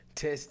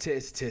Test,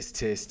 test, test,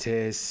 test,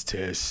 test,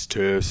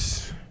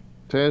 test,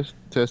 test.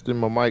 Testing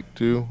my mic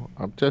too.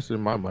 I'm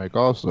testing my mic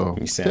also.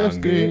 You sound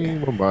Testing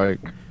good. my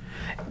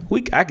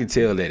mic. I can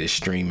tell that it's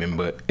streaming,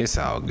 but it's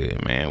all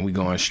good, man. We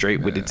going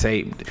straight with the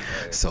tape,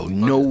 so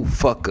no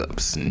fuck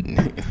ups, All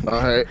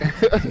right.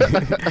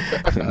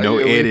 no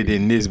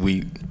editing this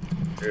week.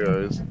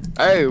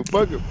 Hey,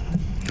 fuck it.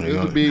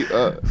 This would be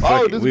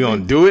We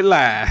gonna do it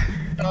live.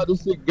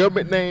 This is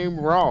government name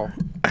Raw.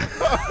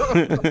 All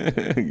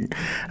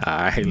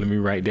right, let me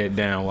write that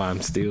down while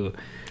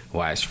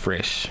it's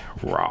fresh.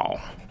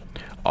 Raw,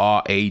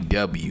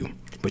 RAW.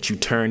 But you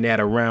turn that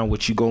around,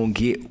 what you gonna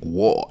get?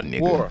 War, nigga.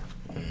 War.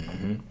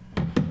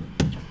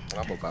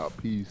 I'm about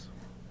peace.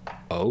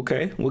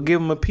 Okay, well,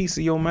 give them a piece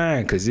of your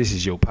mind, cause this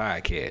is your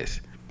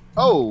podcast.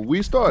 Oh,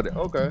 we started.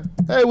 Okay.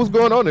 Hey, what's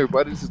going on,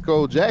 everybody? This is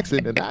Cole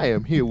Jackson, and I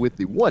am here with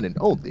the one and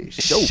only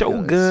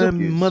Shogun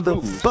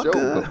motherfucker.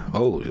 Shogun.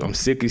 Oh, I'm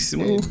silky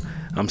smooth.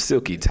 I'm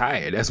silky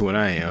tired. That's what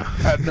I am.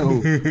 I know.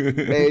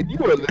 And you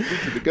are listening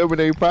to the Government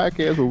Name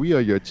Podcast, where we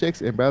are your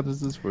checks and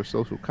balances for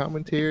social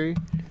commentary.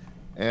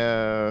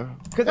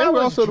 Because I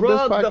was also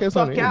drugged the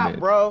fuck out,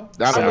 bro.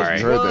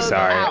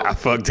 Sorry, I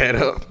fucked that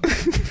up.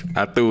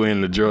 I threw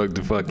in the drug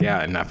the fuck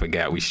out, and I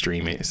forgot we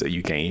stream it, so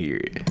you can't hear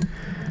it.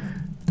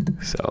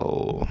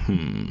 So,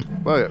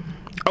 But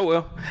oh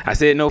well, I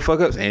said no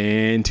fuck ups,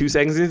 and 2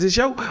 seconds into the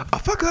show, a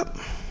fuck up.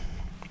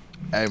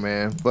 hey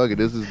man, fuck it.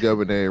 This is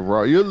Government Name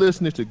Raw. You're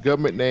listening to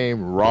Government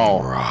Name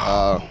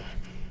Raw.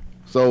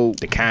 So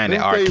The kind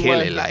that R.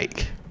 Kelly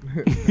like.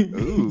 Ooh,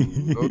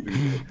 don't do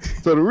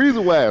that. So the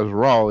reason why it's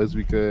Raw is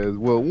because,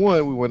 well,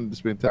 one, we wanted to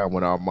spend time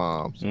with our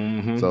moms.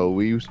 So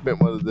we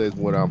spent Mother's Day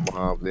with our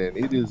moms, and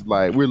it is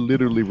like we're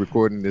literally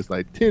recording this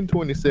like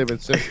 10:27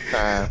 Central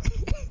Time.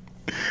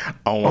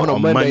 on a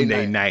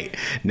Monday night.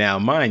 Now,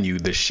 mind you,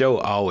 the show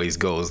always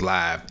goes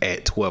live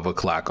at 12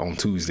 o'clock on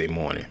Tuesday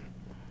morning.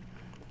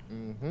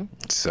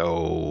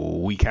 So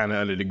we kind of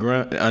under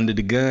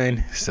the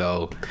gun.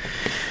 So,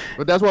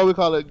 But that's why we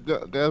call it.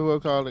 That's why we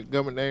call it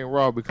Government Name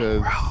Raw,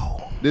 because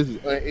this is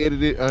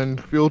unedited,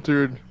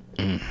 unfiltered.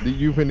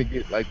 You finna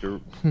get like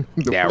the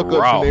that fuck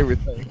raw ups and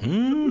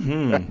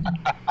everything.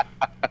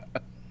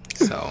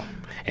 So,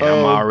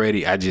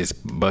 and I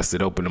just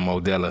busted open the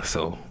Modelo.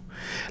 So,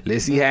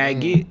 let's see how it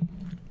get.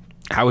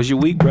 How was your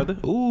week, brother?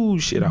 Ooh,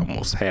 shit! I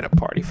almost had a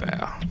party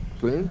foul.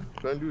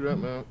 Can't do that,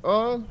 man.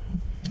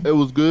 It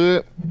was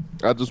good.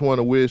 I just want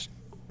to wish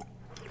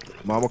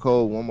Mama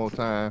Cole one more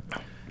time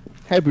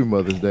Happy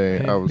Mother's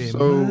Day. I was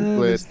so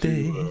glad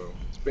to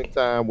spend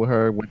time with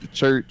her. Went to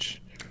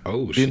church.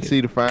 Oh, Didn't shit.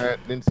 see the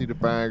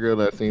fine girl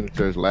that I seen at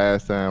church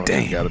last time.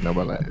 I got a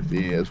number last.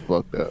 Yeah, it's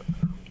fucked up.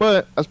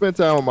 But I spent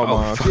time with my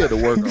mom. She had to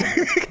work on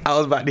it. I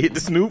was about to hit the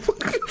Snoop.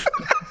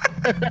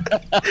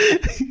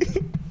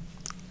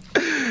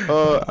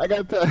 I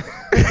got time.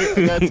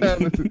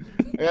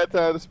 I got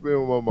time to spend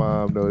with my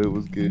mom though. It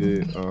was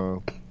good.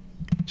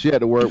 She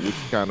had to work, which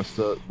kind of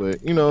sucked,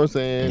 but you know what I'm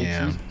saying.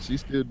 Yeah. She's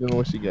still doing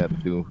what she got to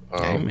do.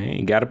 Hey man,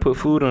 you gotta put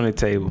food on the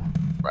table.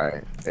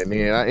 Right. And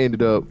then I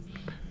ended up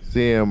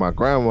seeing my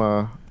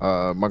grandma.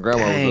 My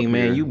grandma. Dang, was up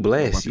man, here. you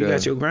blessed. You got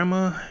cousin. your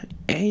grandma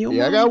and your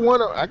Yeah, mom.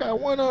 I got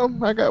one of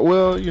them.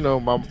 Well, you know,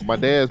 my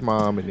dad's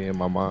mom and then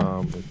my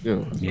mom. You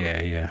know.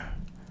 Yeah.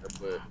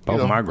 But,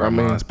 Both my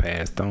grandmas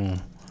passed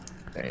on.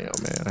 Damn, man,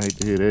 I hate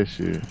to hear that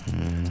shit.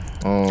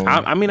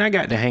 I mean, I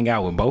got to hang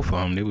out with both of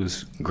them. It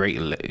was great,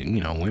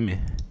 women.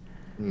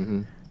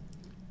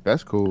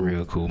 That's cool.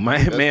 Real cool.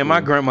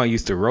 My grandma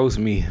used to roast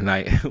me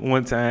like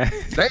one time.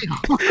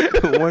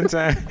 Damn. one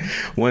time.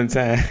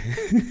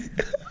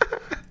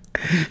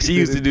 She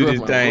used to do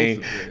this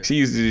thing. She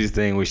used to do this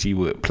thing where she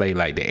would play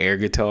like the air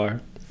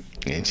guitar.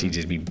 And she'd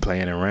just be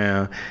playing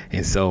around.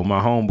 And so my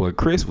homeboy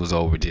Chris was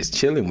over just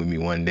chilling with me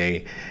one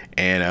day.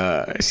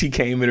 And she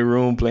came in the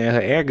room playing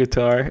her air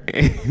guitar.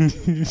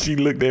 And she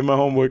looked at my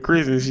homeboy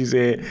Chris and she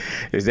said,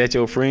 "Is that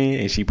your friend?"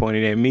 And she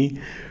pointed at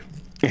me.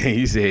 And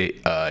he said,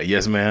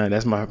 "Yes, ma'am.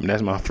 That's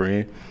my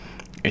friend."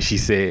 And she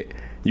said,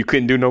 "You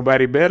couldn't do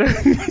nobody better?"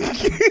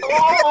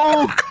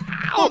 I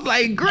was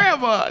like,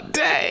 "Grandma,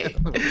 dang.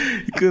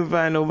 You couldn't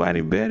find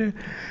nobody better?"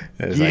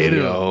 I was like,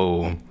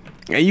 yo.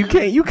 And you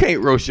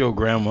can't roast your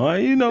grandma,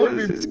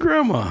 it's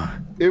grandma.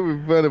 It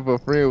would be funny if a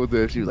friend was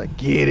there. She was like,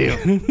 "Get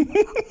him,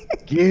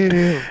 get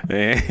him."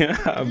 Man,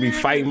 I'll be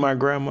fighting my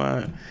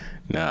grandma.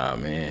 Nah,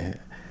 man.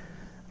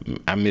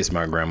 I miss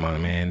my grandma,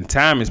 man.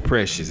 Time is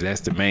precious.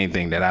 That's the main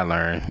thing that I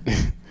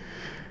learned.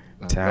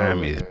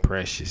 Time is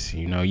precious.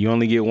 You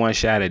only get one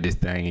shot at this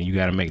thing, and you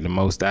got to make the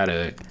most out of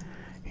it.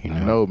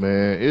 No,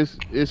 man,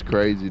 it's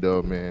crazy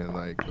though, man.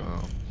 Like,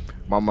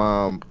 my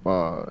mom,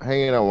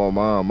 hanging out with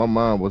my mom. My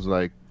mom was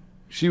like,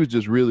 she was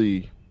just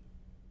really,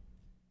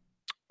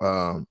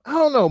 I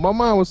don't know. My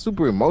mom was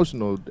super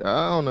emotional.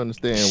 I don't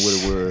understand what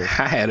it was.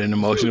 I had an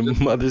emotional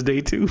Mother's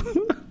Day too.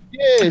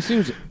 Yeah, she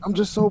was. I'm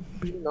just so,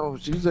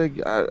 she's like,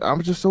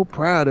 I'm just so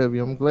proud of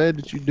you. I'm glad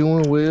that you're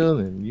doing well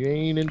and you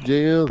ain't in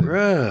jail.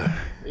 Bruh,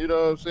 You know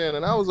what I'm saying?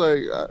 And I was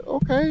like,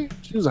 okay.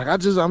 She was like, I'm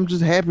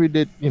just happy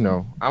that,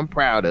 I'm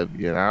proud of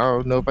you. And I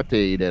don't know if I tell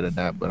you that or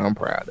not, but I'm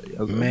proud of you.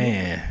 I was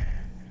Man.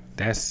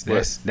 Like,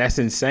 that's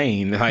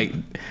insane. Like,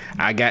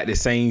 I got the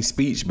same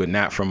speech, but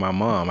not from my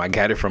mom. I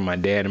got it from my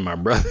dad and my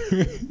brother.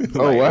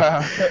 Oh,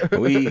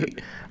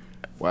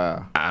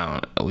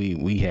 wow.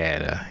 We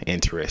had a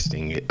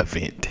interesting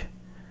event.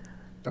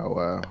 Oh,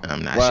 wow.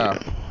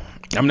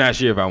 I'm not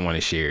sure if I want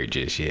to share it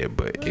just yet,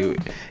 but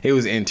it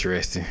was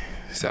interesting.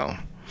 So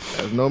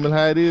that's normally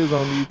how it is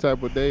on these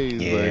type of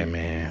days. Yeah, like,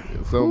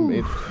 man. Something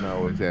interesting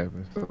always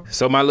happens.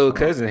 So my little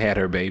cousin had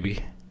her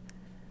baby.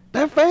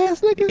 That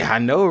fast, nigga? I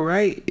know,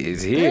 right?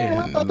 It's here.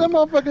 Damn, I thought that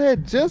motherfucker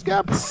had just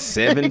got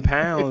 7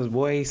 pounds,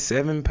 boy.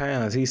 7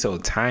 pounds. He's so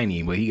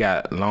tiny, but he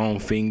got long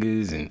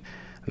fingers and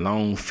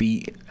long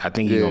feet. I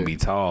think he's gonna be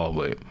tall,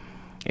 but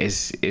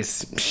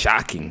it's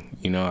shocking.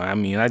 I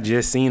mean, I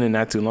just seen her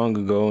not too long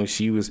ago, and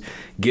she was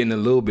getting a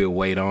little bit of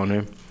weight on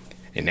her,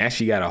 and now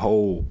she got a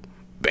whole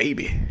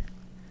baby.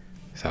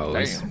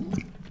 So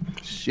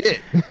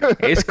shit.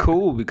 It's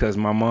cool because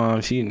my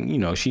mom,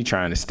 she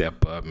trying to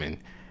step up and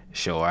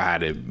show her how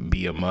to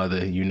be a mother,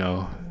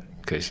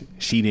 because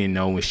she didn't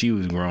know when she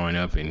was growing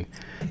up, and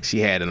she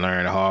had to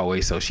learn the hard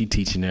way. So she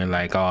teaching her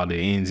like all the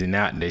ins and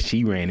outs that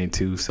she ran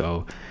into.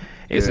 So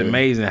it's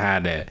amazing how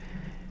that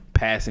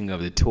passing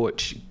of the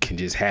torch can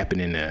just happen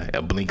in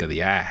a blink of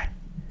the eye.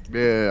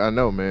 Yeah, I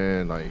know,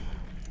 man. Like,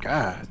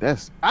 God,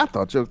 I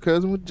thought your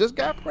cousin just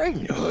got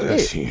pregnant.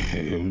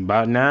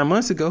 About 9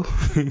 months ago.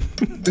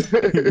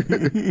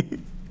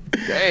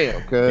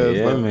 Damn, cuz.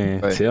 Yeah,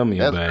 man. Tell me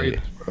about crazy,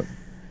 it. Bro.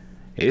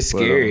 It's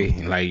scary.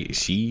 Like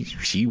she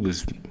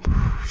was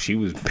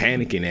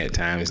panicking at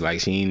times. Like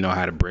she didn't know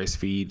how to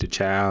breastfeed the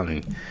child,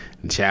 and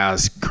the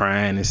child's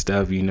crying and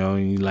stuff.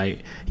 And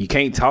you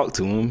can't talk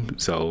to them,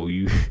 so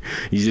you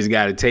just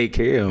got to take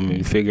care of them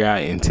and figure out,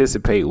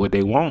 anticipate what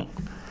they want.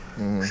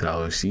 Mm-hmm.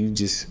 So she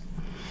just.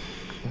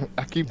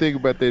 I keep thinking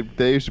about that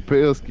Dave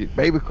Chappelle skit,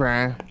 baby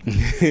crying.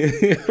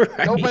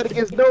 Right. Nobody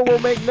gets no more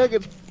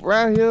McNuggets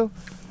around here.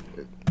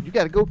 You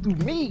got to go through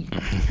me.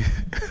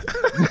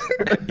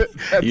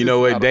 You know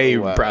what?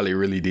 Dave probably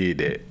really did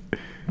that.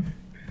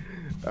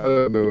 I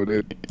don't know.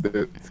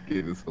 That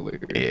skit is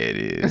hilarious. Yeah, it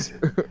is.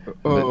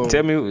 But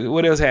tell me,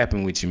 what else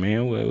happened with you,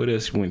 man? What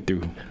else went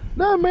through?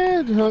 Nah,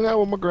 man. Just hung out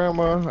with my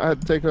grandma. I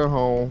had to take her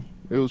home.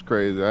 It was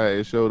crazy.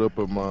 I showed up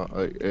at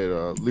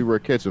Leroy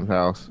Ketchum's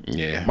house,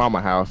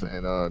 mama house,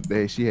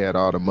 and she had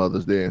all the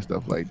mothers there and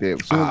stuff like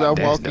that. As soon as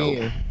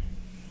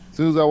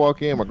I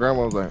walk in, my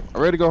grandma was like,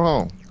 "I'm ready to go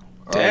home."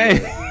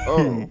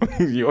 Dang.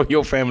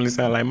 Your family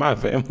sound like my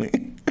family.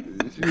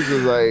 She was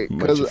just like,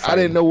 because I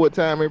didn't know what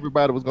time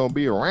everybody was gonna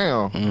be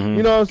around. Mm-hmm.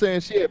 You know what I'm saying?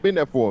 She had been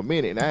there for a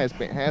minute, and I had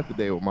spent half the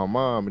day with my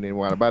mom, and then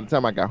by the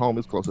time I got home,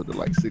 it's closer to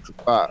like 6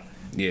 o'clock.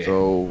 Yeah.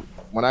 So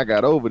when I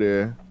got over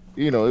there,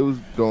 it was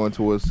going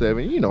towards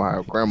 7. You know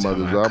how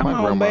grandmothers are. Come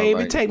on,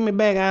 baby, take me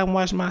back. I can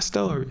watch my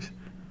stories.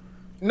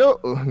 No,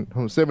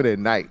 I'm 7 at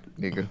night,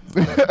 nigga.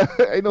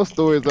 Ain't no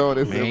stories on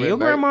this. Man, your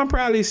grandma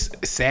probably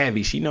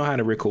savvy. She know how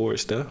to record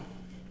stuff.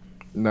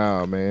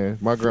 Nah, man.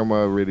 My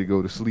grandma ready to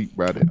go to sleep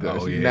right at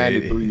that. She's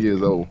 93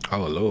 years old.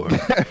 Oh, Lord.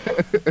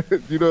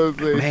 You know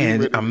what I'm saying?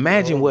 Man,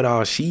 imagine what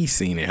all she's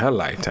seen in her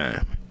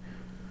lifetime.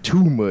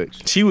 Too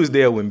much. She was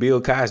there when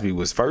Bill Cosby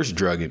was first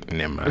drugging.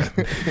 Never mind.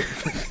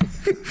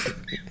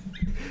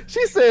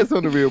 She said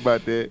something real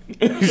about that.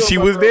 She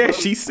was there.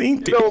 She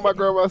seen it. You know what my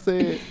grandma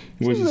said?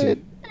 She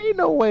said, ain't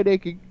no way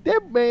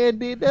that man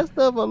did that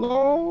stuff a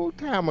long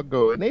time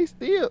ago. And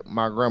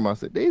my grandma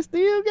said, they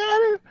still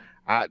got it?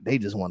 They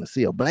just want to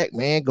see a black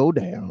man go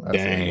down. I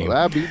said, well,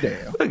 I'll be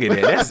damned. Look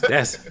at that.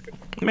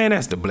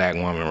 That's the black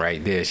woman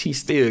right there. She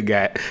still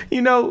got, the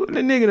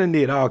nigga done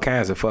did all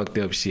kinds of fucked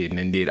up shit and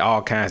then did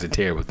all kinds of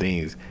terrible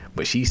things,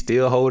 but she's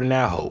still holding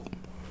out hope.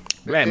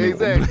 Black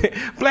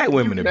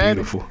women are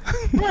beautiful.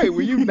 Right,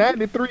 when you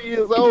 93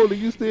 years old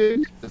and you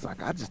still, it's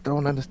like, I just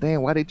don't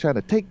understand why they trying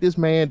to take this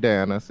man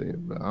down. I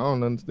said, I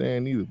don't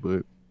understand either,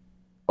 but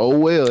oh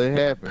well, it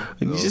happened.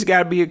 So. You just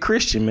gotta be a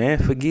Christian, man.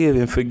 Forgive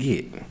and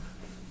forget.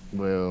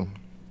 Well,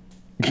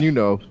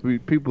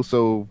 people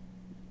so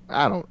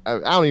I don't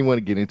even want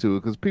to get into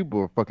it because people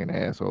are fucking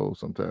assholes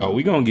sometimes. Oh,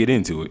 we gonna get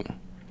into it.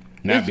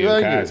 Not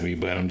Bill Cosby,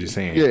 but I'm just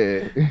saying.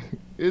 Yeah,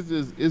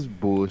 it's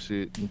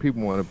bullshit, and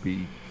people want to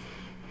be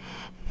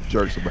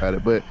jerks about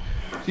it. But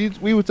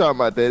we were talking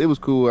about that. It was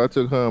cool. I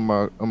took her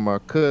and my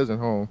cousin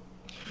home.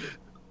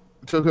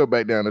 Took her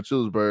back down to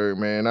Childersburg,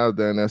 man. I was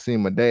down there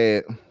seeing my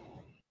dad.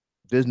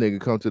 This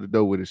nigga come to the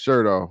door with his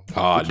shirt off.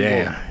 Oh,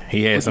 damn.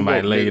 He had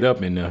somebody laid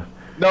up in there.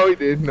 No, he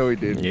didn't.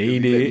 Yeah, he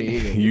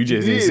did. You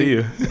just didn't see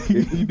her.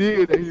 If he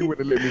did, then he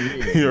wouldn't have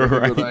let me in. You're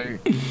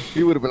right.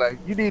 He would have been like,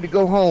 you need to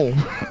go home.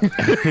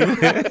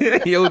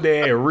 Your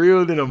dad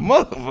reeled in a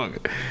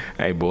motherfucker.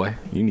 Hey, boy,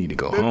 you need to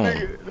go home.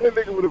 That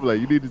nigga would have been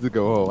like, you need to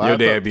go home. Your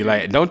dad be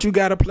like, don't you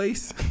got a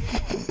place?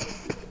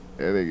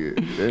 That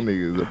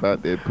nigga is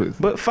about that pussy.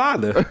 But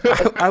father,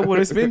 I want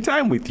to spend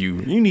time with you.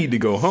 You need to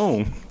go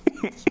home.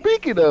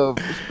 Speaking of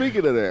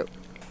that,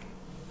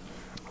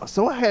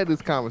 so I had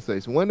this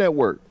conversation. Wasn't at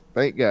work.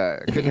 Thank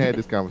God. I couldn't have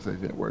this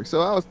conversation at work. So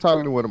I was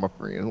talking to one of my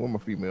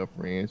female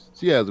friends.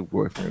 She has a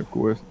boyfriend, of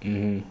course.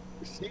 Mm-hmm.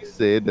 She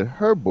said that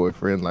her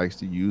boyfriend likes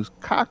to use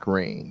cock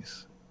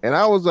rings. And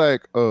I was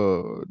like,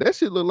 that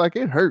shit look like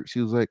it hurts.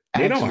 She was like,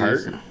 they don't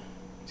hurt.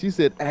 She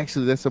said,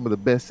 actually, that's some of the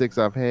best sex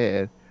I've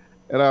had.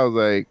 And I was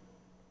like,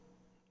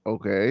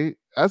 okay.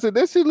 I said,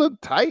 that shit look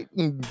tight.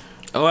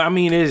 Oh, I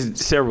mean,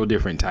 there's several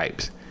different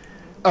types.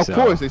 Of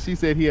course, and she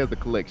said he has a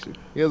collection.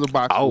 He has a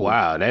box. Oh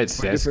wow, that's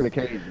different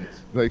occasions.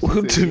 Like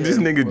this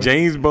nigga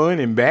James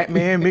Bond and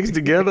Batman mixed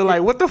together.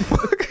 Like what the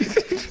fuck?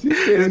 This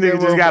nigga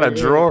just got a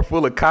drawer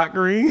full of cock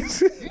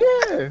rings.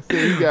 Yeah, so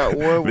he got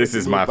one. This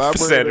is my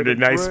Saturday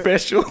night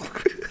special.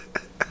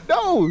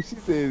 No, she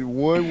said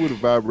one with a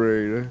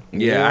vibrator.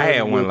 Yeah, I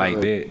had one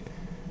like that.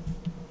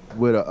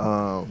 With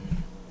a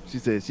she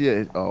said she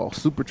had a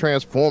super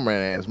transformer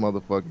ass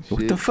motherfucking shit.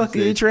 What the fuck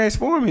did it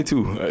transform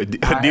into? A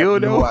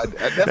dildo? No,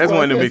 that's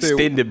one of them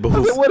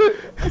extendables.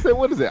 I said,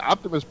 what is it?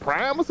 Optimus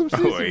Prime or some shit?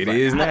 Oh, it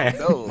is now.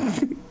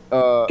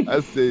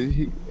 I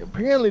said,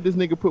 apparently this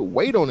nigga put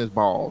weight on his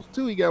balls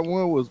too. He got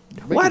one was.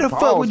 Why the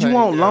fuck would you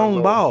want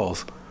long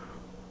balls?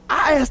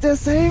 I asked that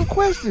same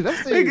question. I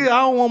said, nigga,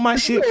 I don't want my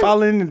shit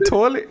falling in the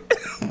toilet.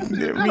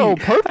 On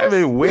purpose?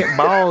 Having wet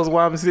balls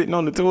while I'm sitting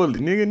on the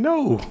toilet, nigga.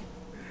 No.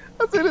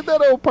 I said, is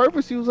that on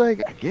purpose? She was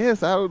like, I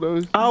guess. I don't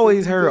know. I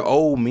always heard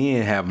old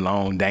men have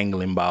long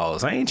dangling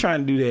balls. I ain't trying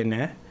to do that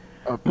now.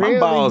 Apparently, my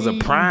balls are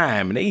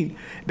prime. They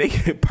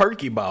get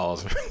perky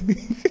balls.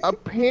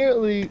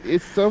 Apparently,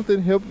 it's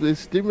something it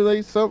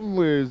stimulates something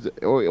where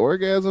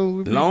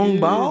orgasm. Long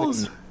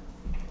balls?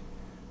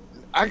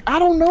 I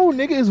don't know,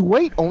 nigga. It's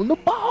weight on the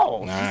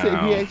balls. Nah. She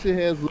said he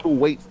actually has little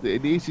weights there.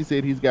 And then she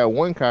said he's got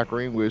one cock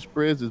ring where he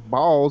spreads his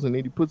balls and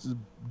then he puts his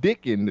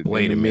dick in the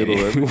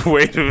middle of it.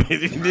 Wait a minute.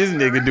 This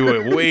nigga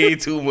doing way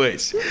too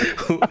much.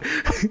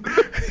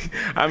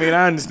 I mean,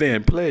 I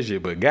understand pleasure,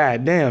 but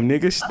goddamn,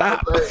 nigga,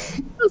 stop.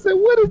 I said,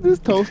 what is this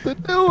toaster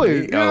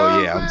doing?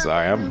 I'm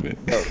sorry.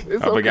 I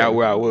forgot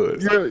where I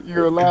was.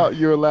 You're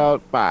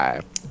allowed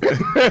 5.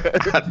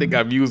 I think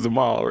I've used them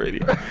all already.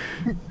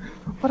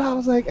 But I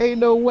was like, ain't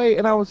no way.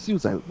 And she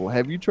was like, well,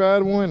 have you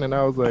tried one? And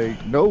I was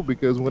like, no,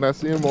 because when I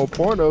see them on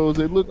pornos,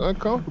 they look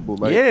uncomfortable.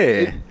 Like,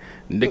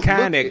 the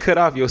kind that cut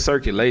off your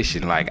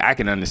circulation. Like, I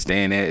can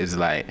understand that. It's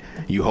like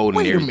you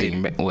holding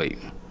everything back. Wait.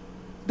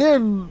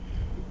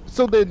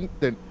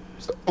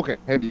 Okay,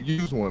 have you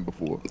used one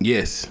before?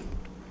 Yes.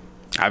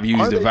 I've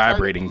used the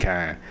vibrating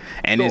kind.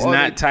 And it's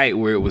not tight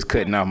where it was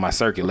cutting off my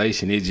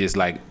circulation. It's just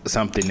like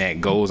something that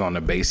goes on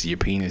the base of your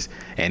penis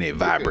and it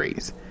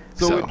vibrates.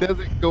 So it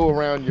doesn't go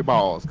around your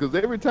balls, because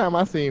every time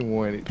I seen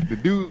one, the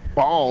dude's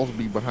balls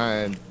be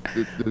behind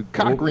the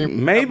cock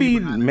ring. Maybe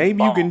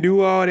you can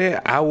do all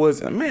that.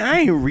 I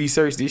ain't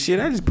researched this shit.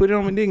 I just put it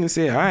on my dick and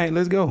said, all right,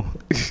 let's go.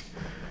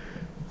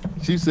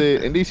 She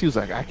said, and then she was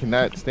like, I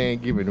cannot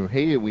stand giving him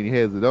head when he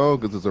has it on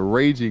because it's a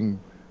raging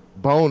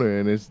boner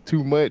and it's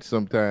too much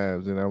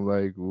sometimes. And I'm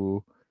like,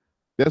 well,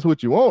 that's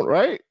what you want,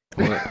 right?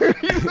 Like,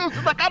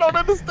 I don't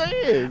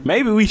understand.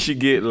 Maybe we should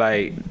get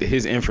like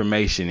his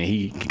information and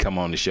he can come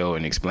on the show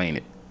and explain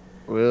it.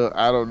 Well,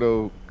 I don't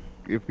know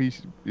if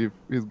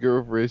his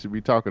girlfriend should be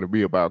talking to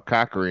me about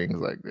cock rings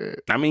like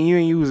that. I mean, you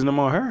ain't using them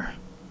on her.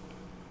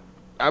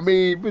 I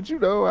mean, but I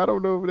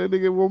don't know if that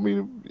nigga want me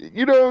to.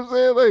 You know what I'm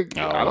saying? Like,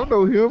 I don't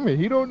know him and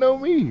he don't know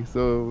me.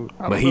 So,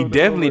 but he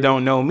definitely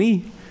don't know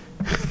me.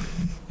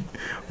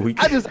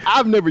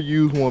 I've never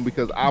used one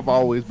because I've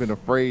always been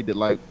afraid that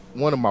like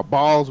one of my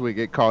balls would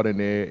get caught in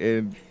there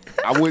and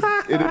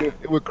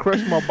it would crush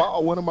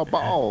one of my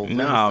balls.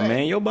 Nah,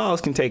 man, your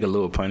balls can take a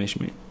little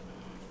punishment.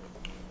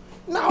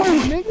 No,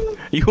 nigga.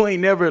 You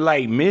ain't never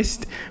like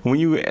missed when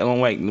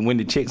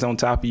the chick's on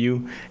top of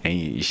you and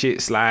your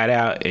shit slide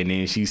out and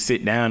then she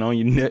sit down on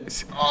your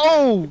nuts.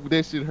 Oh,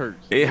 that shit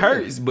hurts. It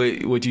hurts,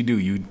 but what you do,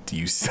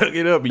 you suck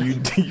it up and you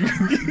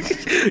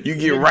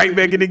get right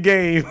back in the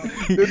game.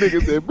 That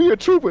nigga said, "Be a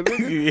trooper,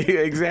 nigga." Yeah,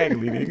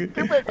 exactly, nigga.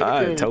 Get back in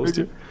the game,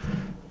 toaster. Nigga.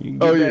 You can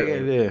get back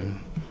in there.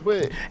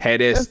 But had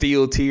that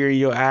steel tear in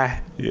your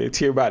eye. Yeah,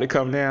 tear about to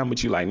come down,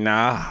 but you like,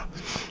 nah,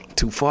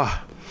 too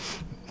far.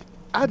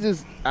 I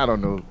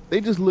don't know.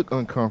 They just look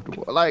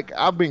uncomfortable. Like,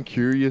 I've been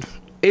curious.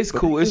 It's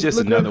cool. It's just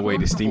another way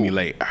to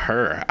stimulate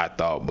her, I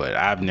thought. But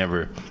I've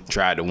never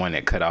tried the one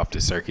that cut off the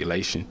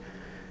circulation.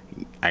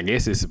 I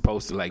guess it's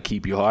supposed to, like,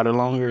 keep you harder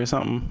longer or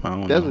something. I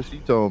don't know. That's what she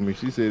told me.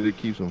 She said it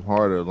keeps them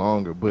harder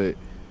longer. But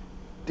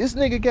this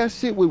nigga got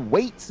shit with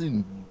weights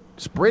and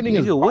spreading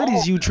his balls. What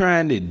is you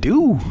trying to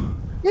do?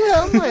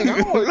 Yeah, I'm like, I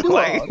don't want to do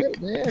all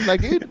that, man.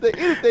 Like,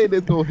 anything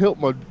that's going to help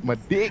my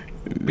dick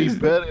be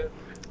better.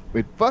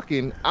 With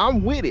fucking,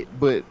 I'm with it,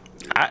 but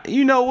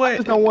you know what? I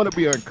just don't want to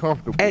be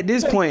uncomfortable. At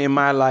this point in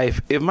my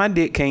life, if my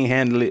dick can't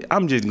handle it,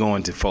 I'm just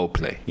going to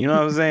foreplay. You know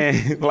what I'm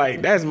saying?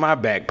 Like, that's my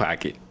back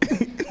pocket.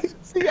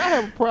 See, I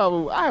have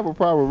a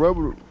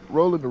problem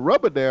rolling the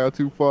rubber down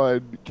too far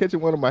and catching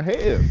one of my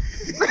hands.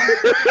 This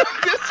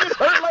shit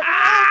hurt like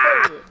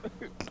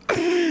a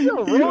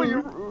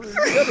motherfucker.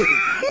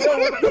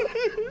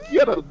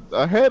 You got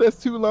a hair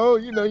that's too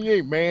long. You know, you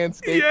ain't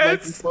manscaped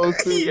like you're supposed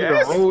to. You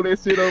know, roll that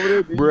shit over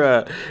there.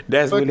 Bruh,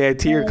 that's when that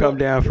tear come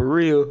down for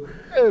real.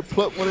 Yeah,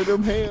 pluck one of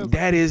them hands.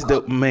 That is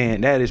the,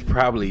 man, that is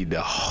probably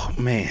the,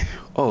 man.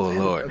 Oh,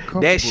 Lord.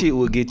 That shit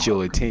will get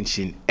your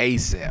attention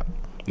ASAP.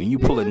 When you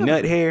pull a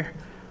nut hair.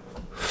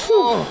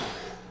 I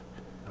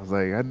was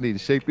like, I need to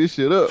shake this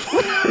shit up.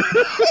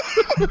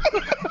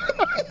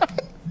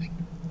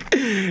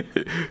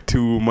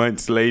 2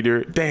 months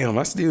later, damn,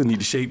 I still need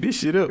to shake this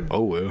shit up.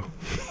 Oh, well.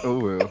 Oh,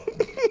 well.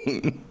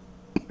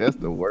 That's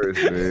the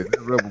worst, man.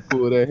 That rubber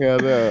pull that hair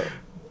out.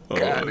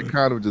 God, the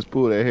condom just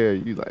pull that hair.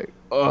 You like,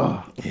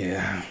 oh.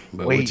 Yeah.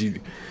 But what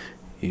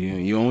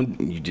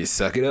you just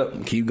suck it up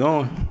and keep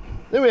going.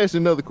 Let me ask you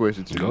another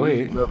question, too. Go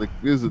ahead.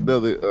 This is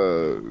another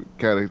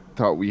kind of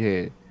talk we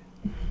had.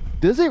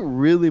 Does it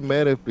really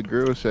matter if the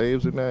girl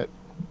shaves or not?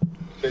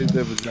 Shaves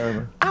their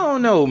vagina? I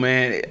don't know,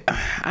 man.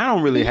 I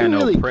don't really have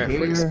no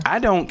preference. Care? I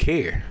don't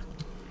care.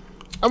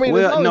 I mean,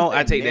 well, no,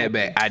 I take that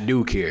back. I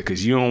do care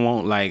because you don't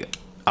want like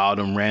all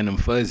them random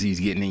fuzzies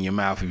getting in your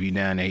mouth if you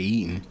down there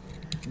eating.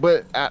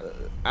 But I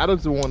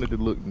just want it to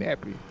look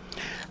nappy.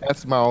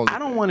 That's my only. I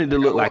don't want it to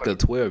look like a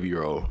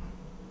 12-year-old.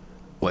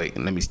 Wait,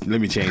 let me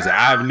change that.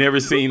 I've never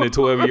seen a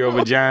 12-year-old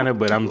vagina,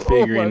 but I'm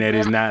figuring that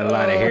there's not a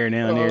lot of hair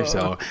down there,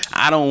 so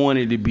I don't want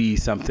it to be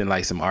something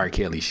like some R.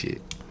 Kelly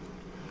shit.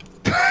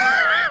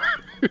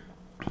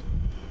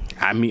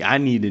 I mean, I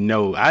need to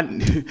know. I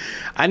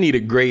need a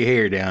gray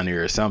hair down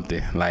there or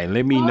something. Like,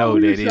 let me know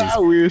that it's.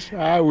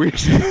 I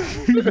wish.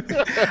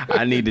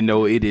 I need to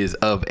know it is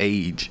of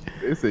age.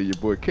 They say your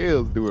boy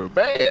Kale's doing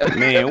bad.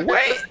 Man,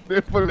 wait. They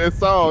put that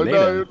song.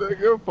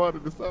 They're part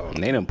of the song.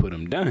 They done put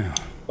him down.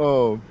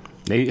 Oh.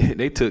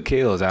 They took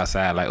Kales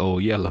outside like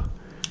Old Yeller.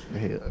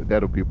 Yeah,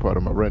 that'll be part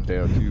of my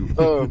rundown too.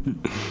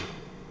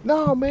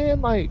 No, man,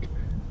 like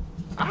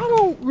I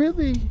don't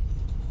really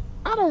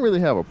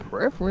have a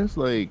preference.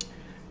 Like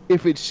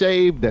if it's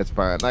shaved, that's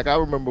fine. Like I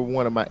remember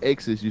one of my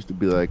exes used to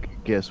be like,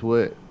 "Guess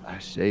what? I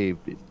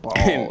shaved it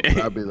bald."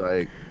 I'd be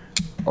like,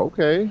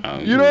 "Okay."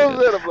 You know what I'm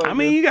saying? Like, I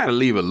mean, you gotta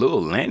leave a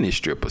little landing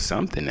strip or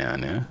something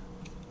down there.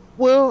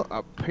 Well,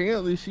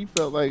 apparently she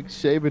felt like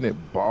shaving it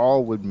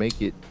bald would make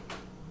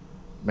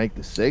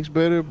the sex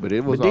better, but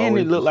it was. But then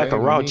it looked like a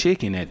raw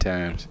chicken at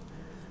times.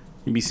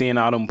 You be seeing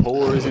all them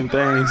pores and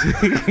things.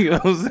 You know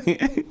what I'm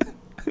saying?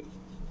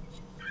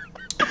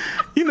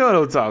 You know what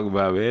I'm talking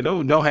about, man.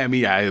 Don't have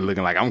me out here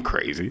looking like I'm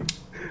crazy.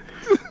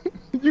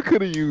 You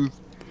could have used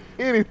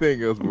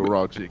anything else but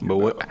raw chicken.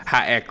 But how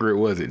accurate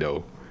was it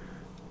though?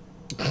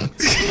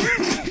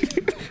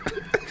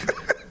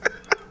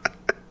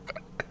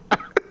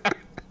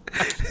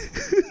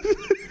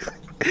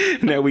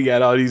 Now we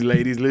got all these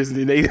ladies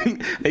listening.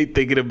 They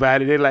thinking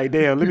about it. They're like,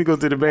 damn, let me go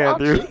to the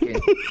bathroom.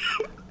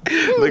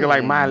 Looking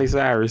like Miley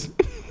Cyrus.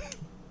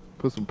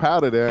 Put some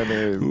powder down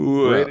there.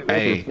 Ooh,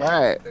 hey.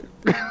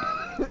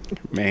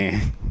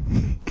 Man.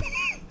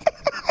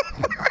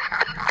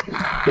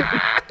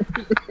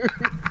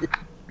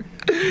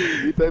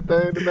 Eat that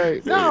thing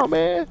tonight. No,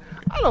 man.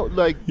 I don't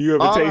like. You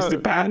ever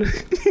tasted powder?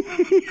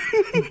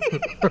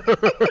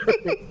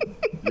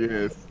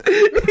 Yes.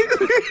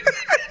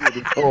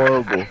 It's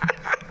horrible.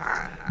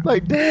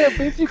 Like, damn,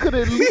 bitch, you could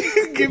at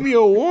least give me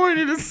a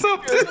warning or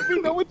something. Let me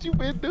know what you've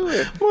been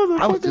doing.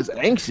 I was just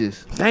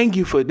anxious. Thank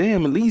you for at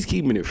least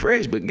keeping it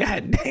fresh, but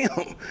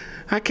goddamn,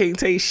 I can't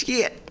taste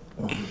shit.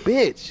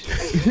 Bitch.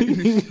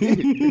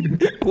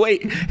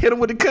 Wait, hit him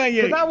with the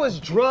Kanye. Cause I was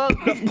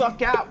drugged the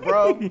fuck out,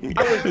 bro.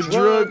 I was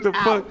drugged the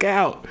fuck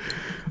out.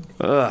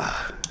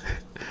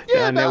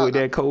 Yeah, now with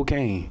that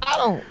cocaine.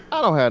 I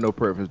don't have no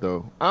preference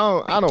though.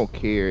 I don't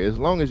care as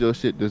long as your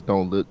shit just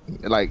don't look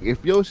like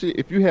if you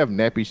have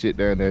nappy shit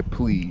down there,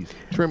 please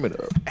trim it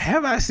up.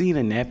 Have I seen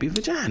a nappy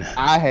vagina?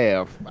 I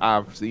have.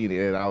 I've seen it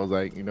and I was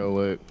like, you know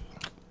what?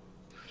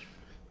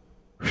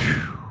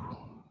 Whew,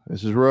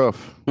 this is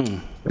rough.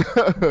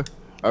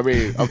 I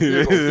mean, I'm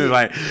still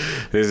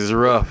this is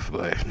rough,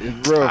 but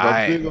it's rough.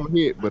 I'm still gonna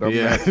hit, but I'm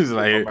not it's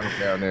like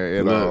down there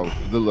and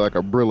look like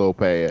a Brillo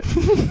pad.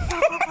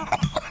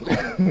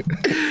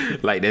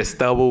 Like that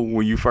stubble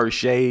when you first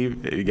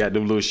shave, you got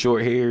them little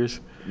short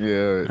hairs.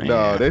 Yeah,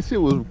 no, that shit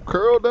was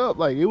curled up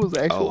like it was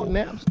actual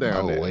naps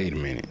down there. Oh, wait a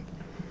minute.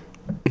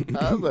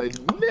 I was like,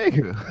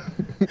 nigga,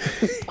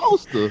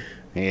 poster.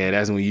 Yeah,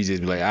 that's when you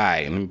just be like, all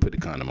right, let me put the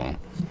condom on.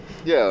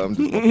 Yeah, I'm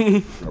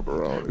just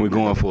rubber on. We're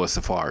going for a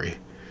safari.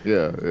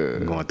 Yeah. We're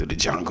going through the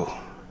jungle,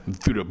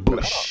 through the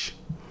bush.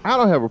 I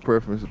don't have a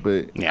preference,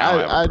 but I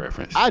don't have a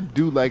preference. I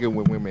do like it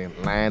when women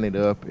line it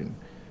up and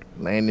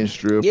landing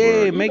strip.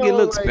 Yeah, make it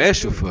look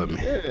special for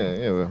me.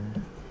 Yeah. Well,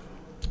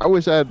 I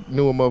wish I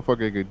knew a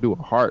motherfucker could do a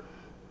heart.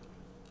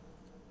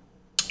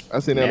 I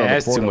seen that on the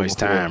that's too much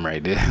time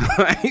right there.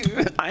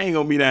 I ain't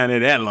gonna be down there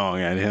that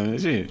long out here.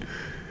 Shit.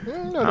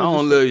 I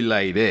don't love you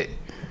like that.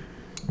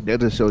 That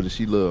just shows that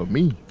she love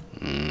me.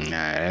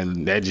 Nah,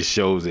 that just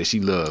shows that she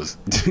loves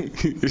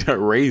her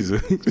razor.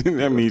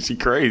 That means she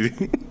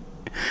crazy.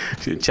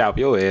 She'll chop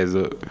your ass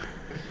up.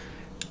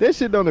 That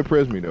shit don't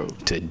impress me though.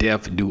 To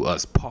death do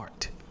us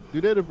part.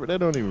 Dude, that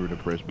don't even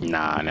impress me.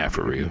 Nah, not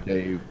for real.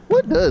 Dave,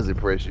 what does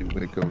impress you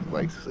when it comes to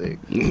like sex?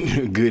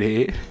 Good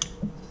head.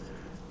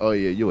 Oh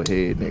yeah, you a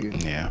head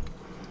nigga. Yeah.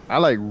 I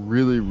like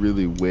really,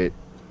 really wet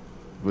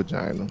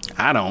vagina.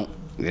 I don't.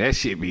 That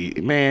shit be,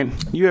 man.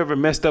 You ever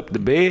messed up the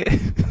bed?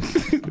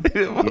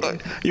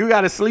 You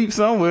gotta sleep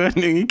somewhere.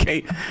 You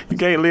can't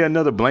lay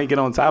another blanket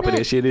on top of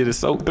that shit. It'll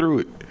soak through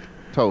it.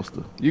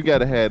 Toaster, you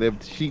gotta have them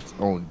sheets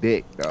on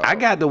deck, dog. I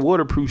got the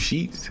waterproof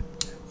sheets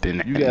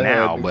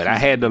now, but I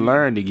had to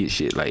learn to get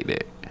shit like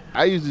that.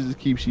 I used to just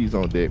keep sheets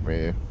on deck,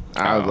 man.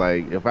 I was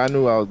like, if I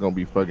knew I was gonna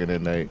be fucking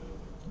at night,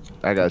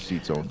 I got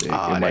sheets on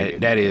deck.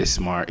 That is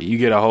smart. You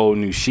get a whole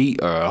new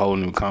sheet or a whole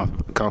new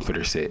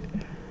comforter set.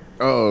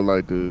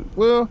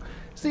 Oh,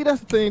 see, that's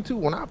the thing too.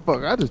 When I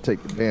fuck, I just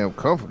take the damn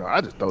comforter.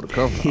 I just throw the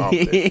comforter off.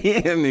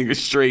 Nigga,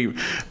 straight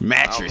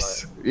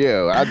mattress.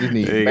 I just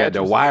need. You got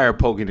the wire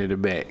poking in the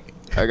back.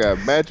 I got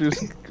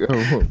mattress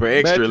for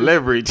extra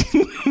leverage.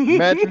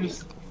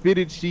 Mattress,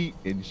 fitted sheet,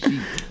 and sheet.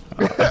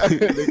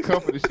 The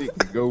comforter sheet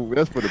can go.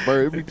 That's for the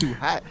bird. It'd be too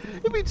hot.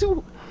 It'd be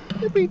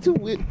too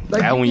wet.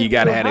 Like, that when you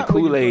gotta have the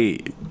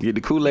Kool-Aid. Get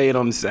the Kool-Aid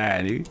on the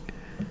side, dude.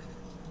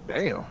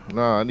 Damn.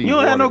 No, I need. You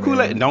don't have no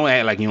Kool-Aid. Kool-Aid. Don't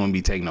act like you don't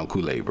be taking no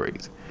Kool-Aid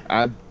breaks.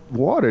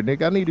 Water,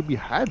 nigga. I need to be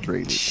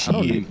hydrated.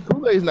 Shit.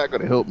 Kool-Aid's not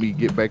gonna help me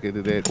get back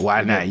into that.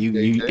 Why not?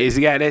 It's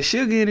got that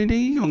sugar in it. Then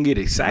you gonna get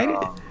excited.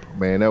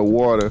 Man, that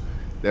water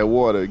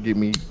get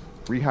me,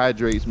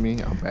 rehydrates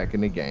me. I'm back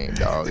in the game,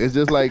 dog. It's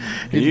just like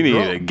you need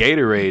drunk. a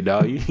Gatorade,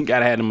 dog. You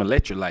gotta have them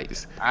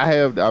electrolytes.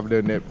 I've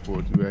done that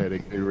before too. I had a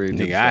Gatorade.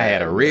 Nigga, I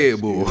had a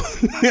Red Bull.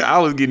 I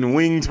was getting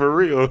wings for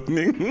real,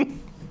 nigga.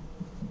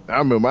 I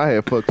remember I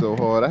had fucked so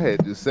hard, I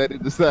had just sat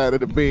at the side of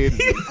the bed.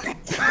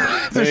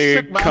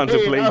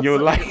 Contemplating your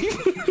life.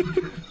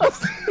 I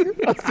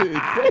said,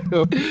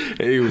 damn.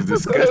 He was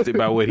disgusted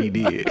by what he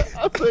did.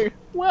 I said,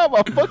 why am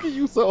I fucking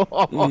you so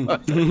hard?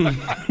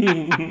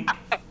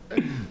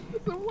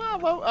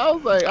 I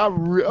was like, I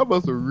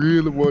must have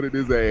really wanted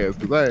his ass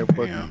because I am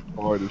fucking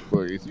hard as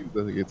fuck. And she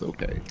was like, it's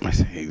okay.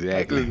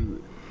 Exactly.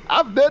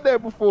 I've done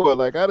that before.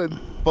 Like, I done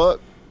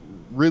fucked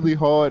really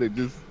hard and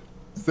just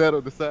sat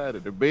on the side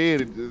of the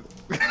bed and just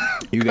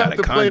you got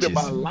a conscience.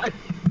 my life.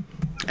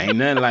 Ain't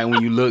nothing like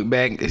when you look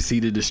back and see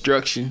the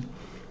destruction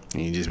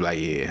and you just be like,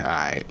 yeah, all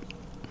right.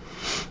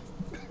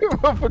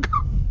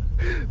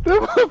 That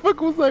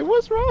motherfucker was like,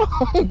 what's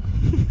wrong?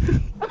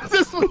 I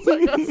just was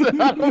like, I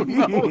said, I don't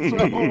know what's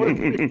wrong with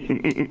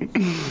me.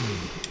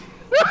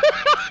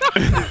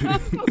 I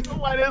don't know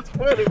why that's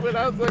funny, but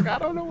I was like, I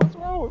don't know what's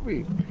wrong with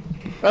me.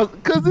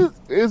 Because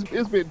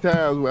it's been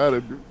times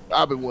where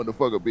I've been wanting to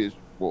fuck a bitch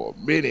for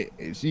a minute,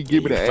 and she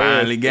give me the ass.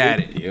 Finally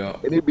got it, yeah.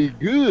 And it be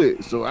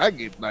good, so I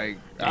get like,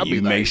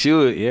 make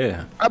sure,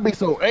 yeah. I be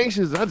so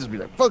anxious, I just be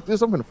like, fuck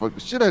this, I'm gonna fuck the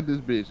shit out of this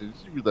bitch, and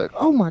she be like,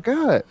 oh my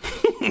god.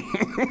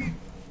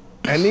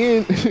 And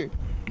then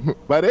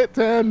by that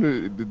time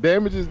the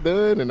damage is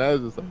done, and I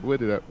was just like,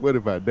 what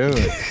have I done?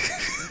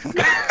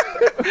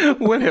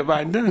 What have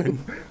I done?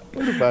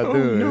 What have I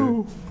done?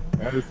 No.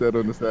 I just sat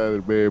on the side of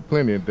the bed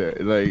plenty of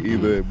that, like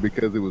either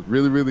because it was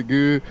really, really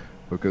good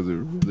or because it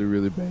was really,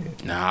 really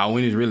bad. Nah,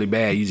 when it's really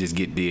bad, you just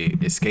get the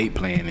escape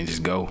plan and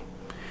just go.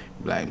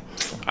 Like,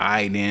 all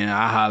right then,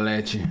 I'll holler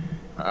at you.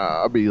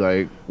 I'll be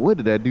like, what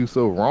did I do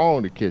so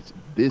wrong to catch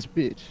this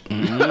bitch?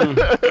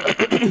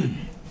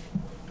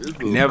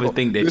 Never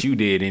think that you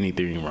did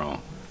anything wrong.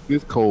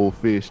 This cold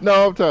fish.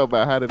 No, I'm talking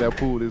about how did I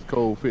pull this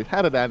cold fish?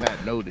 How did I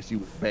not know that she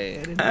was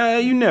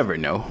bad? You never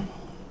know.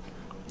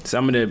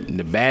 Some of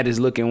the baddest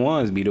looking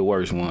ones be the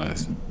worst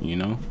ones, you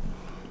know?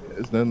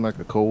 It's nothing like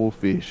a cold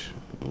fish.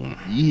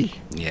 Yeah.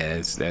 Yeah,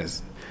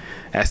 that's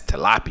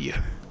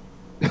tilapia.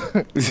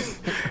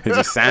 It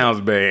just sounds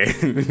bad.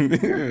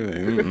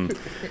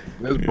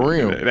 That's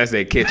brim. That's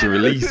that catch and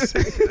release.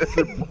 That's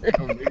a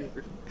brim, nigga.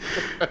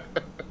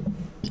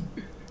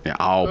 And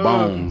all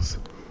bones.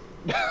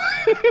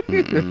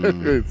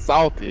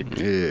 Salty.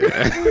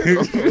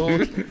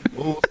 Yeah.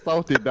 Old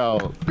salty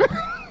dog.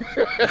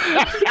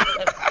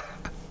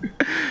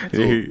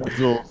 That's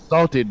a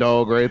salty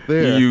dog right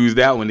there. You use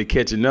that one to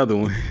catch another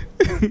one.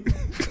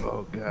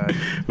 Oh God.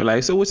 But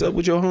like, so what's up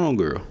with your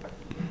homegirl?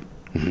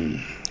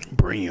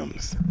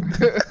 Brims.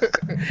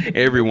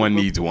 Everyone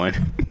needs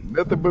one.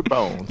 Nothing but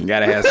bones. You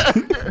gotta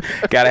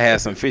have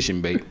some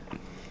fishing bait.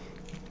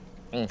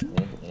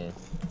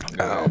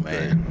 Oh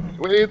man.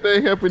 What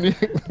anything happening?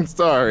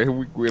 Sorry,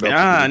 we went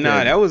off.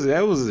 That was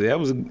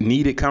a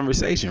needed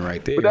conversation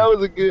right there. But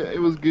it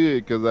was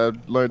good because I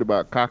learned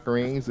about cock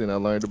rings and I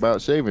learned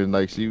about shaving.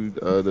 Like this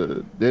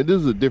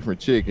is a different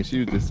chick and she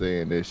was just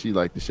saying that she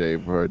liked to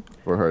shave for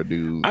her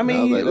dude. I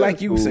mean,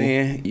 like you cool. were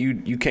saying,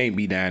 you can't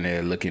be down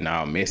there looking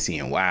all messy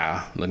and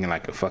wild, looking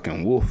like a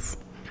fucking wolf.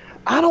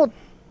 I don't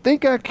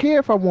think I care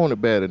if I want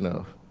it bad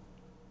enough.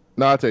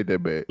 No, I'll take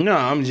that back. No,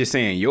 I'm just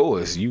saying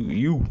yours.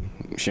 You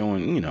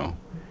showing, you know.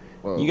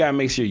 Well, you gotta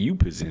make sure you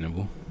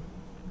presentable.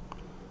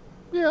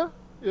 Yeah.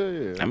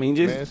 I mean,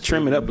 just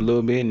trim it up a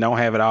little bit and don't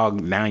have it all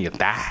down your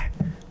thigh.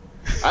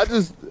 I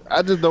just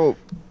don't.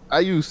 I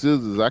use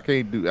scissors. I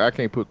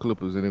can't put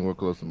clippers anywhere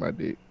close to my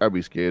dick. I'd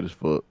be scared as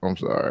fuck. I'm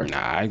sorry. Nah,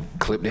 I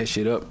clip that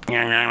shit up.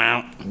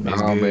 Nah,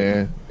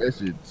 man, that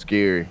shit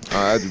scary.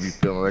 I just be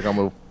feeling like I'm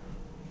a.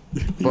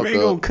 You ain't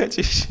gonna cut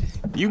your shit.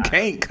 You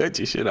can't cut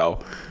your shit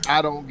off.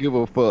 I don't give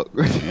a fuck.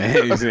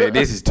 Man, he said,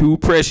 this is too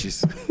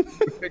precious.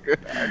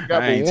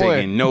 I ain't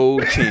taking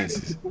no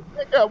chances.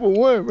 I got for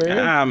one, man.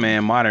 Nah,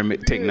 man, modern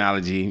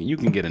technology. You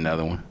can get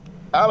another one.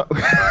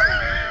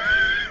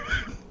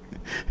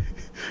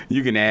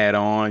 You can add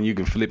on. You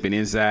can flip it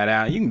inside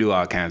out. You can do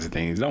all kinds of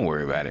things. Don't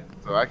worry about it.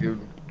 So I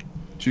can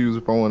choose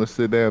if I want to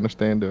sit down or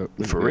stand up.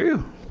 For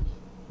real.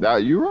 Nah,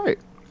 you're right.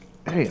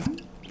 Damn.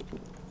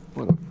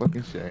 What a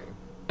fucking shame.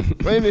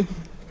 Maybe.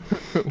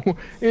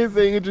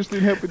 Anything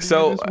interesting happened to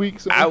you this week?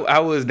 So I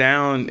was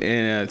down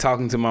and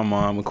talking to my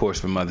mom, of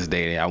course, for Mother's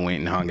Day. I went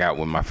and hung out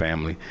with my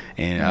family,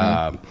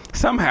 and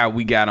somehow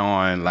we got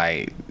on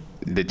like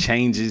the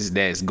changes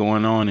that's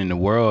going on in the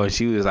world.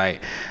 She was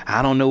like,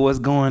 I don't know what's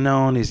going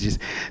on. It's just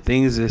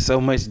things are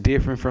so much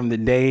different from the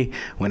day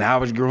when I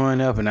was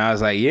growing up. And I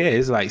was like, yeah,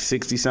 it's like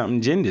 60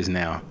 something genders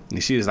now.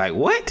 And she was like,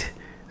 what?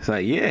 It's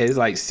like, yeah, it's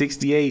like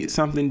 68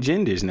 something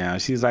genders now.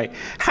 She's like,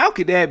 how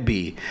could that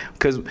be?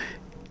 Because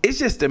it's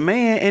just a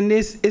man and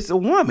it's a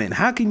woman.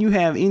 How can you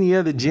have any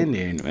other gender?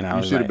 And I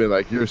was should have been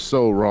like, you're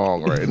so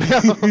wrong right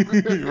now.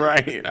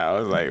 Right. I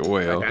was like,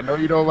 well. Like, I know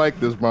you don't like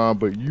this, Mom,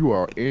 but you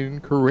are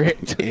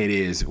incorrect. It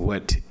is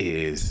what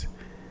is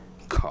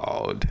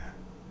called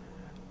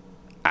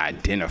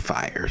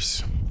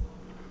identifiers.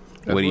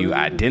 What you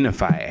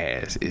identify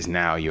as is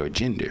now your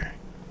gender.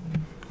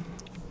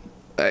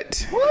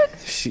 But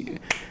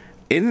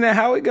isn't that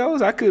how it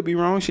goes? I could be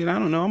wrong. Shit, I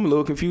don't know. I'm a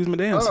little confused my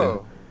damn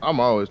self. I'm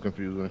always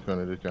confused when it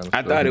comes to this kind of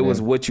stuff. I thought it was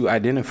what you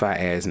identify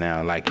as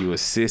now, like you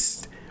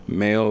cis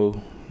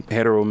male,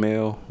 hetero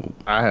male.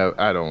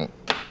 I don't.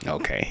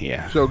 Okay,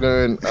 yeah.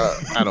 Shogun,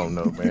 I don't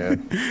know,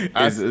 man.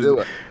 You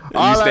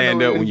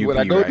stand up when you pee, when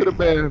I go right? to the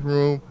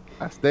bathroom,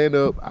 I stand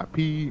up, I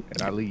pee,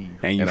 and I leave.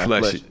 And you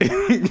flush it.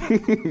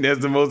 That's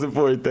the most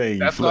important thing.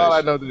 That's all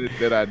I know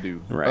that I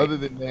do. Right. Other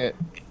than that,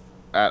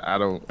 I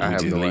don't. I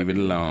have just no leave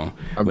idea. it alone.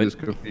 I'm just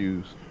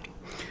confused.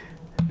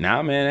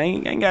 Nah, man,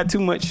 I ain't got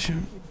too much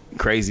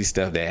crazy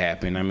stuff that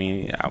happened. I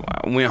mean,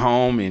 I went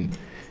home and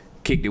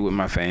kicked it with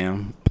my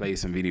fam, played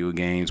some video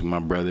games with my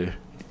brother,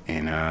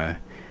 and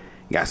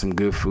got some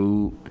good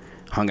food.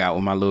 Hung out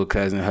with my little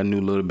cousin, her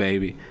new little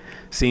baby.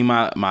 See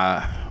my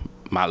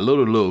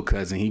little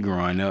cousin, he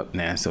growing up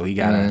now, so he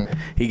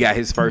got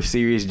his first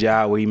serious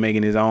job where he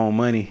making his own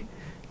money.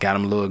 Got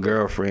him a little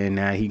girlfriend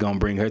now. He gonna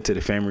bring her to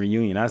the family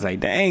reunion. I was like,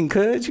 dang,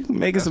 cuz you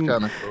making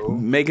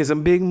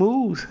some big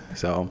moves.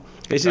 So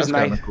it's just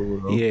nice.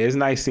 Cool, yeah, it's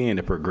nice seeing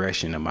the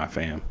progression of my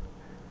fam.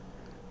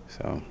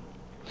 So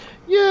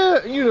yeah,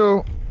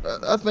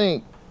 I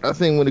think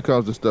when it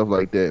comes to stuff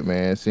like that,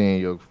 man,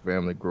 seeing your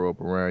family grow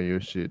up around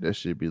your shit, that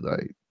shit be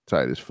like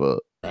tight as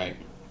fuck. Right.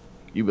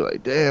 You be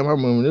like, damn, I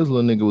remember this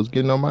little nigga was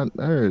getting on my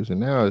nerves,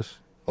 and now it's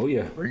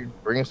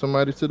bringing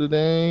somebody to the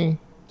dang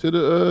to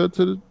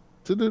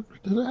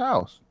the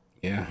house.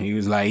 Yeah, he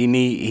was like, he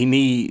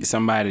need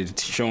somebody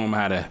to show him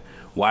how to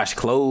wash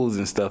clothes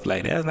and stuff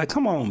like that. I was like,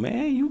 come on,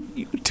 man,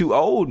 you too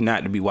old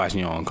not to be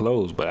washing your own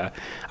clothes. But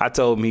I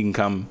told him he can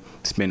come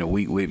spend a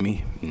week with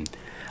me, and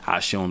I'll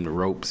show him the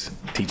ropes,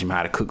 teach him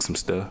how to cook some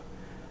stuff.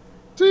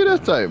 See,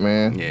 that's tight,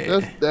 man.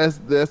 Yeah, that's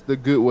the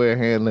good way of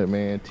handling it,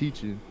 man.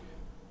 Teach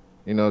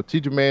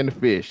a man to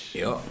fish.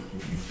 Yep.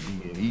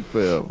 And eat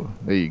forever.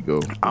 There you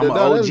go. I'm an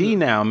OG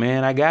now,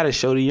 man. I gotta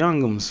show the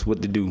youngums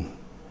what to do.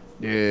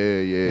 Yeah.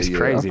 It's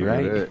crazy,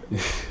 right?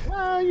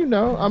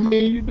 Well, I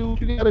mean, you do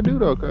what you gotta do,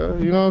 though, cuz.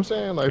 You know what I'm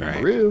saying? Like, right.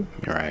 For real.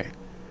 Right.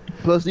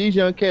 Plus, these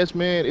young cats,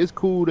 man, it's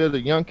cool that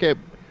a young cat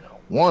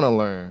want to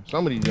learn.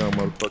 Some of these young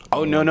motherfuckers.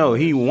 Oh, no.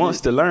 He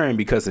wants to learn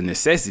because of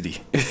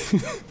necessity.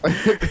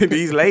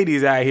 These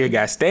ladies out here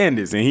got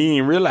standards, and he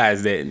ain't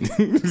realize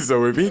that.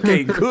 So if he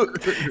can't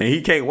cook and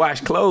he can't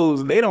wash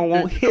clothes, they don't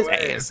want his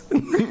ass.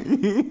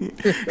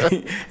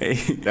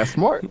 That's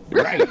smart.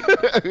 Right.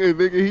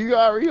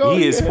 Nigga,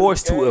 he is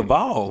forced to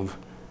evolve.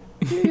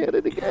 He ahead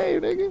of the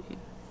game, nigga.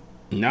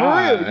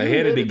 Nah,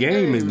 ahead of the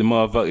game is the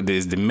motherfucker.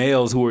 There's the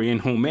males who are in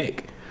home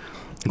ec,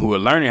 who are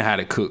learning how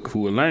to cook,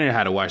 who are learning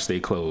how to wash their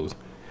clothes.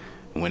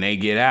 When they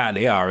get out,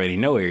 they already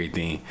know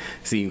everything.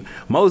 See,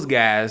 most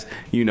guys,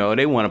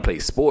 they want to play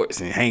sports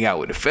and hang out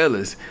with the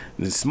fellas.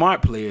 The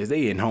smart players,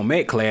 they in home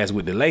ec class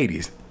with the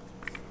ladies.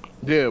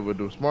 Yeah, but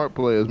the smart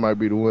players might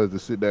be the ones that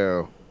sit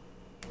down.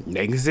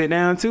 They can sit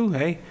down too,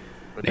 hey.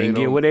 They can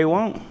get what they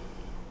want.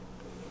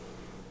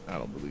 I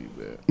don't believe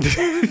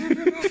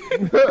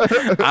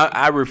that.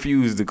 I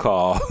refuse to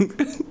call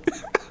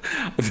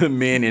the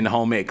men in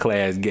home ec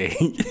class gay.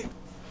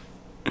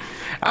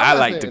 I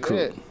like to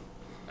cook.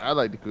 I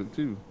like to cook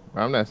too.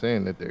 I'm not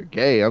saying that they're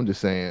gay. I'm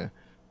just saying,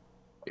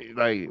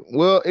 like,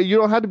 well, you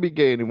don't have to be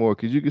gay anymore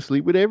because you can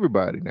sleep with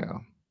everybody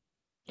now.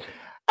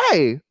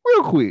 Hey,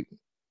 real quick,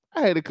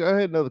 I had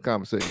another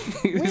conversation.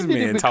 This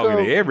man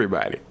talking to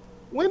everybody.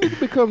 When did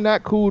it become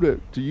not cool to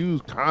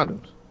use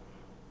condoms?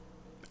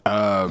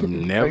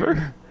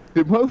 Never.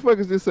 the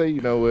motherfuckers just say,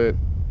 you know what?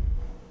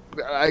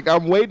 Like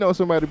I'm waiting on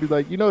somebody to be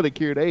like, they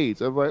cured AIDS.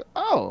 I'm like,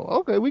 oh,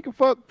 okay, we can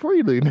fuck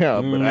freely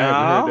now. But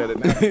I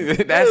haven't heard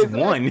that. That's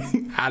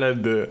one out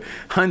of the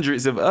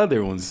hundreds of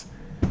other ones.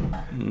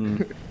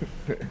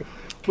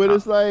 But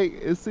it's like,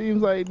 it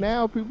seems like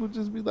now people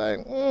just be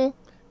like, we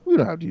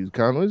don't have to use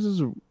condoms. It's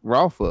just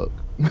raw fuck.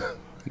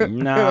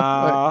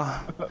 Nah,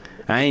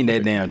 I ain't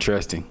that damn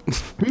trusting.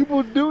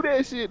 People do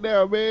that shit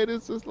now, man.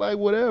 It's just like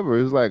whatever.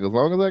 It's like as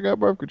long as I got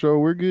birth control,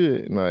 we're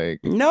good.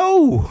 Like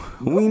no,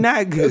 we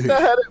not good. That's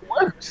not how that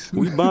works.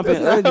 We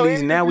bumping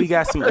uglies. Now we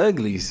got some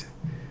uglies.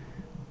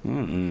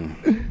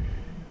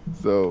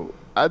 So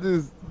I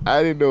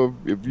didn't know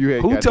if you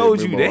had. Who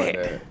told you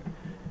that?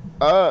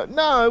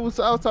 No, I was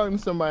talking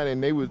to somebody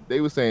and they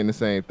was saying the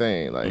same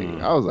thing. Like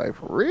I was like,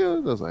 for real? I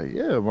was like,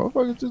 yeah,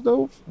 motherfuckers just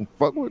don't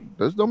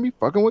be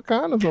fucking with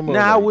condoms no more.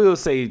 Now I will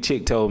say,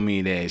 chick told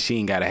me that she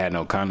ain't gotta have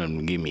no condom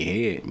to give me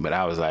head, but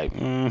I was like,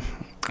 I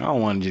don't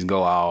want to just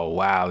go all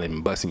wild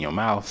and bust in your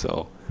mouth.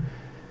 So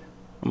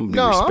I'm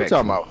just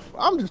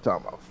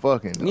talking about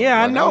fucking. Though. Yeah,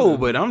 like, I know,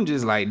 but I'm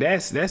just like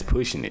that's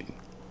pushing it.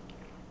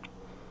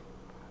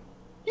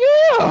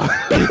 Yeah,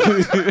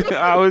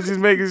 I was just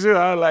making sure.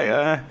 I was like,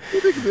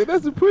 nigga said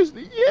that's a push.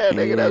 Yeah,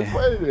 nigga, that's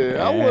funny.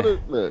 Yeah. I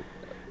wanna look.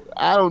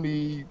 I don't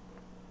need.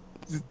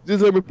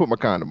 Just let me put my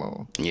condom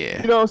on.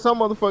 Yeah. Some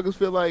motherfuckers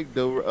feel like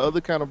the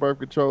other kind of birth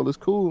control is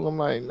cool. I'm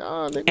like,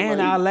 nah, nigga.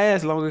 And I'll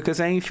last longer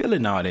because I ain't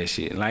feeling all that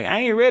shit. Like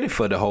I ain't ready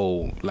for the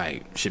whole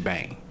like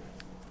shebang.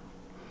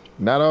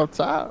 Not on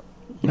top.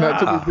 Not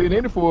till we've been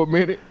in it for a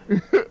minute.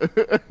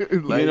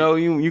 Like,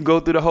 you go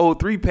through the whole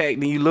 3-pack,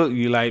 then you look,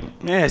 you're like,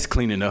 it's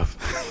clean enough.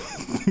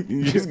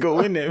 You just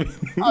go in there.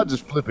 I'll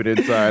just flip it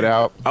inside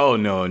out. Oh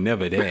no,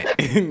 never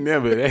that.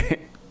 Never that.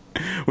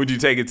 Would you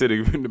take it to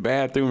the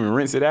bathroom and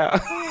rinse it out?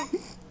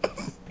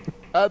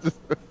 I just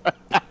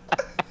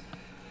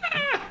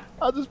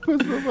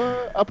put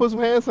some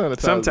hand sanitizer.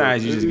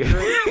 Sometimes you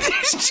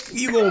just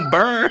you gonna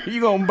burn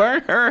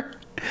her.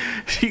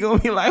 She gonna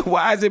be like,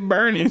 why is it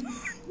burning?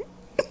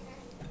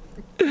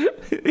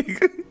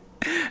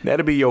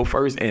 That'll be your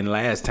first and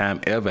last time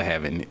ever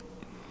having it.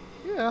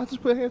 Yeah, I'll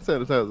just put hand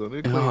sanitizer on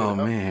it. Oh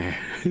man,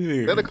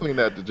 that'll clean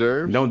out the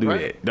germs. Don't do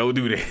that. Don't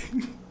do that.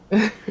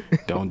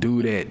 Don't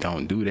do that.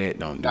 Don't do that.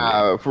 Don't do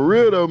that. For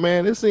real though,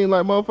 man. It seems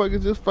like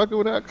motherfuckers just fucking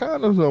without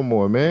condoms no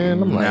more,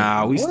 man. I'm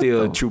like, we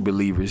still true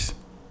believers.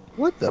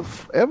 What the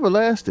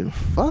everlasting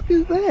fuck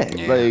is that?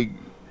 Yeah. Like,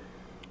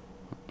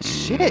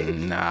 shit.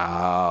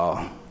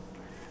 No.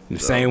 The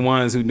same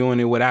ones who doing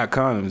it without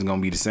condoms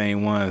gonna be the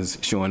same ones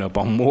showing up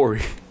on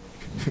Maury.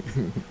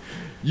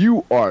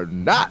 You are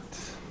not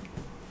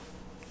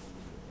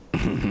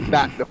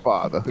the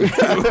father.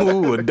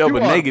 Ooh, a double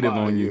negative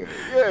on you.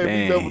 Yeah,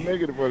 if you double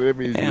negative on it, that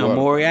means damn,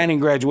 Maury, I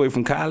didn't graduate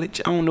from college.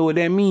 I don't know what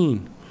that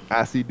mean.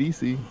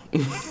 ICDC.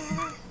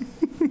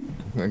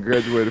 I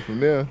graduated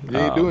from there. You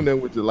ain't doing that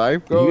with your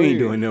life. You ain't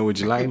doing that with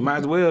your life. Might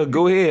as well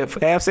go ahead,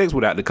 have sex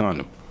without the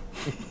condom.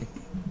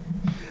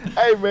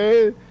 Hey,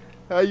 man.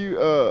 How you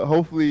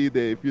hopefully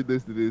that if you're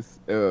listening to this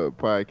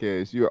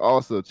podcast, you're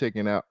also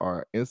checking out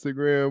our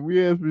Instagram.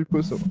 We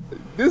put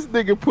this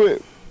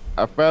nigga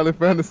I finally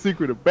found the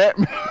secret of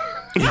Batman.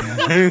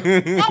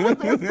 That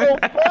was so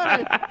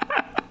funny.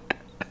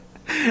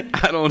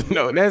 I don't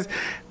know.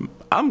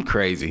 I'm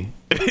crazy.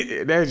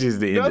 That's just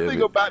the end of it.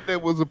 Nothing about that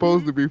was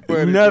supposed to be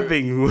funny.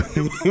 Nothing,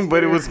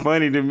 but it was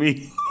funny to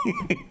me.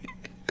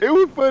 It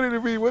was funny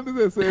to me. What does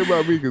that say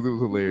about me? Because it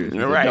was hilarious.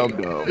 Right.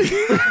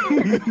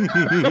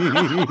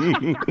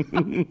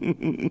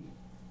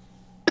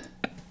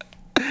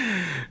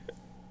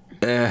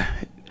 Dumb.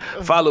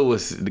 Follow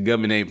us, the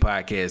Government Name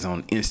Podcast,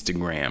 on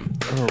Instagram.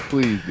 Oh,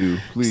 please do.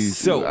 Please.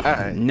 So,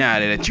 now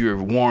that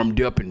you're warmed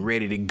up and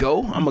ready to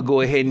go, I'm going to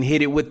go ahead and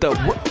hit it with the...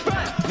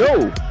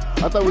 No!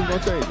 I thought we was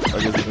going to change it. I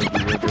guess it's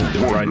going to be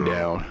the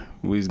rundown.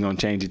 We was going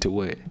to change it to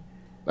what?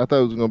 I thought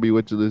it was going to be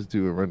what you listen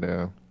to and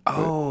rundown.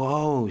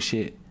 Oh,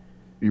 shit.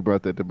 You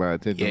brought that to my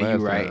attention last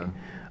time. Yeah,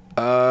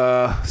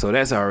 you're right. So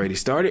that's already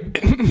started.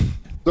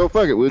 So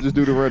fuck it. We'll just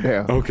do the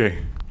rundown. Okay.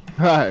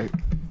 All right.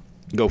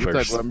 Go we'll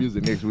first. Talk about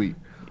music next week.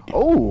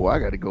 Oh, I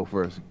got to go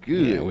first.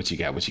 Good. Yeah, what you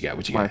got?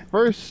 My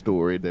first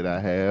story that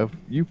I have,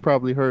 you've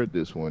probably heard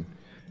this one.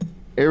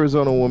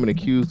 Arizona woman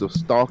accused of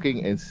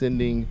stalking and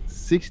sending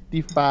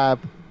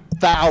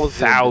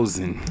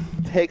 65,000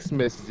 text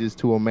messages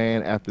to a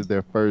man after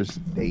their first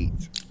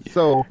date.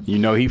 So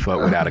he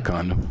fucked without a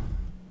condom.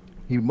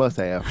 He must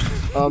have.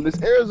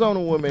 This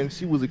Arizona woman,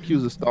 she was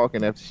accused of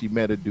stalking after she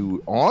met a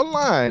dude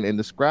online and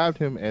described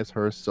him as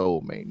her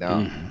soulmate.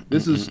 Now,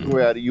 this is a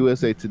story out of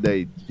USA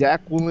Today.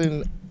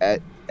 Jacqueline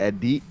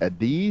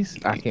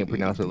Adiz, I can't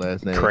pronounce her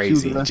last name.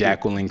 Crazy.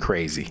 Jacqueline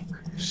Crazy.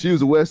 She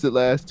was arrested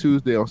last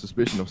Tuesday on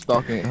suspicion of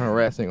stalking and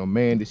harassing a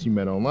man that she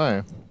met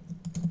online.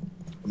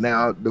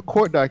 Now, the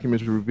court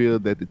documents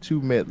revealed that the two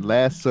met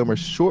last summer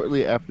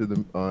shortly after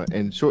the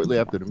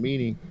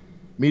meeting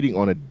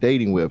on a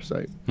dating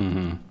website.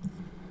 Mm-hmm.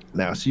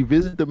 Now, she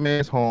visited the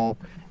man's home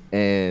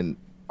and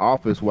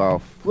office while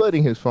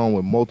flooding his phone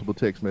with multiple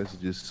text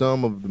messages.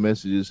 Some of the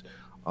messages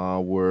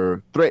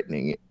were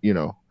threatening it.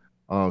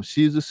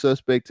 She's a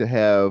suspect to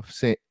have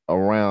sent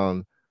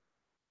around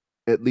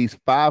at least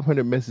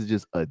 500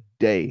 messages a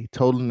day,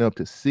 totaling up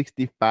to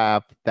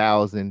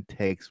 65,000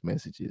 text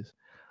messages.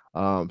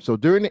 So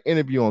during the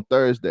interview on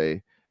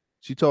Thursday,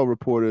 she told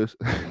reporters,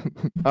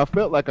 "I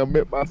felt like I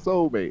met my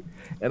soulmate,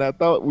 and I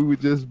thought we would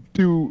just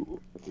do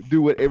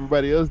what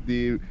everybody else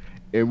did,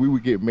 and we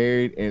would get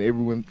married, and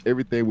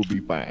everything would be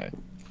fine."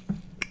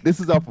 This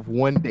is off of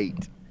one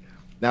date.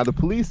 Now, the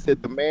police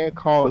said the man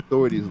called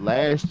authorities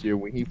last year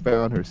when he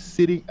found her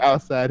sitting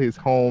outside his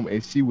home,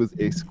 and she was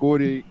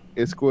escorted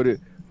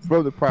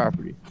from the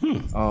property.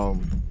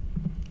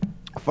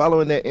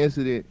 Following that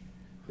incident,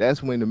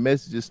 that's when the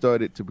messages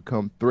started to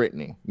become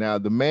threatening. Now,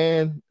 the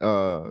man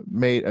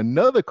made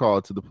another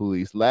call to the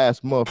police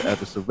last month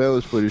after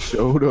surveillance footage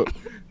showed up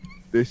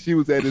that she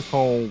was at his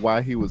home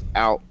while he was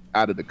out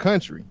of the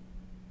country.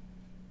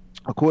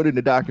 According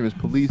to documents,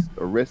 police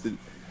arrested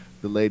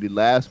the lady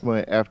last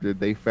month after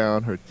they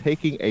found her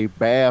taking a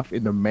bath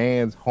in the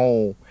man's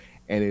home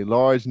and a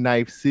large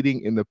knife sitting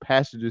in the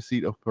passenger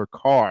seat of her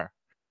car.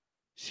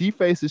 She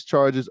faces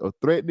charges of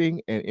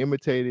threatening and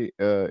imitating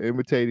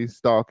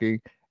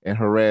stalking and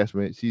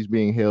harassment. She's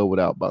being held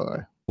without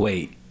bond.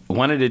 Wait,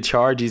 one of the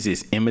charges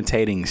is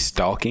imitating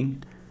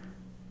stalking?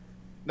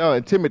 No,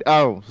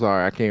 Oh,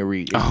 sorry, I can't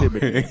read.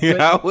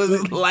 Intimidating. I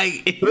was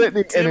like,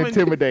 threatening and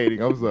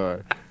intimidating. I'm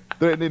sorry.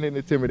 Threatening and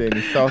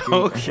intimidating, stalking,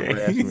 okay. and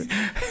harassment.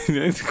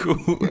 That's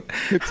cool.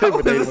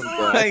 Intimidating.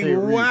 Like,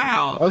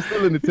 wow. I'm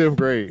still in the 10th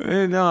grade.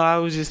 No, I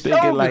was just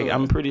thinking,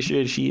 I'm pretty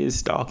sure she is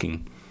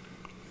stalking.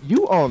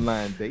 You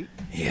online date?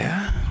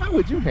 Yeah. How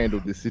would you handle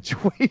this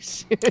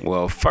situation?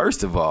 Well,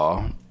 first of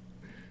all,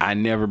 I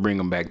never bring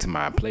them back to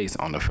my place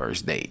on the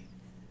first date.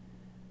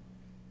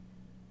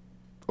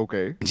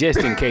 Okay. Just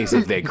in case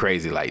if they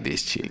crazy like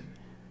this chick.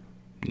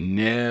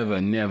 Never. I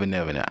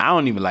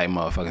don't even like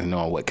motherfuckers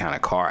knowing what kind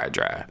of car I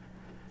drive.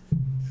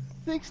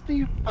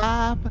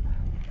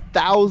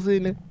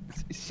 65,000.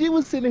 She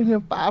was sending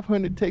him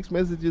 500 text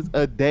messages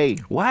a day.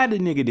 Why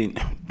didn't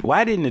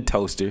the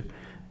toaster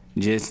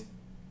just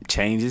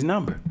change his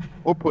number?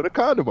 Or put a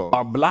condom on.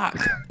 Or block.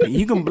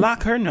 You can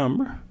block her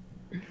number.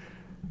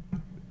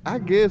 I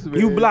guess, man.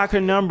 You block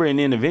her number and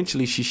then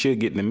eventually she should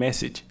get the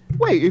message.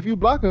 Wait, if you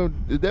block her,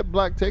 is that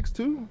block text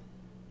too?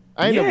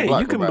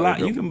 You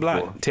can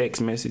block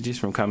text messages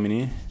from coming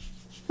in.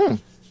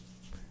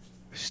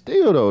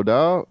 Still though,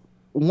 dog.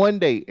 One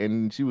date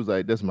and she was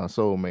like, "That's my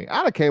soulmate."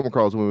 I done came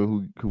across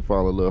women who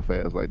fall in love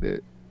fast like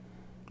that.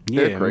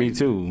 Yeah, me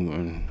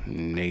too.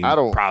 They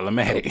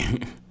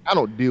problematic. I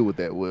don't deal with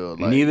that well.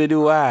 Like, neither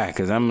do I,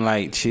 because I'm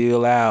like,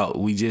 chill out.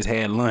 We just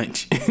had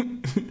lunch.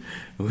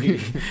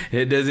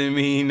 It doesn't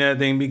mean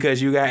nothing because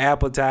you got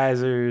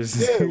appetizers.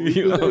 Yeah,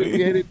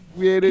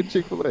 we had it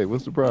Chick-fil-A.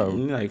 What's the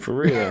problem? Like, for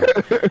real.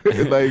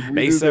 Like,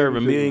 they serve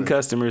 1 million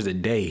customers a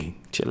day.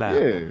 Chill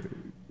out. Yeah.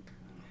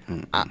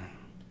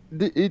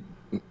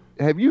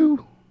 Have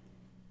you?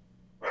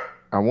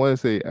 I want to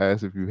say,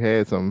 ask if you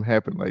had something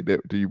happen like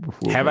that to you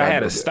before. Have I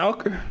had a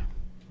stalker?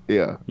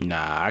 Yeah.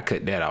 Nah, I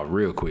cut that out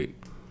real quick.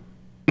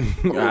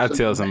 I'll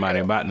tell somebody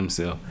about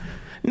themselves.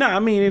 No, I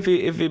mean, if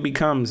it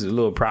becomes a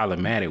little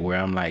problematic where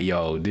I'm like,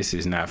 yo, this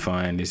is not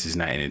fun, this is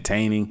not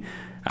entertaining,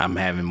 I'm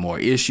having more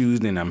issues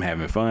than I'm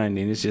having fun,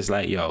 then it's just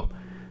like, yo,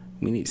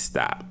 we need to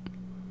stop.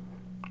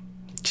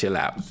 Chill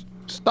out.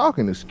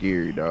 Stalking is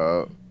scary,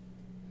 dog.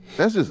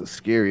 That's just a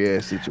scary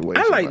ass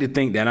situation. I like to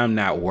think that I'm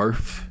not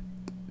worth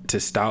to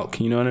stalk,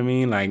 you know what I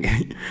mean? Like,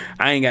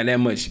 I ain't got that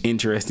much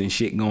interesting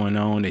shit going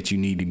on that you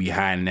need to be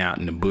hiding out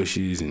in the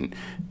bushes and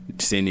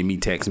sending me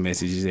text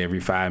messages every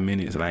 5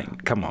 minutes.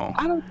 Like, come on.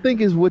 I don't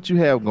think it's what you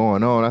have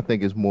going on. I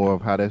think it's more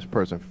of how this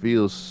person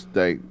feels,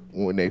 like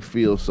when they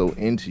feel so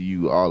into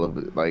you, all of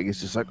it. Like,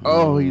 it's just like,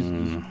 oh,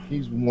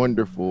 he's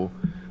wonderful.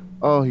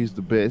 Oh, he's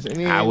the best. And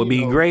then, I would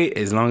be great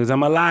as long as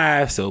I'm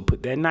alive, so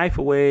put that knife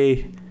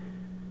away.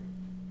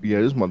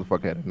 Yeah, this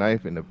motherfucker had a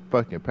knife in the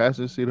fucking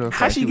passenger seat of her car.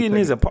 How she get in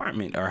his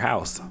apartment or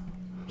house?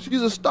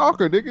 She's a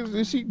stalker,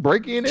 nigga. She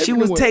break in. She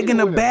was taking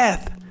a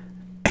bath.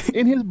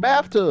 In his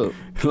bathtub.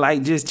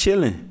 Like, just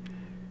chilling.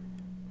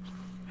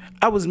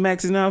 I was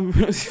maxing out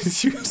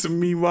shooting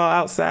me while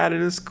outside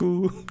of the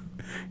school.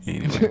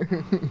 Anyway.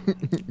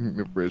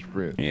 The Fresh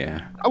Prince.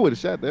 Yeah. I would have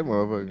shot that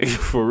motherfucker.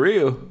 For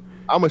real.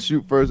 I'm going to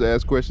shoot first,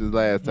 ask questions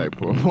last type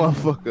of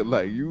motherfucker.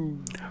 Like,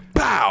 you.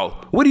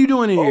 Pow! What are you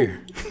doing in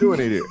here? What are you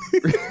doing in here?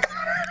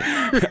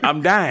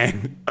 I'm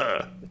dying.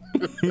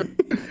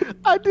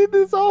 I did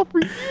this all for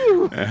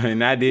you.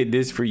 And I did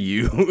this for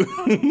you.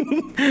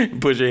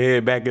 Push her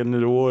head back into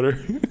the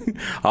water.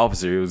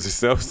 Officer, it was a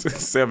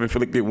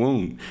self-inflicted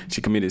wound.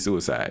 She committed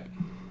suicide.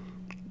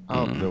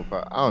 I don't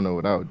know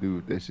what I would do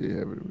if that shit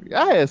happened to me.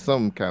 I had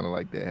something kind of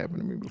like that happen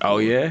to me before. Oh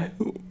yeah?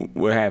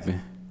 What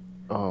happened?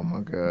 Oh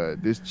my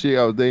God. This chick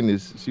I was dating,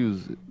 she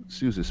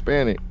was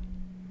Hispanic.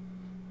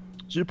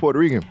 She's Puerto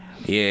Rican.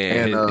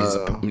 Yeah, and,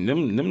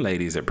 them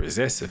ladies are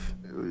possessive.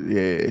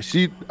 Yeah,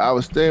 I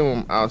was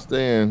staying with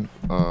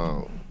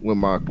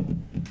my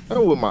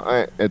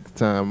aunt at the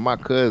time, my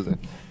cousin.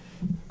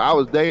 I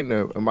was dating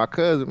her, and my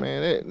cousin,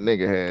 man, that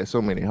nigga had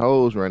so many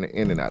hoes running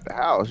in and out the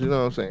house. You know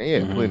what I'm saying? He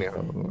had plenty of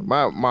hoes.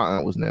 My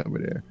aunt was never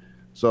there.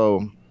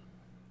 So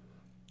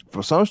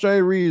for some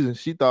strange reason,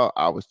 she thought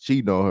I was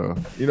cheating on her.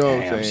 You know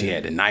what I'm saying? She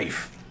had the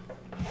knife.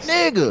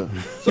 Nigga.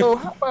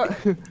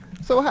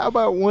 So how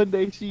about one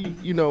day she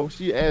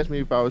asked me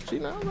if I was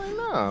cheating. I was like,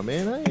 nah,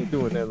 man, I ain't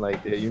doing nothing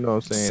like that. You know what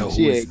I'm saying? So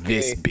who is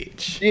this bitch?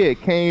 She had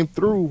came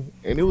through,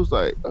 and it was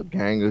like a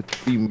gang of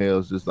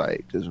females just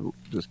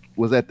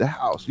was at the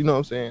house. You know what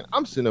I'm saying?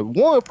 I'm sitting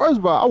up. First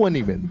of all, I wasn't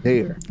even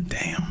there.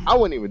 Damn. I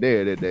wasn't even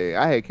there that day.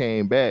 I had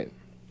came back.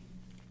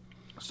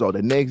 So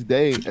the next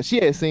day, she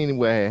had seen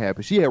what had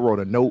happened. She had wrote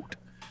a note.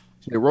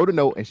 She had wrote a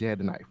note, and she had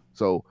the knife.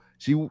 So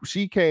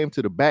she came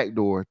to the back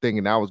door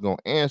thinking I was gonna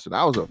answer. And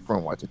I was up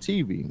front watching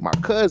TV. My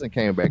cousin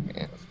came back and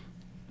answered.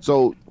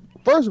 So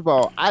first of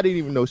all, I didn't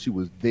even know she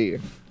was there.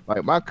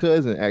 Like my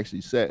cousin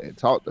actually sat and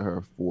talked to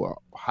her for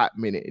a hot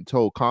minute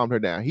and calmed her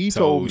down. He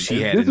told me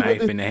she had a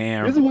knife in the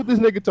hand. This is what this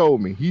nigga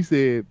told me. He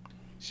said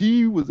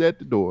she was at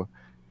the door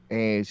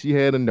and she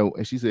had a note,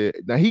 and she said,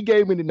 now he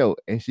gave me the note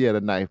and she had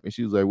a knife, and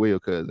she was like, where your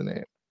cousin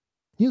at?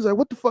 He was like,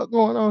 what the fuck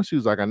going on? She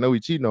was like, I know he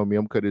cheating on me.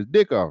 I'm gonna cut his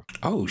dick off.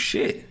 Oh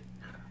shit.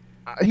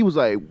 He was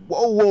like,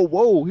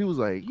 whoa. He was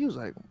like,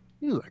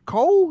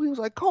 Cole? He was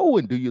like, Cole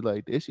wouldn't do you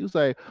like this. She was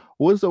like,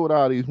 what's up with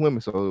all these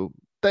women? So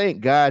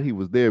thank God he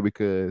was there,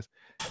 because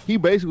he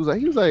basically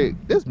was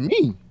like, that's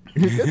me.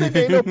 This nigga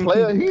ain't no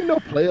player. He ain't no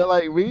player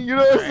like me. You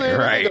know what I'm saying?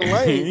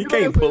 Right. You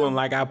can't pull him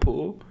like I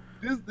pull.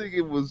 This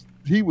nigga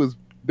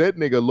that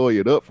nigga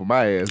lawyered up for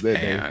my ass that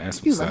day.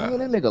 He was like, man,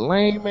 that nigga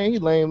lame, man. He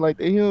lame like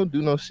that. He don't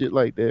do no shit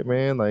like that,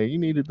 man. Like, you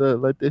needed to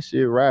let this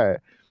shit ride.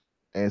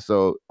 And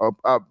so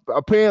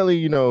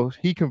apparently,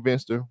 he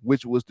convinced her,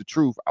 which was the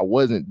truth. I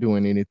wasn't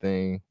doing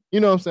anything.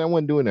 You know what I'm saying? I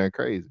wasn't doing that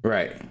crazy.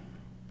 Right.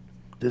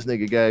 This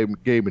nigga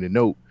gave me the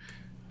note.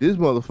 This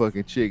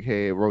motherfucking chick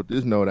wrote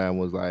this note and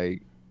was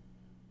like,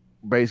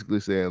 basically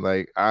saying,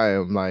 like, I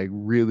am like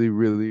really,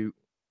 really,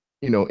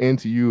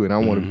 into you, and I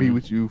want to be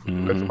with you for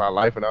the rest of my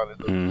life and all this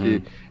other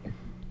shit.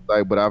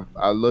 Like, but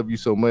I love you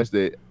so much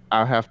that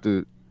I have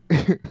to,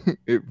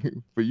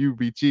 for you to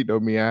be cheating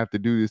on me, I have to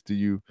do this to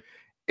you.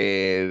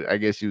 And I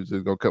guess she was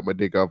just gonna cut my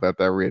dick off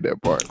after I read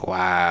that part.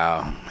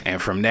 Wow. And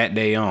from that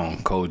day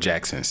on, Cole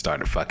Jackson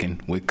started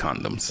fucking with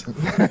condoms.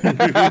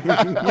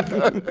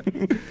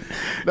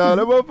 No,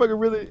 that motherfucker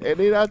really. And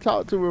then I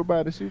talked to her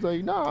about it. She was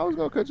like, no, I was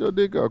gonna cut your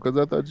dick off because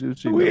I thought you was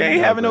cheating. We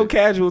ain't having no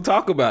casual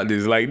talk about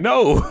this. Like,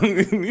 no.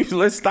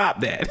 Let's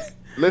stop that.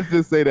 Let's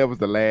just say that was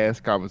the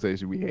last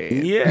conversation we had.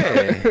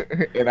 Yeah.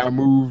 And I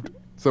moved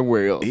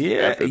somewhere else.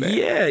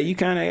 Yeah, you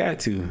kind of got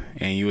to.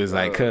 And you was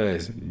like,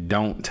 cuz,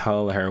 don't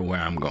tell her where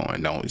I'm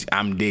going.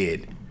 I'm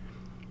dead.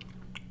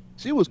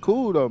 She was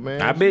cool though,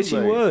 man. I bet she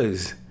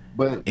was.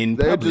 But in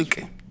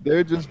public.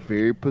 They're just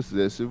very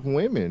possessive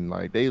women.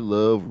 Like, they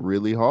love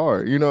really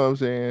hard. You know what I'm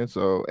saying?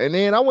 So, and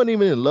then I wasn't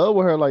even in love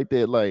with her like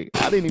that. Like,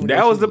 I didn't even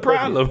That was the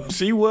problem.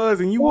 She was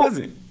and you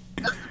wasn't.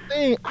 That's the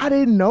thing. I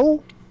didn't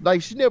know.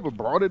 Like, she never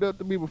brought it up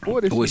to me before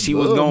this. Well, she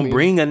was going to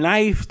bring a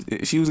knife.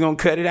 She was going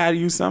to cut it out of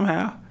you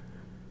somehow.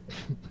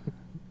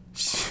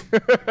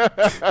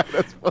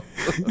 That's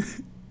funny.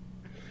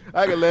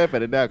 I can laugh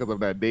at it now because I'm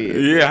not dead.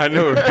 Yeah, I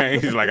know,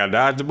 right? He's like, I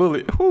dodged the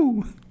bullet.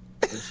 Whoo.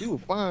 She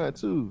was fine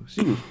too.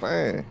 She was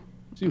fine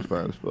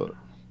as fuck.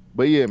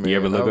 But yeah, man. You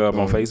ever look her up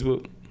on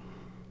Facebook?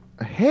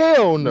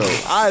 Hell no.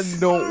 I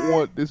don't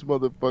want this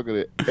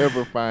motherfucker to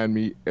ever find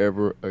me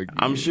ever again.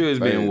 I'm sure it's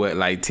been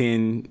like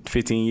 10,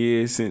 15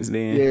 years since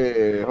then.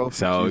 Yeah.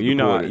 So you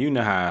know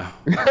how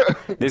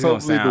this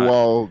gonna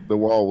sound. The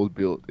wall was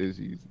built as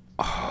easy.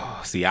 Oh,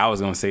 see, I was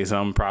gonna say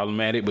something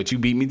problematic, but you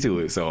beat me to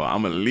it, so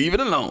I'm gonna leave it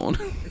alone.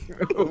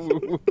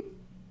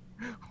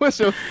 What's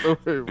your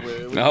story,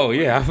 man? Oh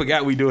yeah, I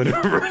forgot we doing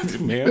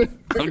it, man.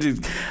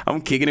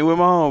 I'm kicking it with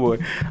my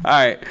homeboy. All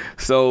right,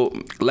 so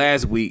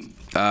last week,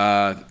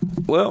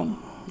 well,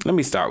 let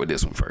me start with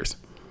this one first.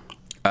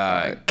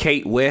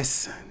 Kate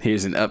West,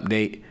 here's an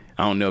update.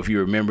 I don't know if you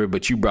remember,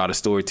 but you brought a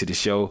story to the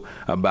show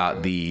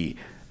about the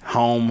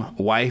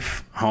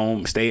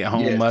stay-at-home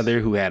mother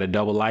who had a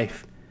double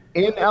life.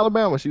 In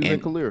Alabama. She was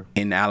in Calera.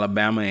 In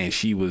Alabama, and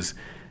she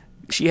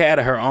had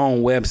her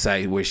own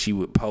website where she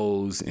would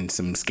pose in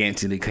some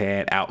scantily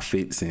clad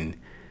outfits, and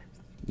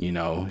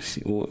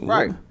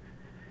right.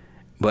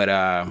 But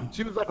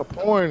she was like a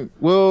porn.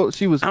 Well,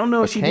 she was. I don't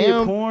know if she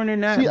did porn or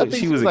not, but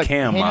she was a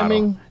cam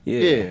model.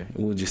 Yeah,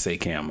 we'll just say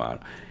cam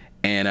model.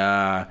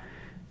 And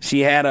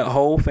she had a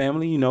whole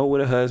family,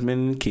 with a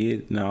husband and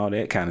kid and all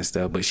that kind of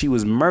stuff. But she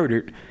was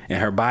murdered,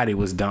 and her body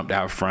was dumped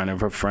out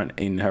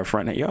in her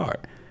front yard.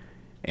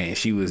 And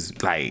she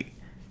was like,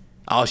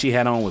 all she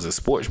had on was a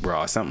sports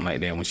bra or something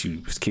like that when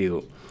she was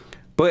killed.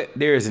 But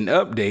there's an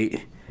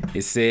update.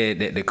 It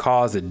said that the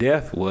cause of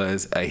death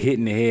was a hit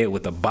in the head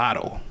with a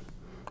bottle.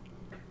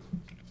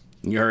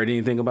 You heard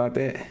anything about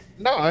that?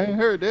 No, I ain't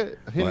heard that.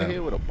 Hit in the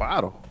head with a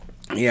bottle.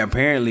 Yeah,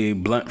 apparently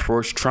blunt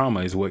force trauma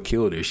is what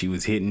killed her. She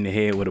was hit in the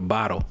head with a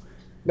bottle.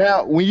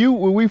 Now,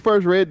 when we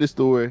first read the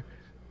story,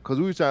 because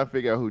we were trying to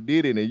figure out who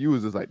did it, and you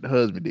was just like, the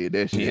husband did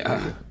that shit.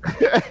 Yeah.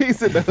 He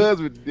said the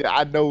husband did.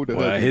 I know the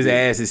husband his did.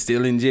 ass is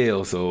still in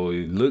jail, so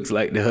it looks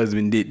like the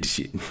husband did the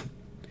shit.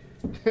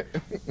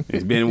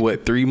 It's been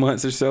 3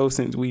 months or so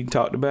since we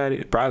talked about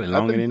it? Probably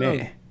longer than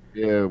that.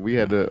 Yeah, we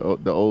had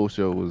the old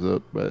show was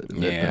up, but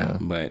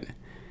but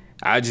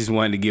I just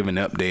wanted to give an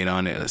update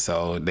on it.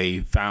 So they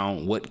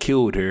found what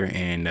killed her,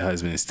 and the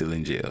husband is still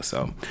in jail.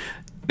 So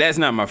that's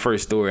not my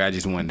first story. I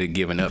just wanted to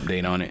give an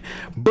update on it.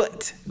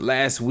 But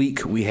last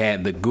week we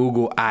had the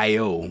Google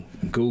I/O.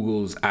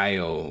 Google's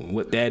I/O.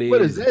 What that is?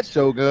 What is that,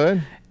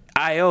 Shogun?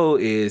 I/O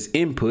is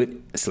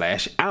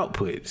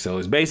input/output. So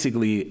it's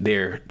basically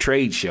their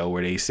trade show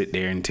where they sit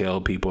there and tell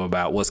people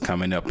about what's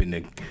coming up in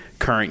the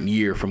current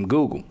year from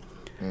Google.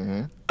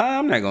 Mm-hmm.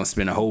 I'm not going to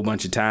spend a whole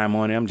bunch of time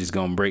on it. I'm just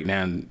going to break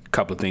down a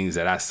couple of things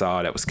that I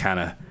saw that was kind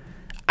of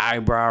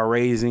eyebrow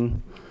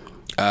raising.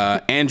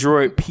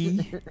 Android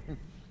P.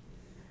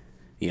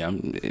 Yeah,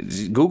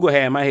 Google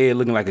had my head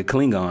looking like a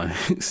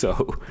Klingon.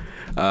 So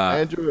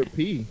Android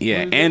P.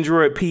 Yeah,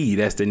 Android P.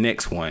 That's the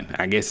next one.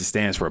 I guess it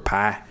stands for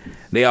Pi.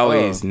 They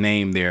always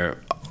name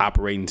their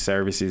operating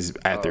services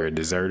after a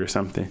dessert or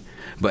something.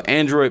 But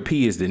Android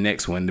P is the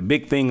next one. The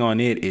big thing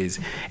on it is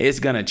it's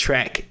going to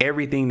track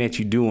everything that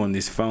you do on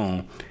this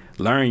phone,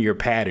 learn your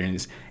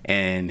patterns,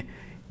 and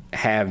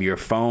have your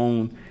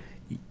phone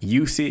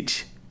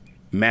usage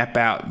map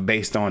out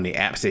based on the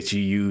apps that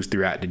you use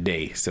throughout the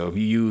day. So if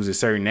you use a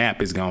certain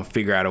app, it's going to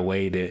figure out a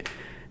way to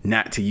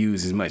not to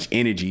use as much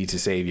energy to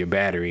save your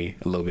battery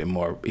a little bit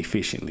more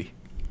efficiently.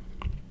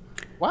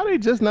 Why they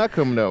just not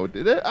coming out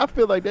with it? I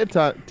feel like that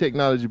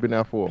technology been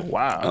out for a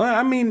while. Well,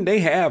 I mean, they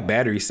have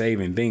battery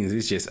saving things.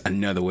 It's just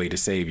another way to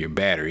save your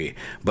battery.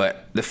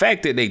 But the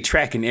fact that they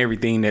tracking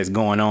everything that's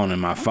going on in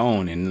my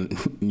phone, and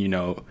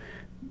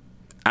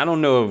I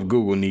don't know if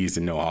Google needs to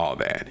know all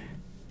that.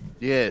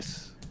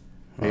 Yes,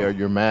 they are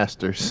your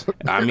masters.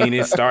 I mean,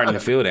 it's starting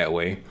to feel that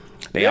way.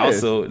 They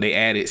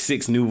added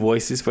 6 new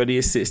voices for the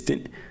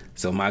assistant.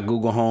 So my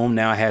Google Home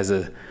now has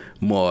a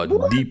more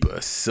deeper,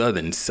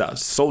 southern,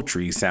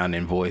 sultry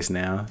sounding voice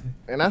now.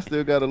 And I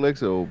still got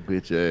Alexa, old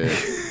bitch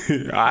ass.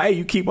 All right,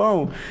 you keep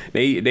on.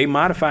 They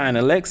modifying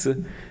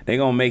Alexa. They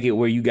gonna make it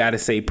where you gotta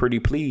say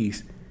pretty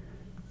please.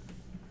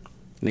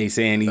 They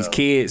saying these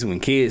kids, when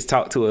kids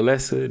talk to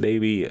Alexa, they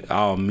be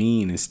all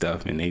mean and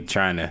stuff, and they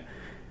trying to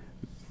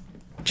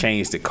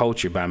change the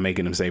culture by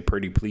making them say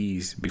pretty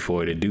please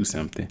before they do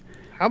something.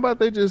 How about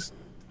they just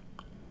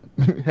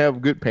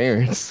have good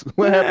parents?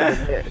 What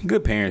happened to that?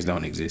 Good parents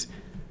don't exist.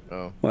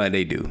 Oh. Well,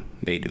 they do.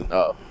 They do.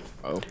 Oh.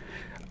 All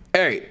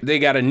right, they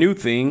got a new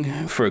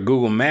thing for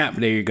Google Map.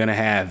 They're going to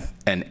have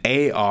an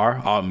AR,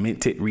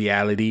 augmented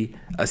reality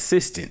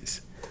assistance.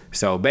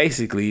 So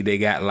basically, they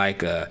got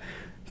like a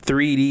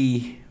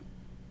 3D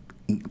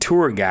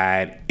tour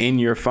guide in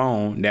your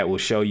phone that will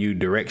show you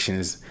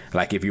directions,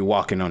 like if you're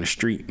walking on the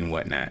street and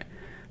whatnot.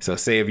 So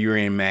say if you're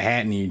in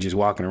Manhattan and you're just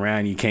walking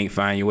around, you can't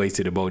find your way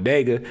to the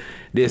bodega,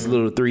 this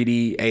little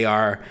 3D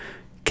AR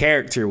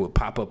character would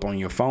pop up on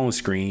your phone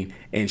screen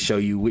and show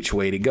you which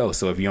way to go.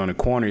 So if you're on the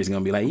corner, it's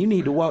going to be like, you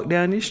need to walk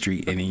down this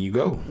street, and then you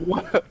go.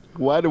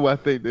 Why do I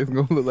think that's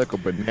going to look like a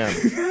banana?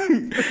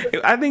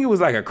 I think it was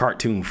like a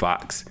cartoon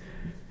fox.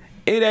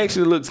 It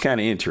actually looks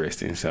kind of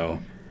interesting, so.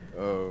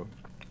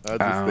 I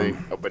just think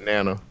a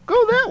banana.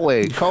 Go that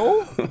way,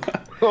 Cole.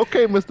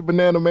 Okay, Mr.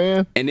 Banana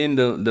Man. And then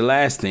the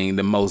last thing,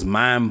 the most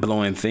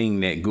mind-blowing thing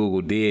that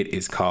Google did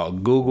is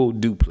called Google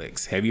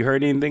Duplex. Have you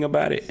heard anything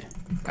about it?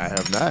 I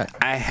have not.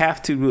 I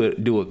have to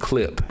do a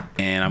clip,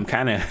 and I'm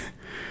kind of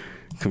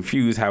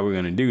confused how we're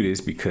going to do this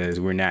because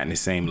we're not in the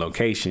same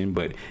location.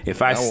 But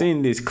if I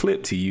send this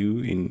clip to you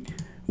and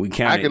we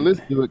kind of... I can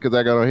listen to it because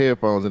I got on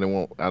headphones and it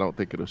won't. I don't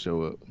think it'll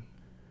show up.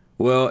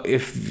 Well,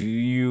 if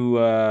you...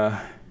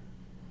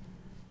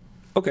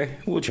 Okay,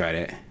 we'll try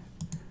that.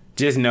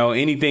 Just know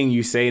anything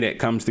you say that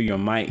comes through your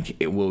mic,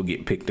 it will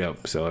get picked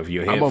up. So if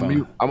your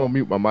headphone... I'm gonna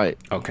mute my mic.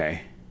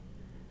 Okay.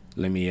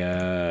 Let me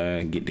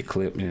get the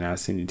clip and I'll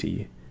send it to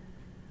you.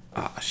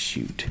 Ah,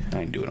 shoot.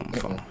 I didn't do it on my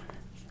phone.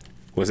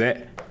 What's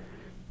that?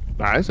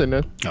 I ain't saying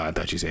nothing. Oh, I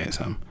thought you said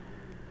something.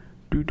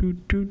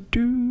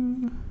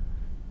 Do.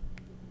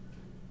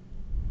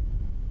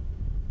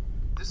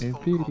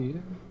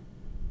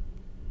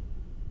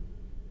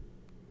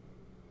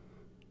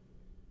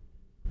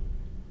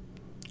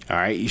 All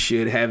right, you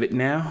should have it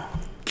now.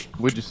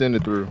 What'd you send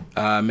it through?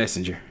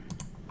 Messenger.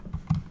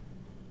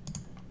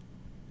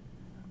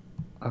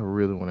 I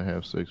really want to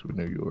have sex with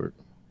New York.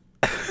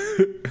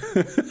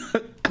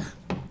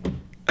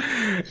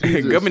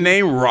 Government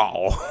name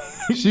Raw.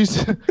 She's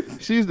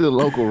the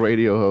local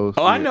radio host.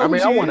 Oh, I know.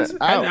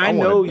 I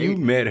know you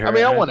met her. I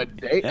mean, I want to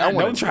date.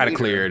 Don't try to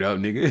clear it up,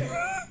 nigga.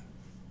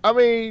 I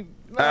mean,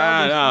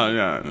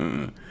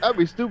 no. I'd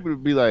be stupid to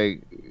be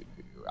like,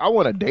 I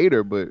want to date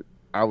her, but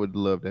I would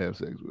love to have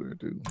sex with her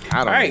too.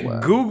 All right,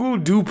 Google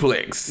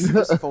Duplex.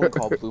 This phone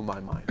call blew my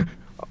mind.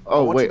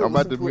 Oh wait, I'm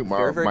about to mute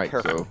my mic.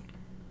 So,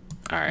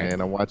 all right,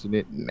 and I'm watching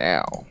it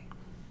now.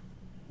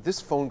 This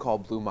phone call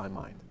blew my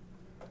mind.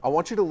 I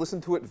want you to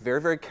listen to it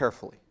very, very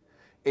carefully.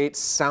 It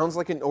sounds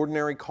like an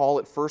ordinary call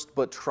at first,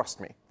 but trust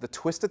me, the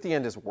twist at the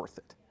end is worth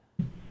it.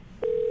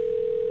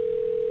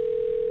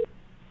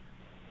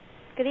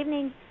 Good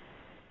evening.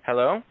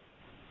 Hello?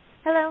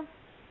 Hello.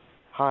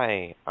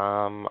 Hi,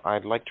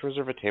 I'd like to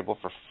reserve a table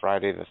for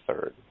Friday the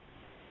 3rd.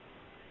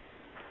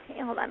 Okay,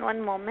 hold on one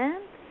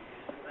moment.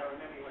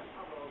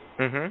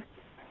 Mm-hmm.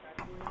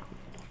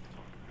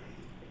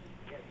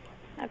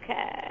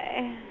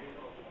 Okay.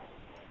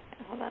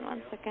 Hold on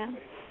one second.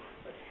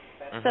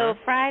 Mm-hmm. So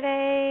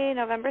Friday,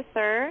 November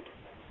 3rd.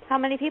 How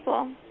many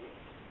people?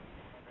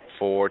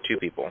 For 2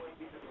 people.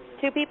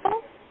 2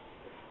 people?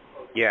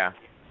 Yeah.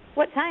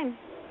 What time?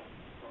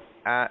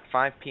 At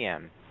 5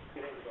 p.m.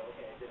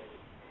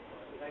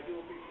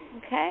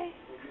 Okay.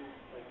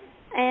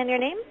 And your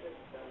name?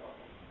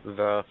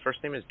 The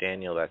first name is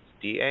Daniel. That's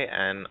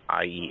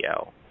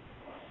Daniel.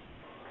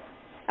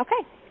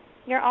 Okay.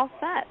 You're all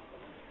set.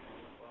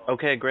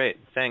 Okay, great.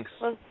 Thanks.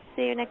 We'll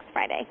see you next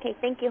Friday. Okay,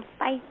 thank you.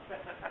 Bye.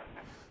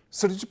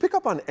 So did you pick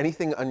up on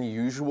anything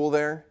unusual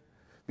there?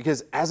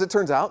 Because as it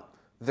turns out,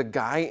 the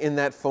guy in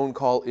that phone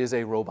call is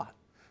a robot,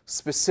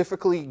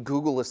 specifically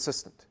Google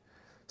Assistant.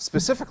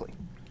 Specifically,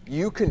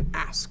 you can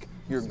ask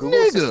your Google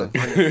Assistant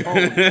on your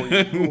phone or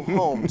your Google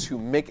Home to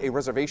make a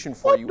reservation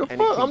for you, and it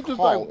can I'm just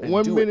call like and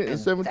 1 do minute it, and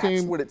 17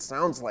 that's what it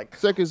sounds like.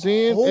 seconds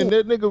in, and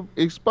that nigga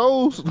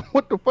exposed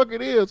what the fuck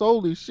it is.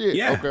 Holy shit.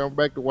 Yeah. Okay, I'm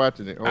back to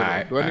watching it. Hold on.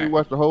 Alright, Do I need to alright.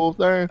 watch the whole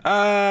thing?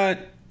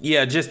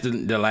 Yeah, just the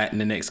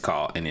next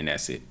call, and then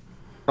that's it.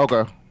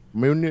 Okay.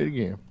 Muting it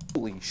again.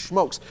 Holy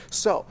smokes.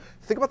 So,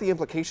 think about the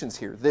implications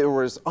here. There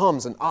was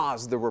ums and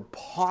ahs, there were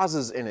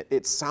pauses in it.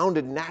 It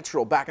sounded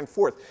natural back and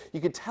forth.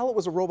 You could tell it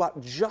was a robot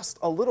just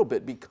a little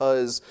bit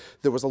because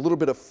there was a little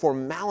bit of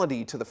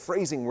formality to the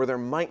phrasing where there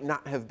might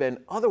not have been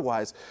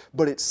otherwise,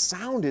 but it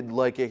sounded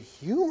like a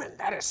human.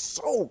 That is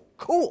so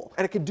cool.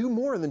 And it can do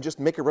more than just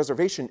make a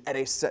reservation at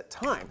a set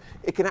time.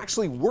 It can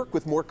actually work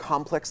with more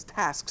complex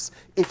tasks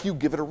if you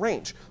give it a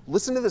range.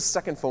 Listen to this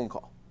second phone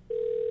call.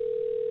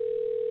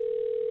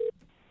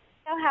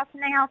 So how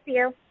can I help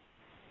you?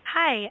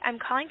 Hi, I'm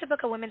calling to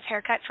book a women's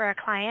haircut for a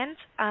client.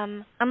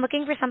 I'm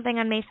looking for something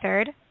on May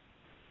 3rd.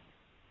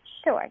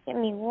 Sure. Give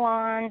me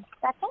 1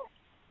 second.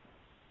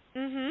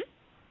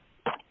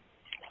 Mm-hmm.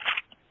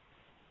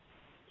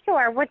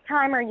 Sure. What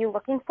time are you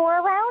looking for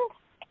around?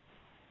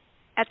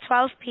 At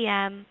 12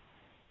 p.m.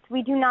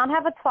 We do not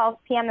have a 12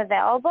 p.m.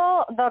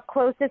 available. The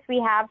closest we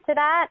have to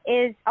that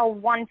is a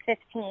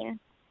 1:15.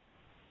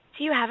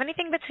 Do you have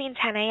anything between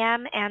 10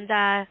 a.m.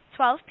 and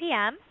 12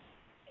 p.m.?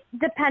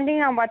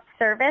 Depending on what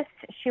service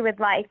she would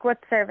like. What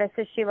service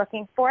is she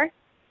looking for?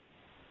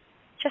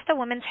 Just a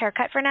women's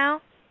haircut for now.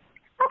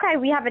 Okay,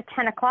 we have a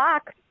 10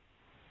 o'clock.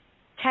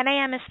 10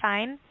 a.m. is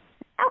fine.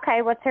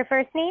 Okay, what's her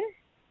first name?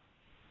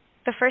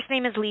 The first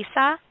name is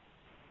Lisa.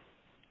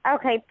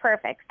 Okay,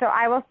 perfect. So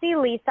I will see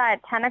Lisa at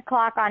 10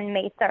 o'clock on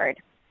May 3rd.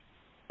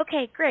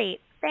 Okay,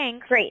 great.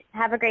 Thanks. Great.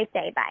 Have a great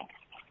day. Bye.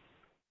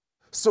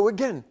 So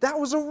again, that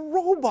was a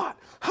robot.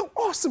 How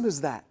awesome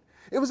is that?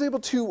 It was able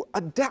to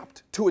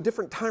adapt to a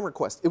different time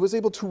request. It was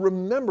able to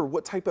remember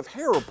what type of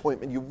hair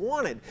appointment you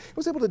wanted. It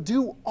was able to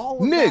do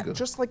all of that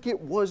just like it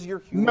was your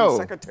human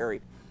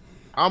secretary.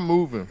 I'm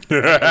moving.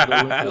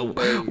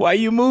 Why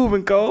you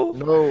moving, Cole?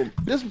 No,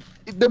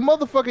 the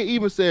motherfucker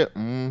even said,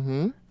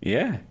 mm-hmm.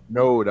 Yeah.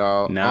 No,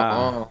 dog.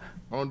 Nah.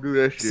 Don't do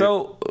that shit.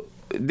 So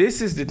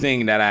this is the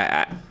thing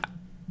that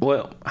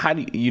how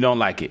do you don't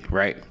like it,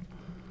 right?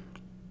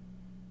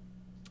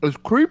 It's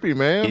creepy,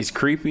 man. It's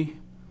creepy.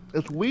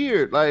 It's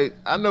weird. Like,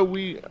 I know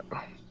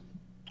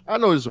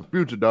it's a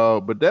future,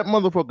 dog, but that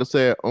motherfucker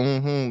said,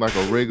 like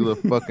a regular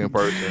fucking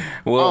person.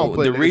 Well,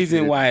 the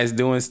reason why it's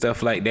doing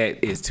stuff like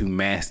that is to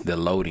mask the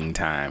loading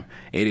time.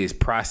 It is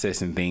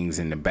processing things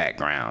in the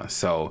background.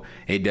 So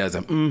it does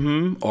a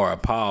or a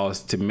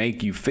pause to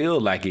make you feel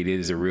like it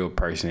is a real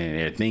person and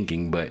they're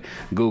thinking, but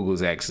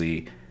Google's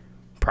actually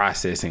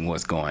processing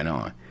what's going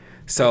on.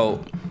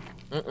 So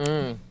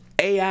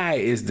AI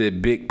is the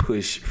big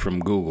push from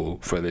Google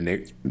for the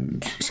next.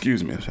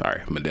 Excuse me, sorry,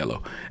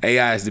 Modelo.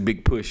 AI is the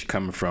big push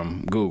coming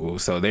from Google,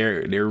 so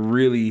they're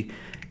really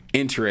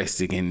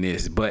interested in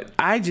this. But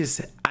I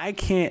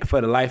can't for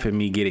the life of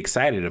me get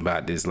excited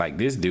about this. Like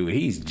this dude,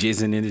 he's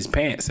jizzing in his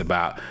pants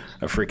about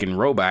a freaking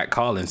robot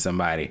calling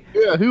somebody.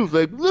 Yeah, he was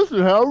like,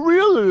 "Listen, how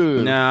real it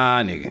is."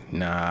 Nah, nigga,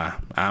 nah.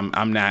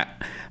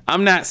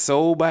 I'm not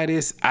sold by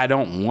this. I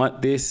don't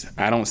want this.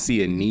 I don't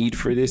see a need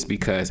for this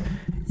because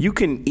you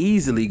can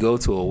easily go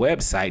to a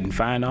website and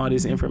find all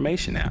this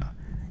information out.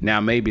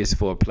 Now, maybe it's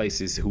for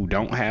places who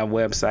don't have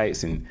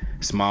websites and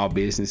small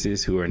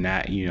businesses who are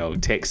not,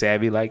 tech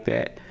savvy like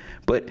that.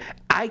 But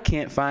I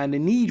can't find a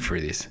need for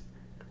this.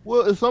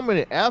 Well, there's so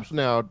many apps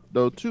now,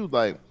 though, too.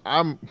 Like,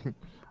 I'm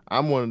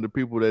one of the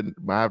people that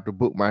I have to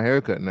book my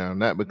haircut now,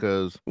 not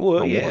because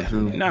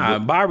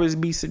barbers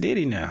be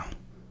sedity now.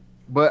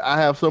 But I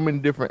have so many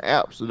different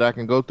apps that I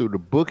can go through to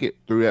book it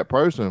through that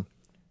person.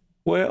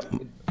 Well,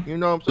 you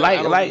know what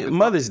I'm saying? Like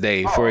Mother's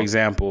Day, for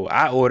example,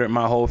 I ordered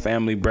my whole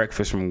family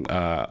breakfast from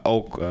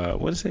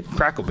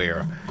Cracker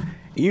Barrel,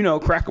 You know,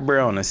 Cracker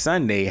Barrel on a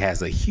Sunday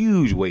has a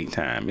huge wait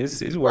time.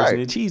 It's worse than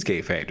the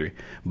Cheesecake Factory.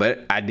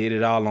 But I did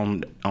it all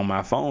on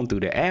my phone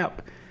through the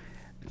app.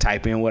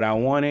 Type in what I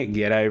wanted,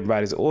 get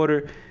everybody's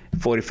order.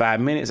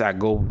 45 minutes, I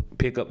go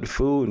pick up the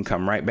food and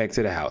come right back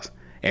to the house.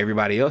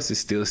 Everybody else is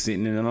still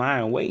sitting in the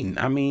line waiting.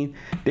 I mean,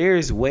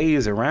 there's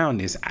ways around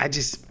this.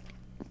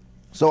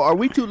 So are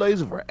we too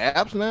lazy for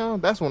apps now?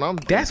 That's what I'm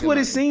thinking. That's what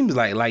it seems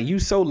like. Like, you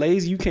so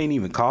lazy you can't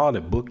even call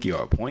to book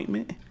your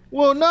appointment?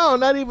 Well, no,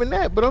 not even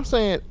that. But I'm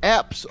saying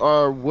apps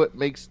are what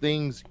makes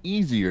things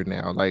easier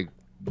now. Like,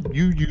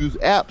 you use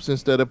apps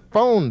instead of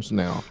phones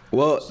now.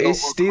 Well, so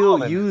it's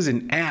still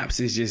using apps.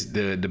 It's just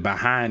the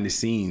behind the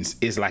scenes.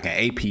 It's like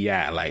an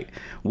API. Like,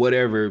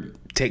 whatever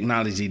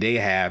technology they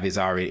have is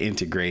already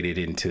integrated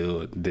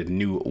into the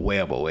new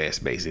web OS,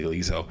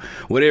 basically. So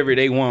whatever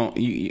they want,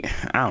 I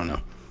don't know.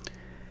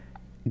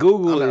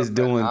 Google is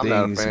doing things.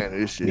 I'm not a fan of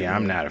this shit. Yeah,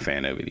 I'm not a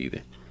fan of it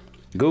either.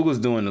 Google's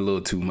doing a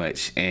little too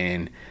much,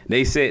 and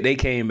they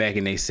came back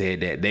and they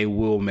said that they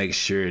will make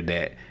sure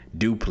that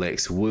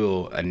Duplex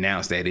will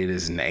announce that it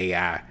is an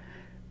AI,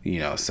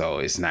 so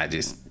it's not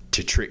just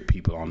to trick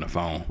people on the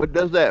phone. But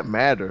does that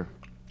matter?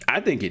 I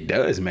think it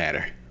does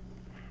matter.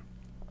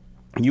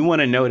 You want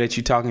to know that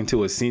you're talking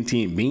to a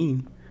sentient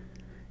being.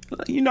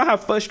 You know how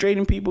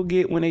frustrating people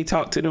get when they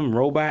talk to them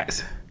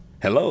robots?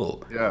 Hello,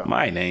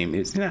 my name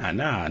is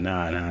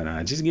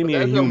nah. Just give me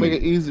a human. Make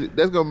it easy.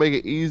 That's gonna make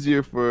it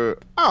easier for.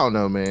 I don't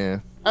know,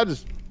 man.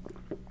 Just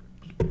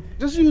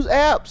use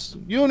apps.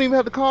 You don't even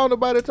have to call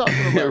nobody to talk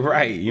to them.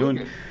 Right.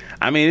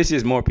 It's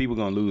just more people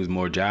gonna lose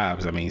more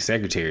jobs. I mean,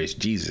 secretaries.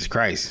 Jesus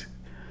Christ.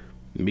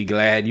 Be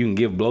glad you can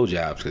give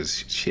blowjobs,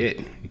 because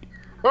shit.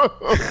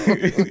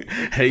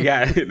 they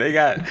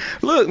got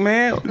look,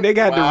 man, they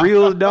got the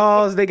real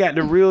dolls, they got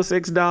the real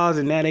sex dolls,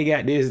 and now they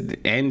got this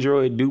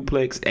Android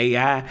Duplex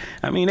AI.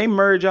 I mean, they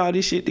merge all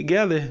this shit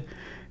together. It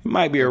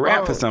might be a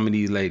wrap for some of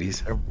these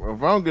ladies. If I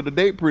don't get a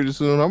date pretty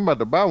soon, I'm about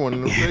to buy one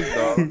of them sex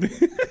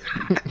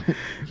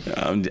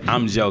dolls.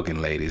 I'm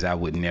joking, ladies. I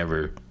would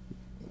never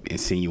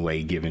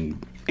insinuate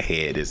giving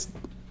head is,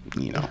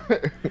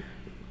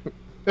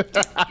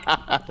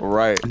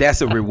 right. That's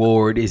a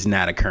reward. It's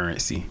not a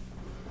currency.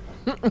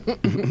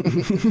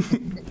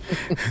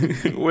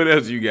 What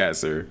else you got,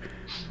 sir?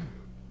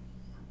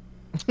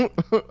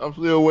 I'm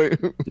still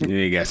waiting.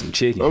 You got some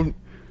chicken?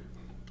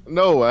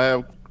 No, I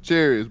have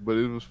cherries, but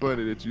it was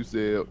funny that you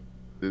said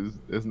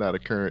it's not a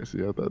currency.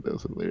 I thought that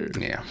was hilarious.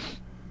 Yeah.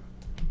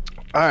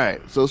 All right.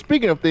 So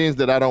speaking of things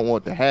that I don't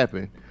want to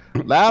happen,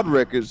 Loud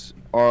Records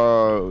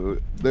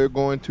they're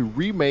going to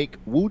remake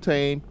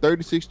Wu-Tang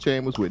 36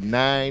 Chambers with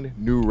 9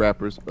 new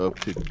rappers of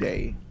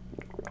today.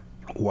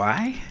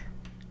 Why?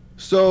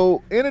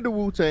 So, Enter the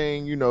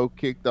Wu-Tang,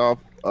 kicked off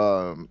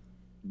the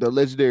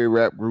legendary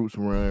rap group's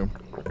run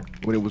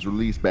when it was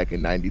released back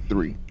in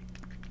 '93.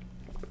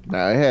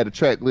 Now, it had a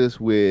track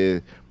list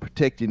with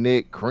Protect Your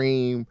Neck,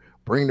 Cream,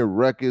 Bring the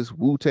Ruckus,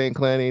 Wu-Tang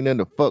Clan Ain't Nothing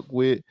to Fuck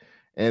With.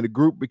 And the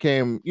group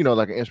became,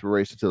 like an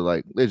inspiration to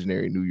like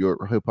legendary New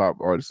York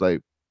hip-hop artists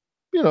like,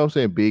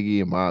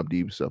 Biggie and Mobb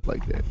Deep and stuff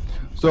like that.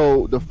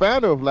 So, the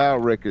founder of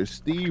Loud Records,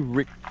 Steve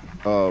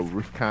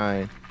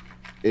Rifkind,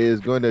 is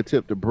going to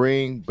attempt to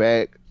bring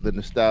back the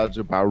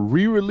nostalgia by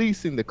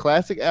re-releasing the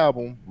classic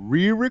album,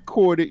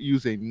 re-recorded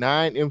using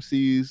 9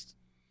 MCs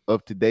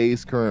of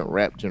today's current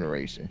rap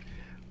generation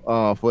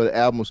for the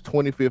album's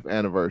 25th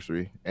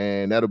anniversary,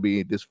 and that'll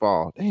be this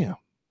fall. Damn,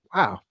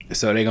 wow.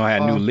 So they gonna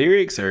have new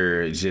lyrics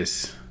or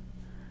just?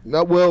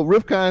 No, well,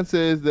 Rifkind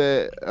says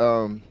that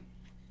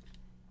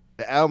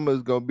the album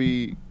is gonna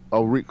be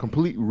a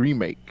complete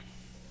remake.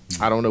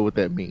 I don't know what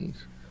that means.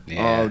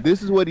 Yeah.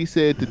 This is what he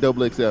said to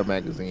XXL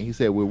magazine. He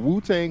said, with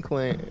Wu-Tang,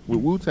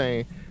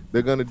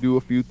 they're gonna do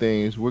a few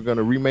things. We're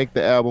gonna remake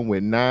the album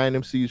with 9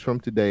 MCs from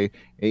today,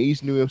 and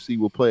each new MC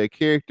will play a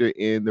character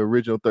in the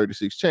original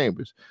 36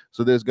 Chambers.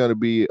 So there's gonna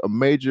be a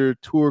major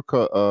tour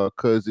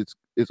because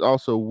it's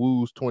also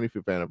Wu's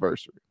 25th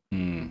anniversary.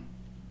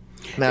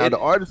 Now the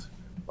artist.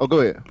 Oh,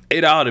 go ahead.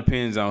 It all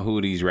depends on who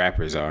these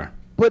rappers are.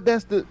 But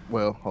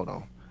hold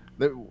on.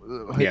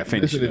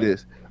 Finish listen to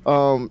this.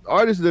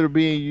 Artists that are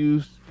being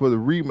used for the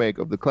remake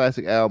of the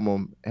classic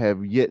album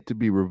have yet to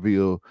be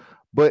revealed,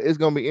 but it's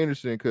gonna be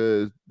interesting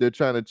because they're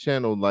trying to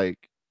channel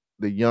like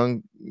the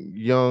young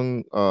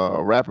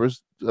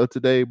rappers of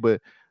today.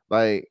 But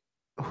like,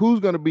 who's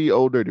gonna be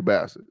Old Dirty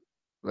Bastard?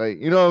 Like,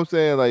 you know what I'm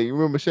saying? Like, you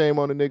remember Shame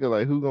on the Nigga?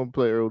 Like, who's gonna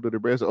play Old Dirty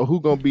Bastard, or who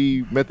gonna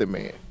be Method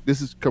Man?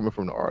 This is coming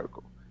from the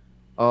article.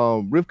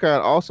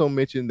 Rifkind also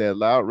mentioned that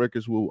Loud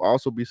Records will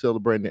also be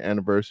celebrating the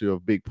anniversary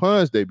of Big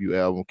Pun's debut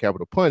album,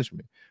 Capital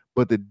Punishment,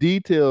 but the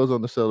details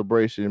on the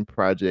celebration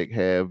project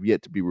have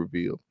yet to be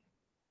revealed.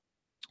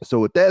 So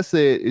with that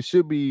said, it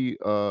should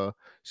the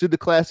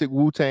classic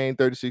Wu-Tang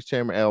 36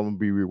 Chamber album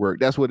be reworked?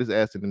 That's what is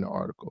asked in the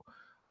article.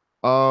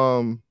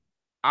 I'm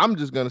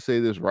just gonna say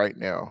this right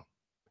now.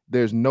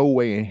 There's no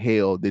way in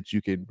hell that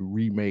you can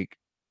remake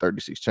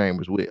 36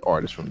 Chambers with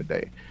artists from the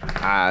day.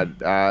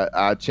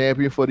 I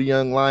champion for the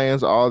young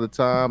lions all the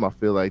time. I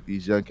feel like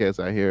these young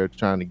cats out here are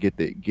trying to get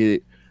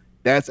it,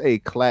 That's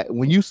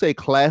when you say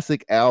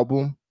classic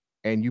album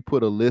and you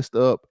put a list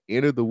up,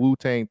 Enter the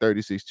Wu-Tang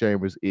 36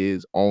 Chambers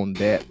is on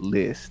that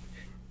list.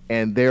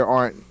 And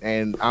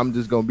and I'm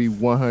just gonna be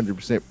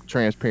 100%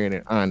 transparent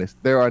and honest.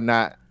 There are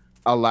not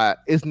a lot.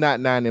 It's not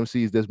 9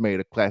 MCs that's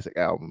made a classic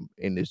album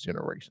in this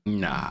generation.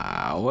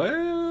 Nah,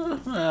 well,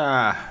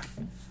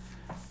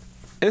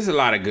 there's a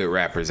lot of good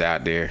rappers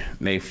out there.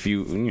 They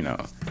few,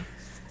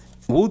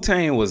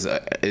 Wu-Tang is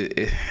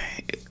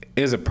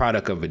a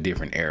product of a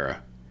different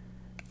era.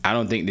 I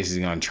don't think this is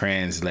gonna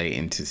translate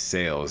into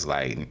sales.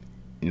 Like,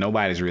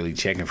 nobody's really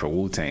checking for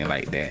Wu-Tang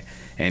like that.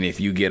 And if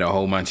you get a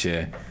whole bunch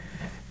of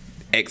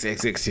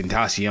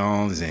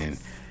XXXTentacions and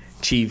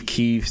Chief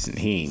Keefs, and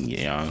he ain't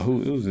young.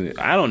 Who's it?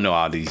 I don't know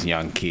all these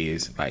young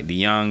kids. Like the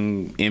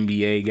young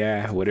NBA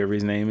guy, whatever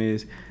his name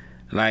is.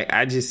 Like,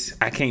 I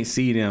can't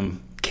see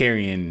them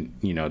carrying,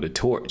 the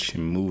torch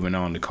and moving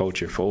on the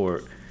culture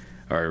forward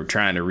or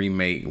trying to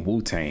remake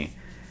Wu-Tang.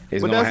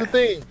 But that's the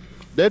thing.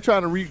 They're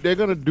trying to they're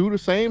gonna do the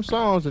same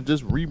songs and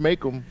just remake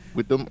them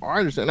with them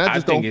artists, and I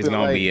think it's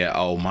gonna be an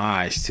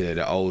homage to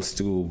the old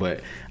school.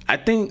 But I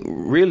think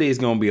really it's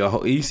gonna be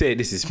you said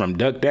this is from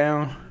Duck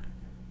Down?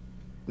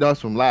 No,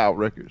 it's from Loud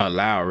Records.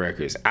 Loud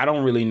Records. I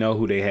don't really know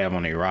who they have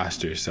on their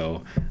roster,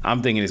 so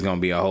I'm thinking it's gonna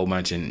be a whole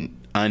bunch of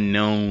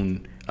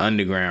unknown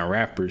underground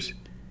rappers.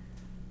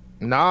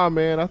 Nah,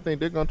 man, I think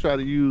they're gonna try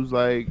to use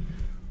like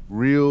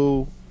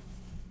real.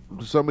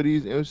 Some of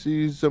these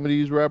MCs, some of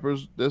these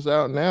rappers that's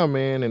out now,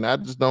 man, and I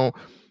just don't.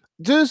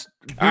 All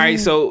right,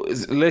 so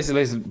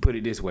let's put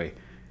it this way: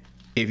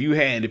 if you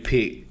had to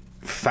pick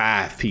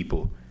 5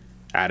 people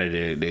out of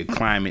the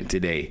climate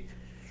today,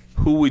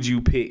 who would you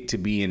pick to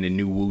be in the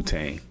new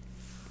Wu-Tang?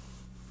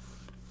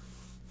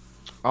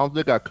 I don't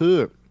think I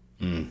could.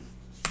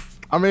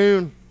 I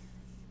mean,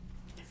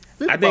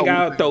 I think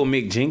I'll throw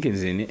Mick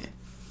Jenkins in it.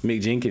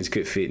 Mick Jenkins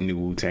could fit new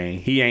Wu-Tang.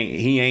 He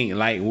ain't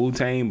like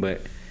Wu-Tang,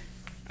 but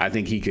I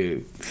think he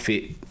could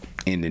fit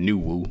in the new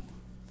Wu.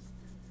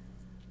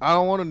 I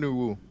don't want a new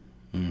Wu.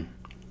 I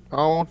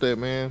don't want that,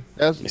 man.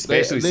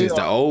 Especially since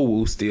the old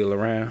Wu still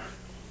around.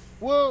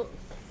 Well,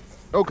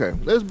 okay,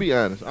 let's be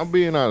honest. I'm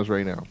being honest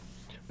right now.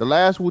 The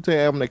last Wu-Tang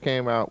album that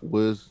came out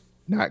was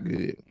not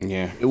good.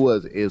 Yeah.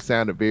 It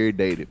sounded very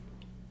dated.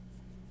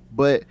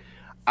 But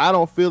I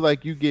don't feel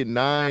like you get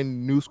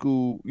 9 new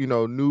school,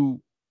 new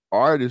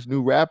artists,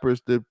 new rappers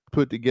to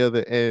put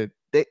together, and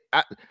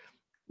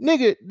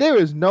nigga, there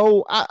is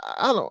no. I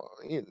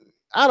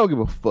don't give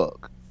a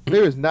fuck.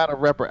 There is not a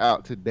rapper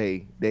out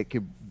today that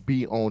can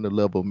be on the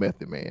level of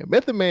Method Man.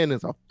 Method Man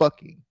is a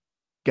fucking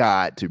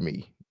god to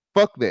me.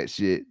 Fuck that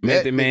shit.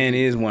 Method Man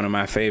is one of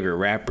my favorite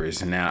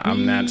rappers. Now,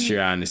 I'm not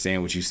sure I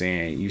understand what you're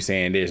saying. You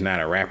saying there's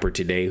not a rapper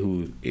today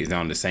who is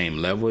on the same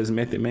level as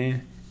Method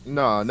Man?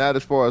 No, not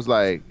as far as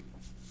like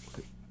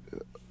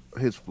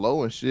his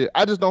flow and shit.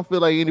 I just don't feel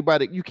like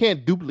anybody. You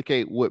can't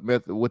duplicate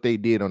what they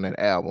did on that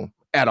album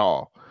at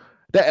all.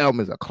 That album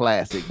is a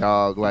classic,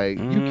 dog. Like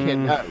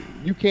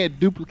you can't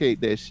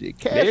duplicate that shit.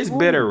 There's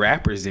better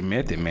rappers than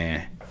Method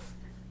Man.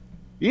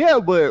 Yeah,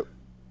 but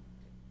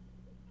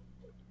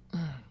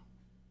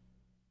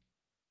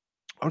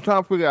I'm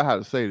trying to figure out how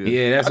to say this.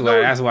 Yeah,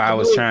 that's why I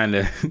was trying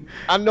to.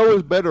 I know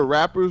it's better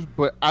rappers,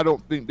 but I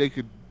don't think they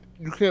could.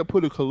 You can't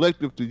put a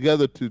collective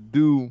together to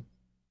do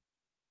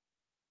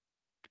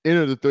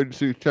Enter the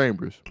 36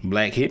 Chambers.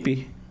 Black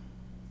Hippie.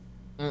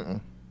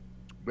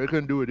 They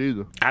couldn't do it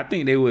either. I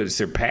think they would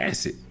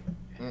surpass it.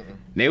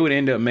 They would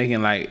end up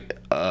making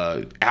like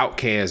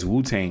Outkast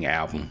Wu-Tang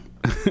album.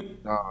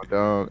 No,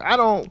 dog. I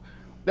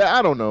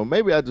don't know.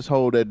 Maybe I just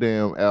hold that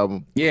damn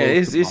album. Yeah,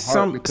 it's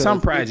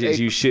some projects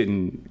you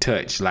shouldn't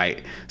touch.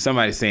 Like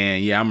somebody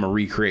saying, "Yeah, I'm gonna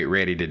recreate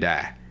Ready to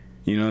Die."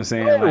 You know what I'm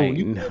saying? No, like,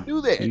 you can't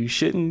do that. You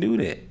shouldn't do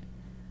that.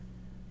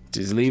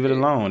 Just leave it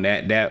alone.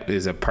 That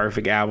is a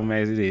perfect album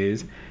as it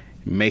is.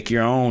 Make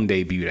your own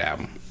debut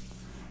album.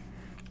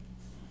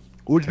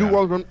 Would you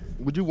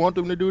want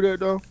them to do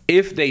that though?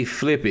 If they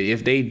flip it,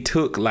 if they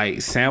took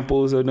like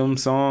samples of them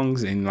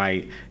songs and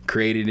like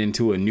created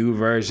into a new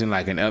version,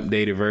 like an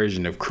updated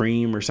version of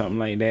Cream or something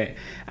like that,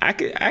 I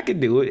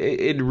could do it.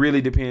 It really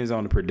depends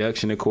on the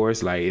production, of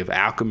course. Like if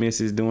Alchemist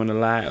is doing a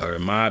lot or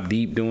Mobb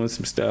Deep doing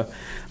some stuff.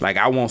 Like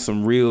I want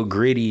some real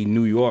gritty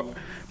New York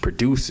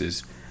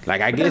producers.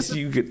 Like I guess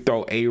you could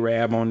throw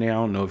A-Rab on there. I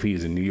don't know if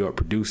he's a New York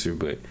producer,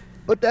 but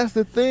that's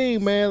the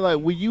thing, man. Like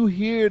when you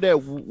hear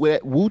that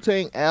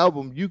Wu-Tang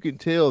album, you can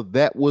tell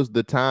that was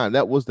the time.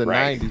 That was the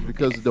 90s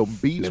because the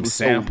beats were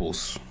samples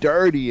so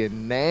dirty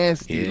and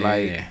nasty. Yeah.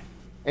 Like,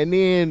 and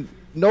then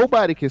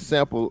nobody can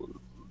sample,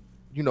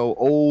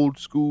 old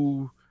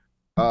school.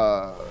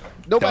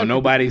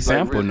 Nobody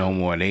sample no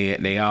more.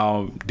 They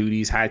all do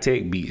these high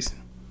tech beats.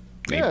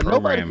 They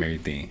program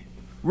everything.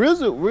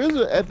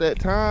 RZA at that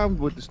time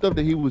with the stuff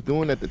that he was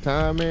doing at the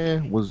time,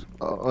 man, was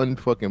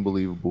unfucking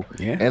believable.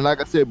 Yeah. And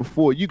like I said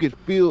before, you could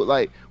feel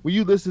like when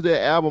you listen to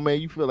that album, man,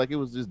 you feel like it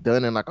was just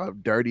done in like a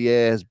dirty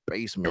ass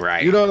basement.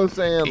 Right. You know what I'm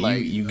saying? And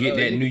like you get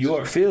that New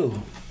York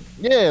feel.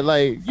 Yeah,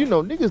 like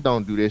niggas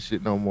don't do that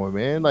shit no more,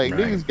 man. Like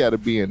niggas got to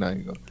be in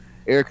an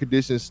air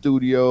conditioned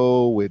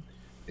studio with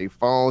they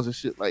phones and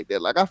shit like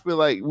that. Like I feel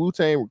like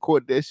Wu-Tang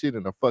recorded that shit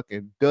in a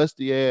fucking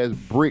dusty ass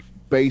brick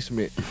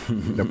basement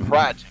in the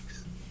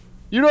projects.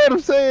 You know what I'm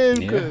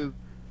saying? Because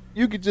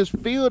you could just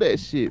feel that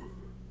shit.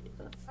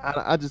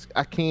 I just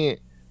can't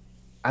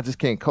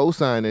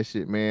co-sign that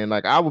shit, man.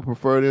 Like I would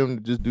prefer them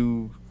to just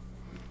do,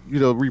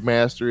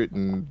 remaster it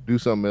and do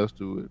something else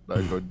to it,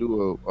 like or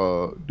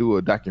do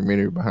a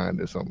documentary behind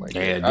it or something like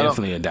that. Yeah,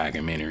 definitely a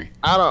documentary.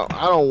 I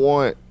don't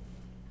want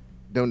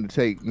them to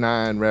take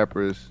 9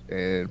 rappers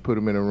and put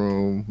them in a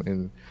room,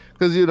 and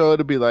because it'll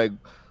be like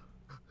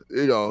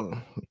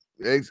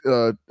XXX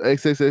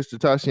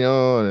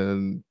Tentacion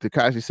and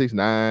Tekashi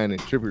 6ix9ine and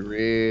Trippie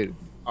Redd,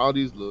 all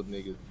these little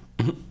niggas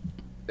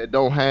that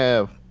don't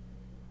have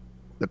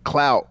the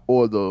clout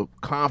or the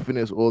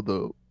confidence or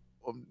the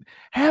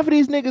half of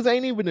these niggas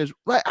ain't even as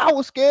like I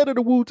was scared of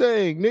the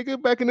Wu-Tang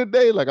nigga back in the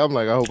day. Like I'm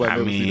like I hope I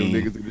never see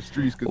them niggas in the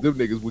streets because them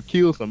niggas would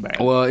kill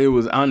somebody. Well, it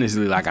was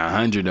honestly like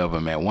 100 of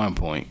them at one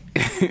point,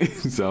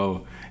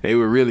 so they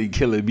were really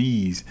killer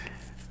bees.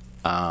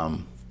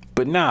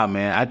 But nah,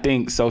 man, I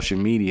think social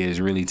media is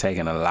really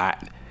taking a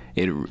lot.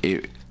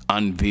 It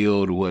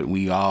unveiled what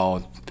we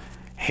all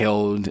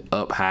held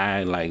up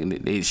high. Like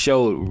it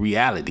showed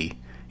reality.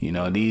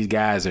 These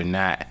guys are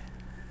not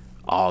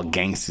all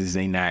gangsters.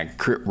 They not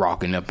crip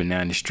rocking up and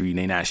down the street.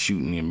 They not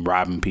shooting and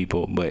robbing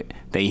people, but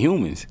they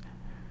humans.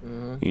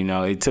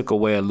 Mm-hmm. It took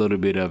away a little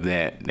bit of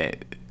that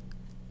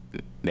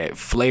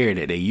flair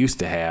that they used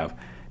to have.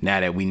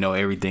 Now that we know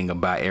everything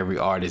about every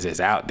artist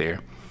that's out there,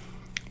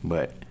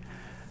 but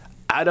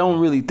I don't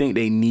really think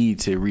they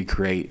need to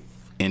recreate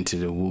Into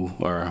the Wu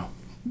or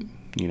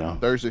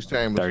 36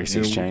 Chambers.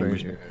 36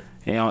 Chambers. Yeah.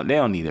 They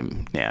don't need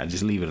them now.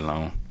 Just leave it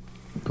alone.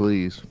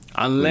 Please.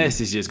 Unless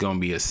it's just gonna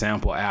be a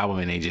sample album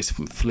and they just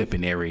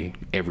flipping every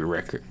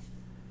record.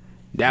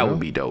 That would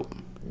be dope.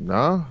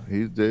 Nah,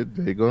 they're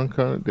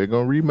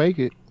gonna remake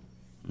it.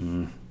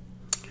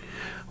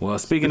 Well,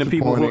 speaking of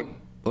people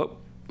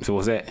so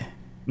what's that?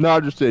 No, I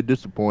just said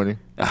disappointing.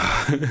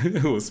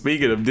 Well,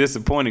 speaking of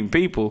disappointing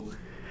people,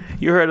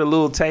 you heard of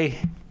Lil Tay?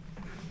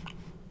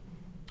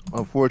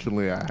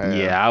 Unfortunately, I have.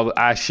 Yeah,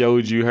 I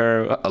showed you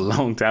her a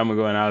long time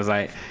ago, and I was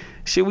like,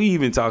 should we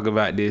even talk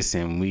about this?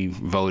 And we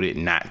voted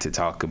not to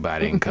talk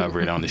about it and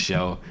cover it on the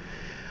show.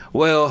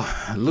 Well,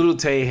 Lil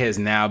Tay has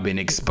now been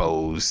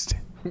exposed.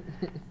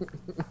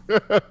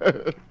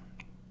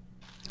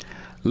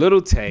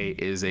 Lil Tay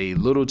is a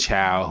little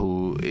child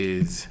who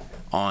is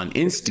on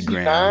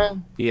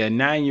Instagram. Yeah, a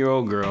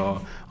 9-year-old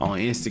girl on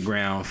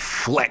Instagram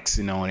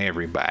flexing on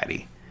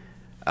everybody.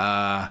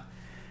 I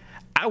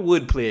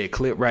would play a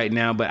clip right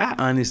now, but I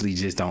honestly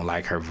just don't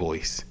like her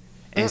voice.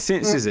 And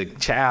since as a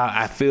child,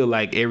 I feel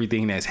like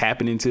everything that's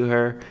happening to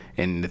her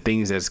and the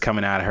things that's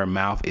coming out of her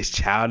mouth is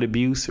child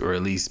abuse, or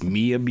at least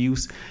me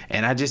abuse,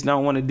 and I just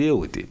don't want to deal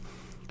with it.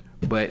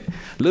 But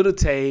Lil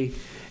Tay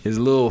is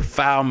a little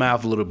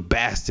foul-mouthed little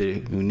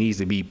bastard who needs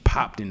to be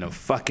popped in the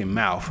fucking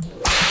mouth.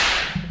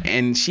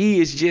 And she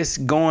is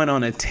just going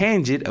on a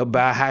tangent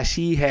about how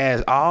she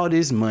has all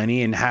this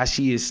money and how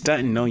she is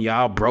stunting on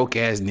y'all broke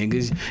ass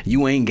niggas.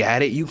 You ain't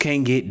got it. You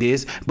can't get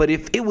this. But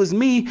if it was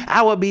me,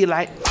 I would be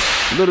like,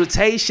 Lil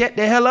Tay, shut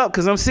the hell up,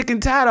 because I'm sick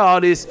and tired of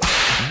all this.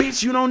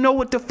 Bitch, you don't know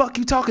what the fuck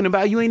you talking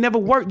about. You ain't never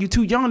worked. You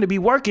too young to be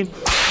working.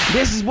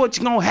 This is what's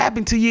going to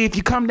happen to you if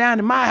you come down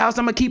to my house.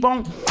 I'm going to keep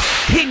on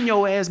hitting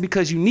your ass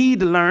because you need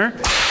to learn.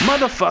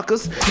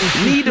 Motherfuckers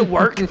need to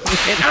work and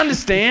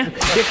understand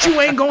that you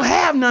ain't going to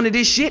have none of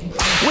this shit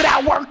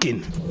without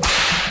working.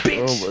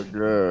 Bitch. Oh, my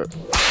God.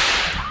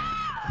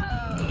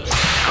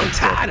 I'm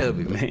tired of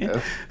it,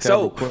 man.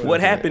 So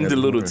what happened to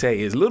Lil Tay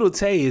is Lil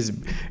Tay is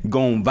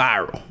going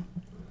viral.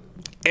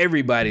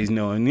 Everybody's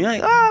knowing. You're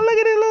like, oh, look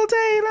at this Lil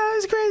Tay,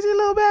 this crazy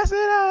little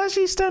bastard.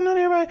 She's stunning on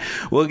everybody.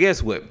 Well,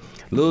 guess what?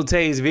 Lil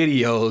Tay's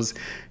videos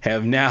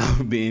have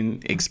now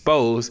been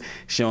exposed,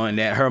 showing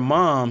that her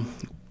mom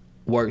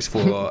works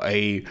for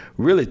a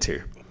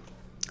realtor.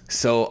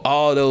 So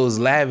all those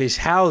lavish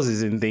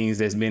houses and things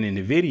that's been in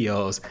the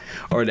videos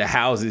are the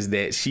houses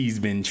that she's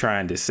been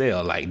trying to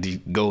sell.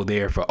 Like, go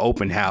there for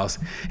open house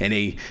and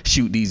they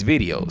shoot these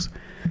videos.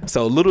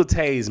 So Lil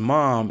Tay's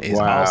mom is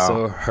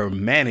also her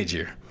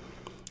manager.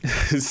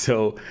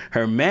 So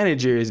her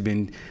manager has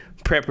been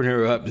prepping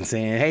her up and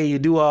saying, hey, you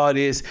do all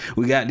this,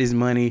 we got this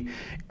money,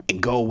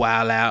 and go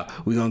wild out,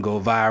 we're gonna go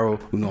viral,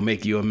 we're gonna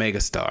make you a mega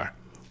star.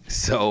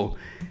 So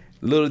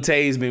Lil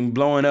Tay's been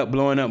blowing up,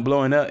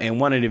 and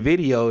one of the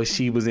videos,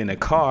 she was in a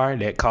car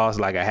that cost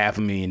like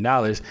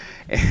 $500,000,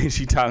 and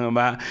she talking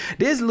about,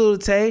 this Lil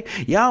Tay,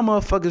 y'all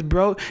motherfuckers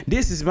broke,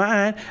 this is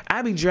mine,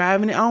 I be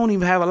driving it, I don't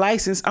even have a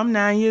license, I'm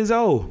 9 years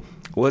old.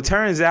 Well, it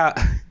turns out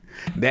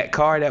that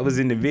car that was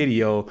in the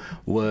video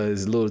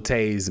was Lil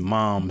Tay's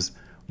mom's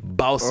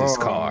boss's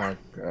car.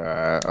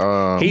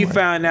 He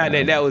found out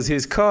that was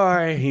his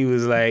car. He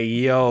was like,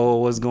 yo,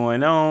 what's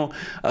going on?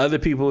 Other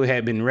people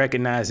had been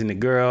recognizing the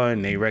girl,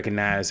 and they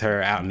recognized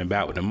her out and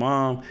about with the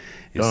mom.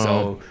 And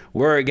so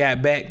word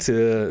got back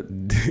to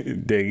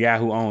the guy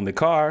who owned the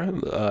car,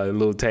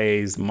 Lil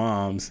Tay's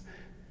mom's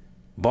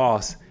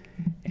boss,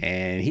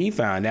 And he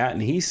found out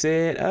and he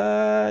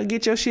said,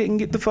 get your shit and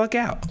get the fuck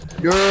out.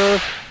 You're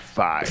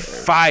fired.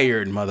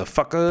 Fired,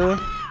 motherfucker.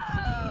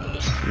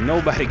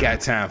 Nobody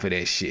got time for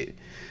that shit.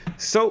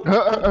 So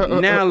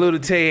now Little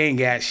Tay ain't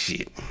got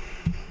shit.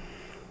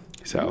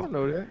 So I don't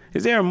know that.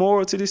 Is there a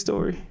moral to this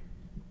story?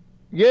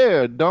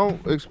 Yeah,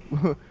 don't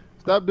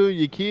stop doing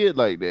your kid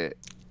like that.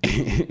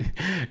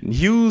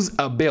 Use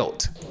a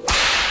belt.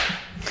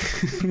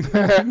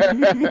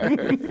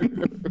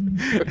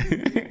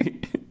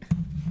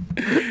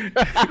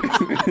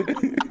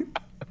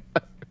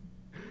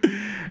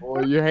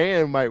 Or your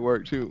hand might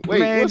work too. Wait,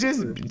 man,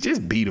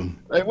 just beat him.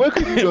 Like, what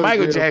could you go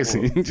Michael to jail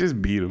Jackson, for?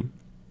 just beat him.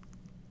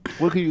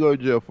 What can you go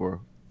to jail for?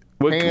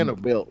 What Hand or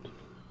belt?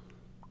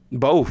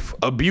 Both.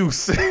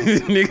 Abuse.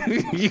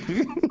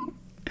 Nigga,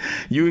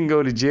 you can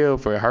go to jail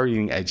for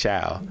hurting a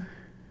child.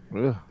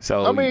 Yeah.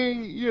 So I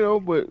mean, you know,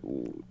 but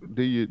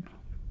do you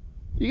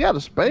gotta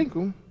spank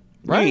them,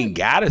 right? You ain't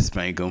gotta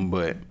spank them,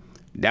 but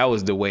that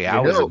was the way I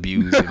was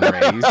abused and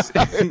raised.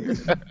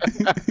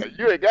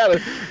 You ain't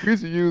gotta. We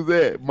should use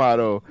that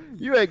motto.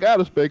 You ain't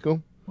gotta spank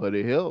them, but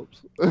it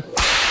helps.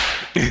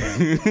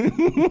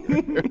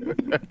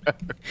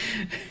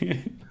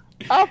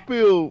 I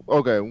feel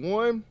okay.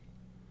 One,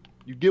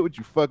 you get what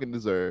you fucking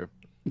deserve.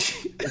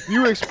 If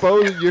you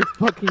exposing your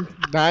fucking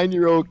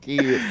 9-year-old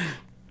kid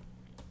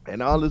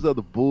and all this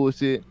other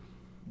bullshit,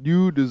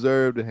 you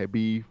deserve to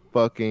be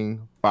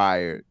fucking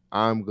fired.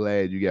 I'm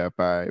glad you got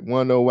fired.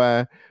 Wanna know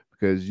why?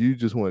 Because you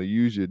just want to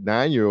use your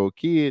 9-year-old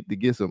kid to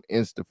get some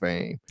Insta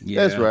fame.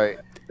 Yeah. That's right.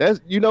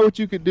 You know what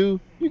you could do?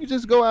 You could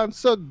just go out and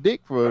suck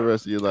dick for the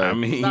rest of your life. I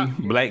mean,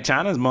 Blac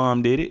Chyna's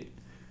mom did it.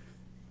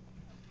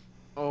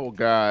 Oh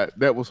God,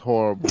 that was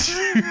horrible.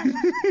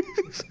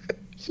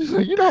 She's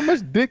like, you know how much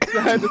dick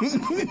I had to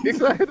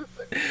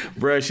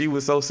Bruh, she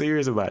was so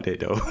serious about that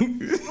though.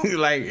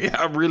 Like,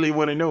 I really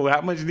want to know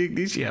how much dick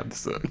did she have to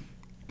suck?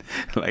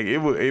 Like,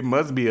 it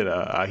must be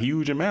a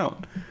huge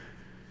amount.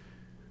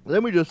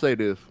 Let me just say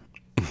this.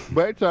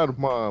 Blac Chyna's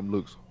mom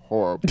looks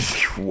horrible.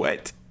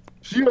 What?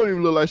 She don't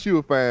even look like she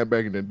was fine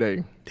back in the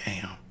day.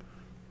 Damn.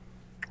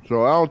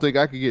 So I don't think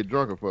I could get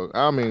drunk or fuck.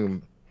 I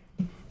mean,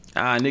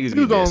 niggas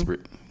get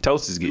desperate.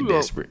 Toasters get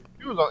desperate.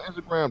 She was on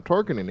Instagram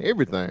twerking and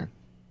everything.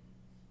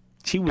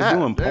 She was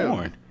doing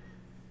porn.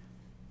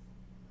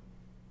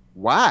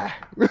 Why?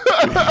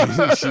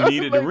 She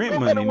needed the rent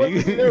money,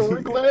 nigga.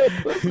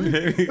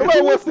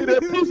 Nobody wants to see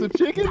that piece of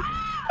chicken.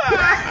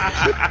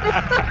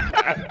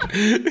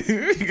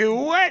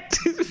 What?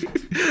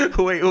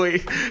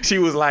 Wait. She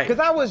was like, because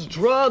I was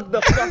drugged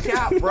the fuck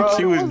out, bro.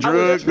 She was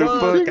drugged the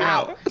fuck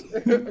out.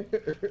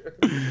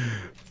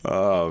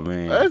 Oh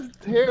man, that's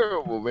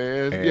terrible,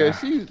 man. Yeah,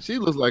 she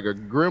looks like a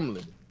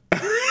gremlin.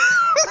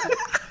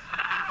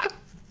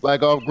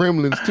 Like off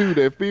Gremlins 2,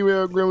 that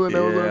female gremlin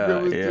that was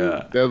on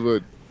Gremlins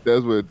 2.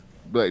 That's what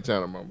Blac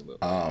Chyna mama look.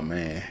 Oh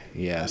man,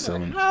 yeah. So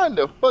how in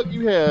the fuck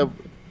you have?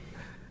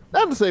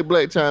 Not to say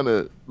Blac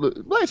Chyna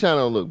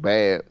don't look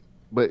bad,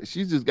 but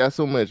she just got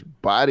so much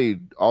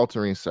body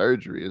altering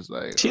surgery. It's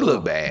like she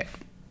looked bad,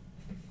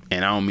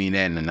 and I don't mean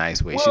that in a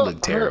nice way. She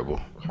looked terrible.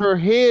 Her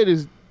head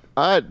is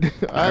her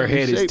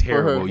head is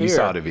terrible. You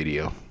saw the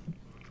video.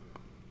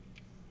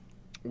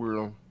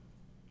 Real.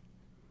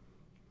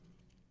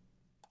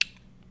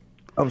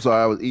 I'm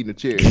sorry, I was eating a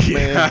cherry.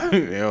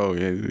 Man. Oh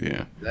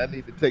yeah. I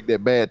need to take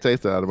that bad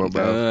taste out of my mouth.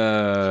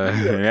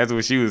 That's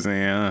what she was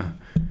saying, huh?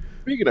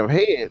 Speaking of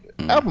head,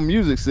 Apple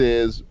Music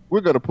says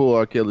we're gonna pull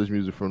R. Kelly's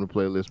music from the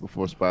playlist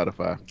before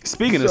Spotify.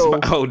 Speaking of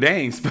oh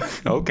dang,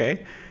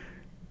 okay.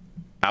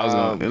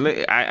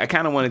 I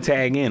kind of want to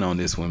tag in on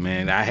this one,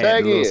 man. I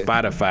had a little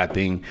Spotify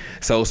thing.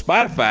 So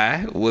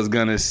Spotify was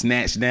gonna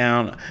snatch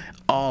down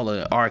all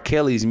of R.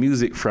 Kelly's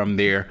music from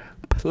their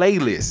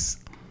playlist.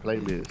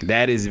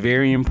 That is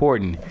very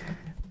important.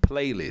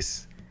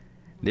 Playlist.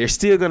 They're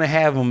still going to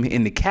have him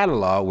in the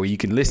catalog where you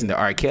can listen to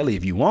R. Kelly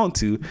if you want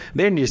to.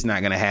 They're just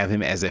not going to have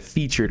him as a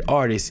featured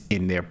artist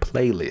in their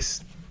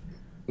playlist.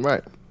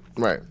 Right.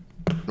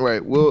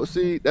 Well,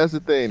 see, that's the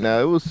thing. Now,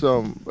 it was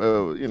some,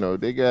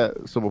 they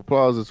got some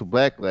applause and some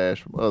backlash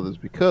from others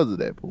because of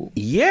that pool.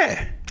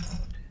 Yeah.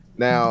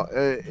 Now,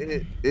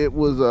 it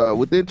was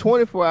within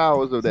 24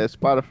 hours of that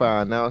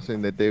Spotify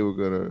announcing that they were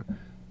going to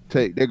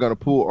they're gonna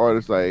pull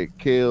artists like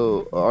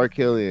R.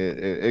 Kelly and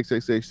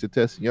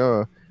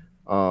XXXTentacion.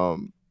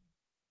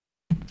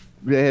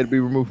 They had to be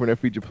removed from their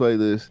feature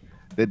playlist.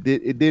 It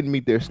didn't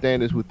meet their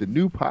standards with the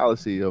new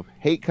policy of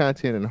hate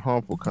content and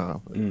harmful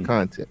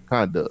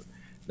conduct.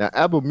 Now,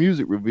 Apple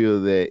Music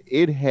revealed that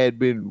it had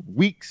been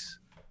weeks.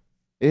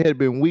 It had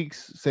been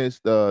weeks since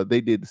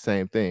they did the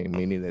same thing,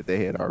 meaning that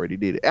they had already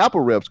did it.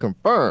 Apple reps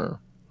confirmed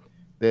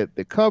that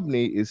the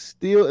company is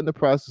still in the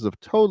process of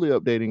totally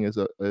updating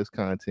its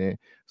content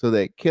so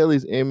that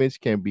Kelly's image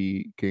can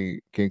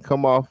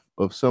come off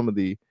of some of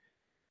the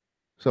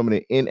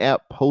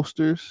in-app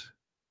posters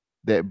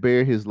that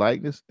bear his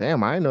likeness.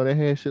 Damn, I didn't know they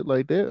had shit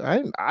like that.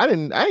 I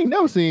ain't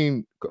never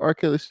seen R.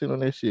 Kelly shit on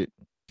that shit.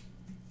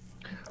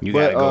 You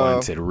gotta go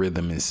into the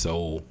rhythm and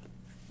soul.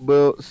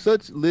 Well,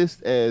 such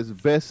lists as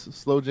best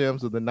slow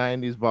jams of the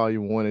 90s,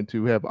 volume 1 and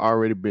 2 have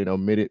already been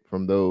omitted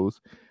from those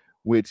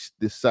which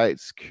the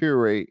sites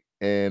curate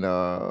and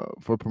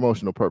for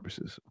promotional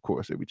purposes. Of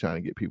course, they be trying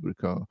to get people to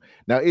come.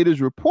 Now, it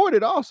is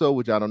reported also,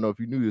 which I don't know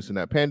if you knew this or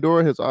not,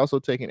 Pandora has also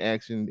taken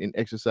action in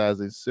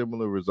exercising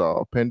similar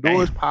resolve.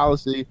 Pandora's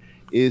policy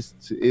is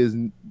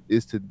to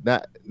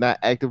not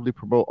actively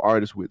promote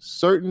artists with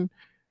certain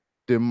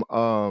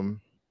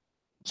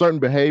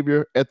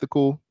behavior,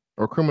 ethical,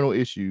 or criminal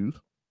issues.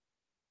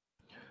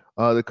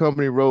 The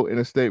company wrote in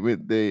a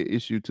statement they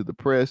issued to the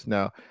press.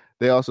 Now,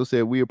 they also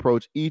said we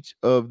approach each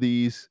of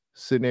these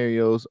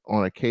scenarios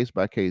on a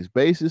case-by-case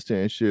basis to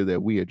ensure that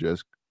we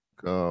address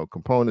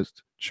components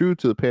true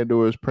to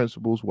Pandora's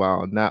principles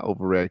while not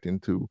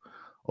overreacting to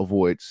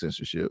avoid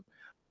censorship.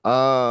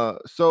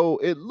 So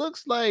it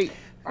looks like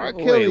R.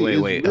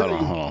 Kelly wait. Hold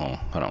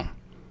on.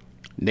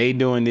 They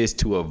doing this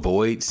to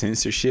avoid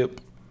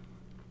censorship?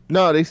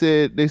 No, they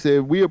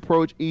said we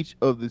approach each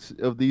of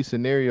these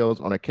scenarios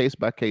on a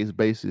case-by-case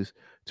basis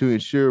to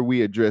ensure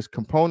we address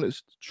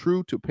components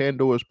true to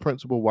Pandora's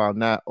principle while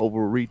not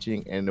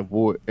overreaching and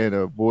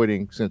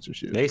avoiding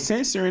censorship. They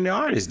censoring the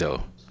artists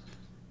though.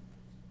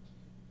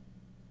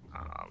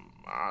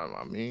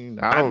 I mean,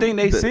 I think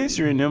they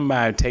censoring them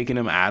by taking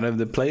them out of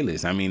the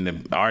playlist. I mean,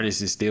 the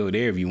artist is still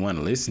there if you want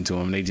to listen to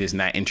them. They just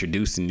not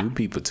introducing new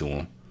people to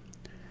them.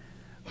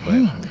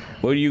 But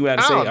what do you got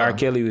to say? R.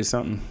 Kelly was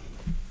something.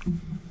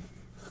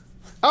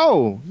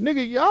 Oh,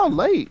 nigga, y'all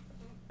late.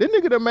 This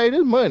nigga done made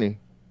his money.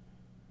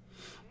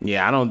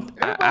 Yeah, I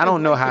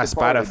don't know how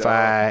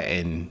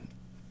Spotify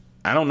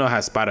I don't know how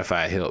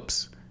Spotify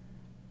helps.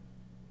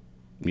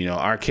 You know,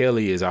 R.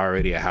 Kelly is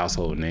already a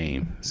household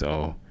name,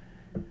 so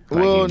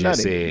like you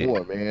just said,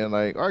 anymore, man.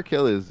 Like R.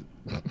 Kelly is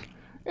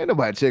ain't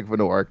nobody checking for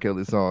no R.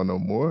 Kelly song no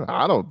more.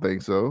 I don't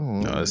think so.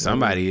 No,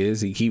 somebody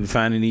is. He keep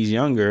finding these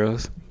young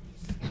girls.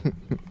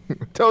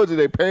 Told you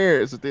their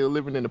parents are still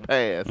living in the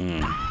past.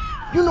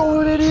 You know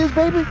who that is,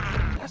 baby?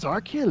 That's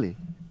R. Kelly.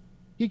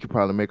 He could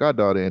probably make our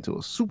daughter into a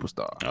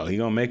superstar. Oh, he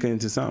gonna make her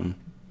into something.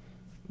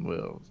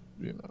 Well,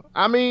 you know,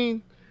 I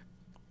mean,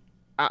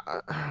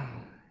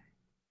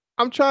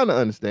 I'm trying to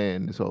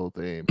understand this whole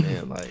thing,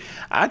 man. Like,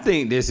 I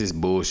think this is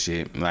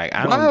bullshit. Like,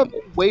 why have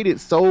they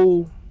waited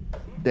so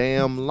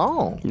damn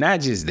long?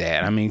 Not just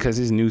that. I mean, because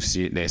it's new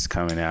shit that's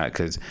coming out.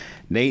 Because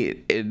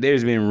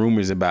there's been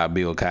rumors about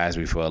Bill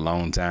Cosby for a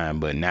long time,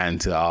 but not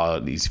until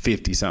all these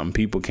 50-something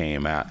people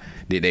came out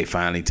did they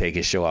finally take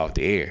his show off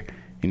the air.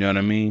 You know what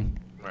I mean?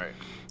 Right.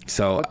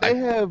 So but they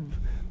have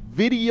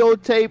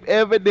videotape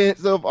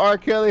evidence of R.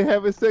 Kelly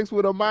having sex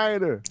with a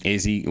minor.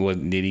 Did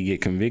he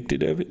get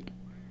convicted of it?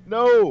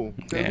 No,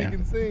 because he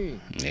can sing.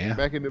 Yeah.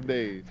 Back in the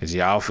days. Because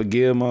y'all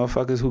forgive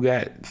motherfuckers who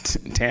got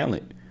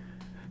talent.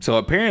 So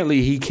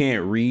apparently he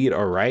can't read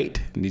or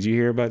write. Did you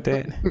hear about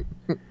that?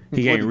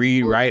 He can't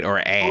read, write, or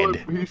add.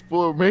 He's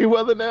for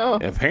Mayweather now?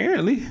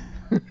 Apparently.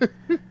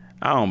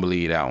 I don't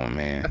believe that one,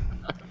 man.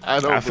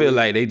 I feel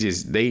like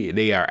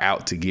they are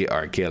out to get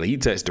R. Kelly. He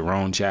touched the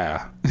wrong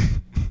child.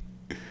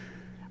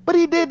 But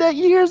he did that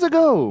years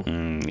ago.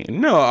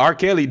 No, R.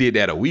 Kelly did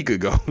that a week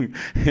ago.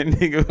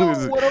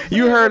 Nigga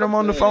you heard him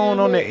on the phone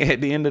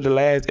at the end of the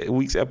last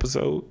week's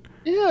episode.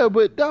 Yeah,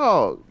 but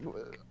dog,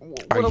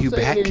 are you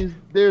back? Is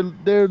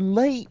they're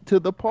late to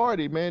the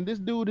party, man. This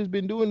dude has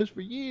been doing this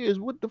for years.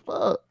 What the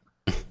fuck?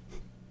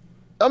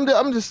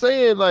 I'm just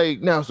saying, like,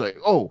 now it's like,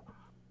 oh,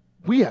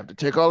 we have to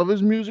take all of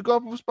his music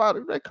off of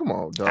Spotify. Like, come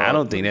on, dog. I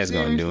don't think that's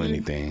gonna do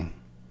anything.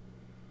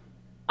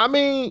 I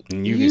mean,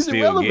 he's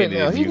irrelevant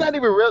now. He's not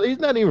even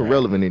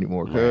relevant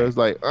anymore. Cause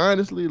like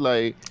honestly,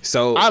 like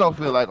so I don't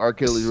feel like R.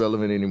 Kelly's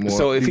relevant anymore.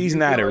 So if he's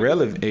not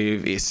irrelevant,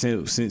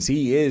 since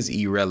he is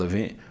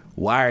irrelevant,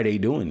 why are they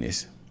doing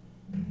this?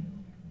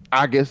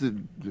 I guess it's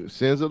the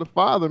sins of the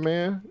father,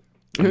 man.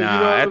 Nah, you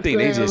know I think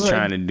they just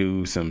trying to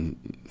do some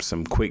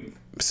quick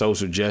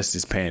social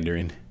justice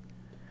pandering.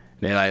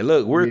 They're like,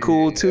 look, we're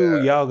cool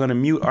too. Y'all gonna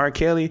mute R.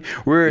 Kelly?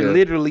 We're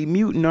literally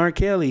muting R.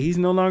 Kelly. He's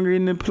no longer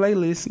in the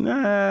playlist.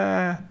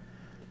 Nah.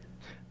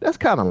 That's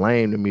kind of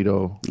lame to me,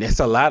 though. That's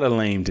a lot of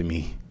lame to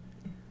me.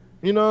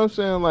 You know what I'm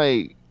saying?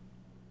 Like,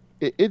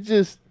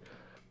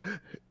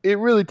 it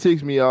really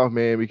ticks me off,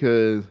 man,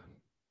 because,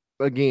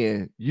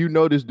 again, you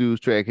know this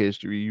dude's track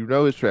history. You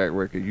know his track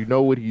record. You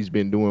know what he's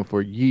been doing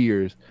for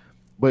years.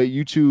 But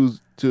you choose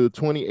to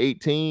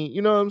 2018.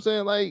 You know what I'm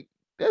saying? Like,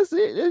 that's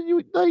it.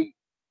 You like.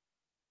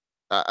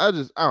 I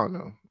don't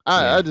know.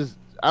 I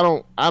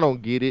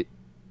don't get it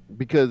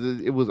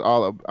because it was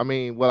all. I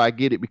mean, well, I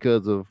get it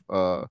because of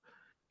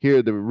here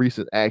are the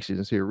recent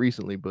actions here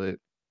recently, but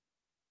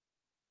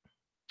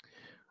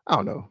I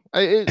don't know.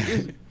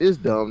 It's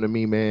dumb to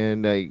me,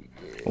 man. Like,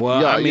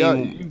 well, I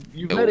mean,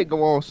 you let it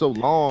go on so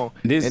long,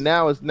 and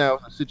now it's a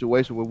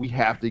situation where we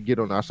have to get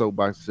on our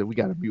soapbox and say we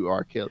got to mute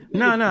R. Kelly.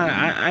 No,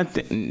 I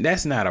think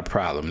that's not a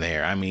problem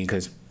there. I mean,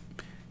 because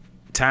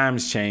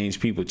times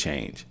change, people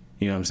change.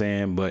 You know what I'm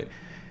saying? But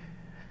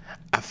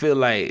I feel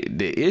like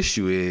the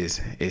issue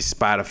is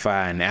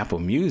Spotify and Apple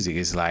Music.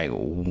 It's like,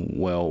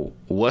 well,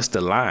 what's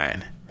the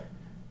line?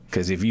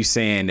 Because if you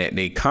saying that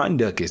their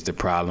conduct is the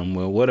problem,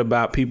 well, what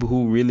about people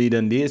who really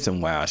done did some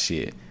wild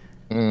shit?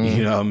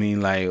 You know what I mean?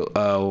 Like,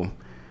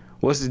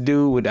 what's the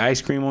dude with the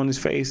ice cream on his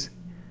face?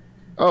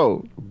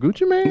 Oh,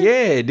 Gucci Mane?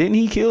 Yeah, didn't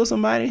he kill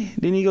somebody?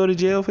 Didn't he go to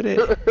jail for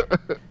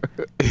that?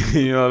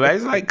 You know,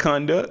 that's like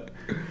conduct.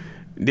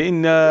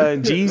 Didn't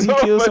Jeezy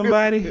kill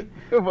somebody?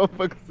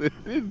 Motherfucker said,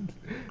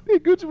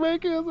 did Gucci Mane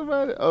kill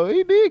somebody? Oh,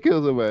 he did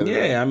kill somebody.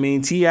 Yeah, I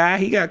mean, T.I.,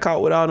 he got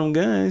caught with all them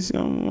guns.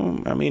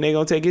 I mean, they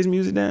gonna take his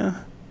music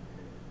down?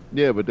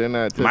 Yeah, but they're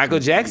not. Michael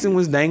Jackson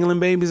was dangling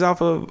babies off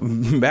of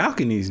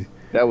balconies.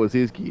 That was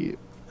his kid.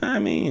 I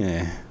mean,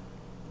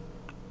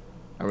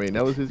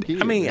 that was his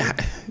kid. I mean,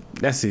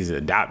 that's his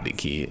adopted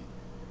kid.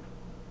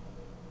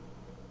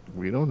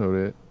 We don't know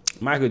that.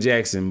 Michael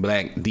Jackson,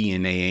 black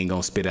DNA ain't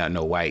gonna spit out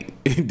no white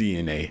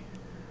DNA.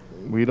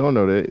 We don't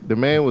know that. The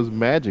man was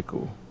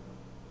magical.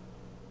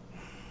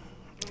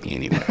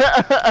 Anyway.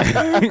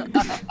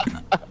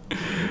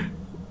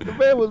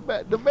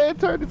 The man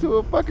turned into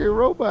a fucking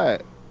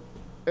robot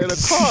in a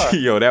car.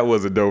 Yo, that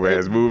was a dope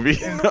ass movie.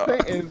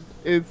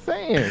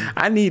 Insane.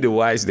 I need to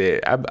watch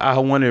that. I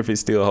wonder if it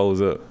still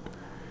holds up.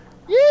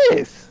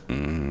 Yes.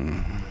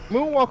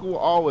 Moonwalker will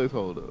always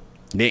hold up.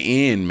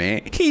 The end,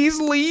 man. He's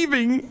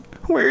leaving.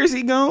 Where is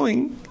he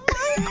going?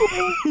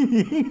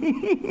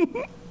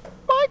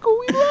 Michael,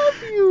 we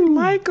love you.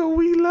 Michael,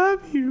 we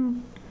love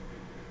you.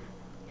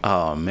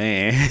 Oh,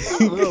 man.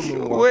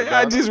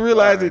 I just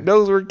realized that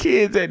those were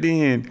kids at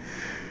the end.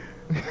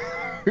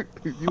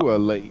 You are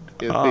late.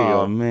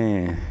 Oh,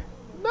 man.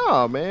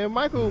 No, man.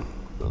 Michael,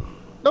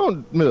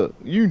 look,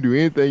 you can do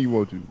anything you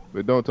want to,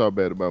 but don't talk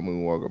bad about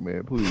Moonwalker,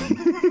 man, please.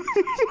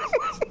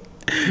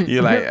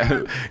 You're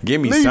like,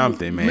 give me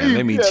something, man.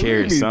 Let me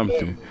cherish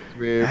something.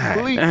 Man,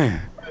 please.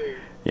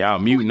 Y'all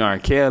muting R.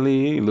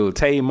 Kelly, little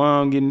Tay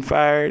mom getting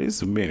fired. This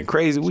has been a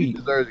crazy week.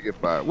 She deserves to get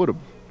fired.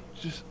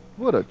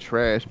 What a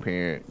trash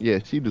parent. Yeah,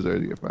 she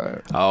deserves to get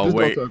fired. Oh, just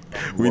wait.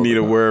 We need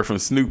a word from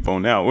Snoop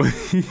on that one.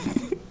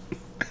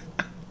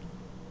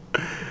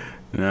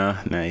 No,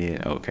 not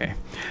yet. Okay.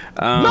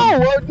 No,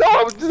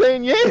 I was just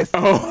saying yes.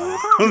 Oh,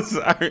 I'm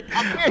sorry.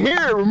 I can't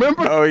hear it,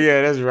 remember? Oh,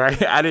 yeah, that's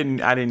right. I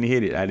didn't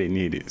hit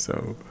it.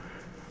 So,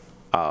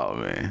 oh,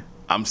 man.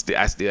 I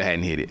still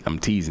hadn't hit it. I'm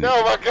teasing it.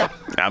 Oh, my God.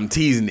 I'm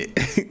teasing it.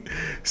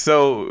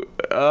 So,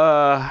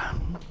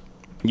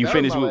 you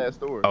finished with last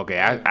story. Okay,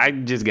 I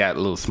just got a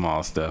little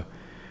small stuff.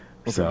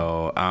 Okay.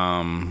 So,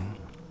 I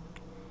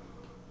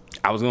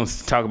was gonna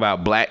talk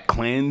about Black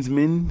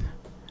Klansman.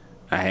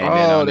 I had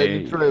that on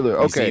there. The trailer.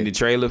 Okay, you seen the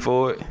trailer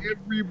for it?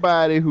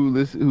 Everybody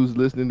who's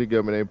listening to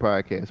Government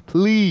Podcast,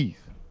 please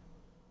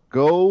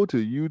go to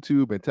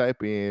YouTube and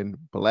type in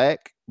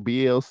Black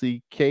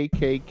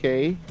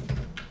BLCKKK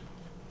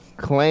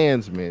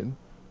Klansman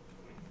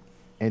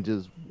and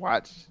just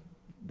watch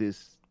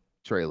this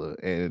trailer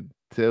and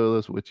tell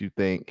us what you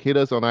think. Hit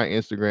us on our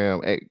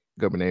Instagram at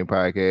Government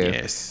Podcast.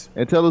 Yes.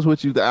 And tell us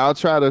what you think. I'll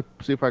try to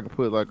see if I can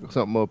put like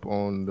something up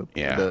on the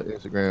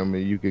Instagram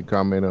and you can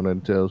comment on it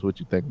and tell us what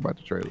you think about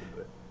the trailer.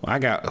 Well, I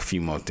got a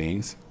few more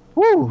things.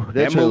 Woo,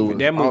 that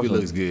movie awesome.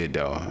 Looks good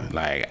though.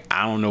 Like,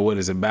 I don't know what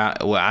it's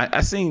about. Well,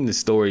 I seen the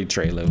story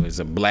trailer. It's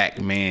a black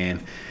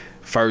man,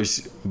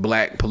 first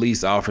black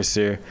police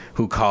officer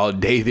who called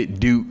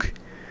David Duke.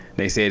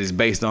 They said it's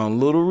based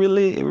on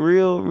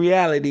real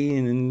reality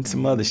and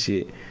some other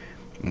shit.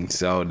 And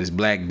so this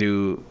black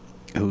dude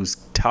who's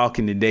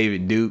talking to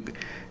David Duke,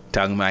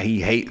 talking about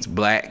he hates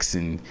blacks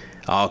and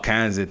all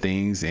kinds of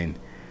things, and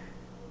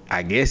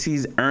I guess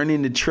he's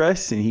earning the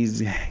trust and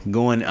he's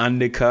going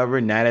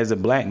undercover, not as a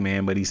black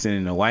man, but he's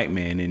sending a white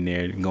man in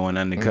there going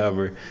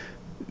undercover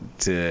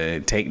to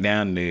take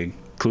down the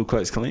Ku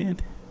Klux Klan.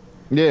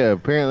 Yeah,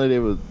 apparently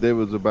there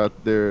was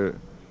about their.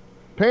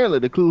 Apparently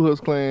the Ku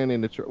Klux Klan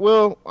in the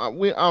trailer. I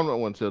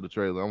don't want to tell the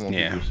trailer. I want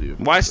people to see it.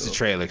 Watch the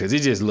trailer because it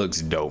just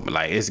looks dope.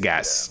 Like, it's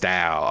got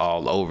style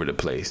all over the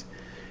place,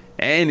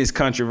 and it's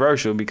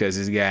controversial because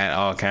it's got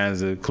all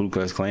kinds of Ku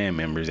Klux Klan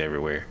members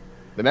everywhere.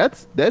 And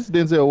that's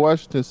Denzel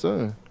Washington's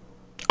son.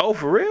 Oh,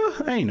 for real?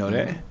 I ain't know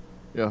that.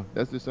 Yeah,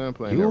 that's his son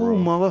playing you that role.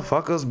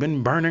 Motherfuckers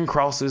been burning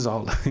crosses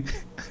all.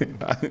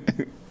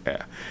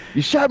 Yeah.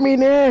 You shot me in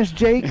the ass,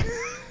 Jake.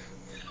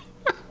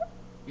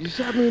 You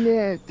shot me in the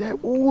ass.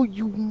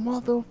 You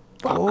motherfucker.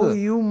 Oh,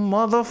 you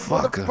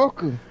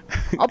motherfucker.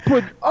 I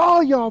put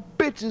all y'all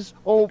bitches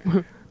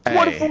on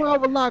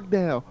 24-hour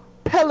lockdown.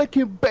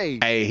 Pelican Bay.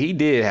 Hey, he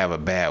did have a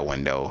bad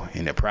one, though.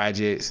 In the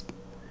projects,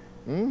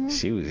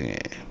 she was in.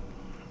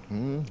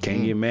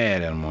 Can't get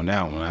mad at him on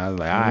that one. I was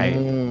like,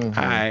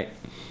 all right.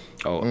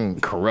 Oh,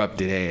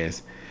 corrupted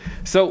ass.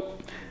 So,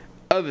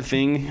 other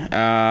thing,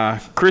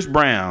 Chris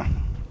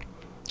Brown,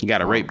 he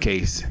got a rape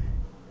case.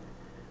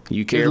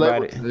 You care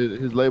about it?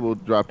 His label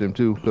dropped him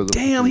too.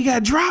 Damn, he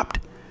got dropped.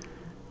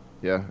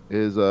 Yeah,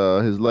 his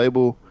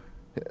label.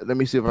 Let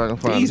me see if I can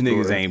find these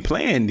niggas ain't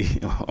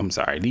playing. I'm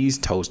sorry, these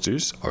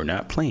toasters are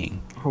not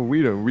playing. Oh,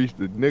 we done reached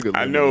the nigga.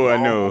 I know.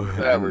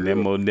 That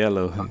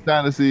Modelo. I'm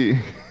trying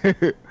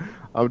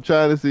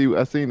to see.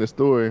 I seen the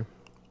story.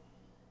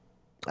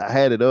 I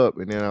had it up,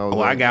 and then I was.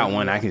 I got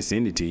one. I can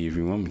send it to you if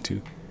you want me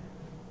to.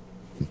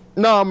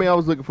 No, I mean I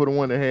was looking for the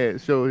one that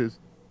had showed his,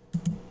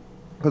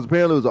 because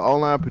apparently it was an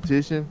online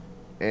petition,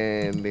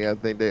 and I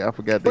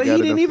forgot. But he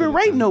didn't even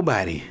rape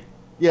nobody.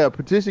 Yeah,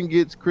 petition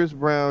gets Chris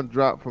Brown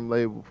dropped from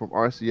label from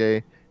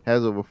RCA.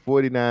 Has over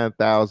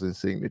 49,000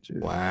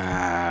 signatures.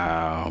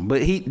 Wow. But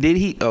did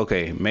he?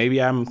 Okay,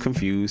 maybe I'm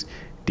confused.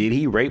 Did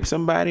he rape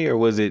somebody, or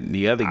was it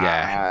the other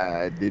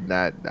guy? I did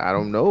not. I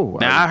don't know.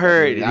 Now I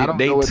heard I don't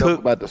they know took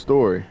about the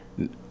story.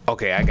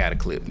 Okay, I got a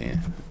clip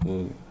then.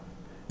 Well,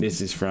 this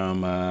is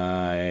from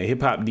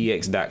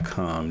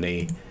hiphopdx.com.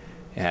 They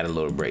had a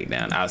little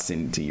breakdown. I'll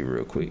send it to you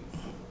real quick.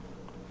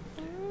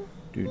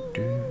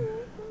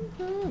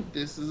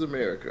 This is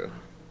America.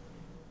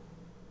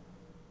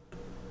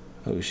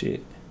 Oh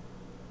shit.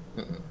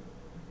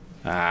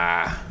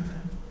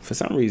 For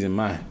some reason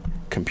my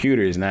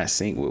computer is not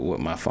synced with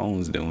what my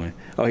phone's doing.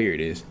 Oh, here it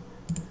is.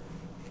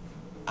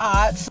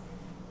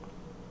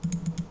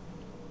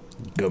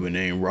 Government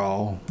name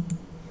Raw.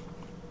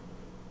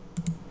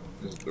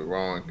 It's the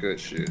raw and cut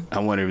shit. I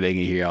wonder if they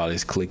can hear all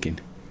this clicking.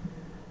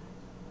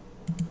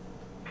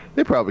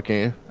 They probably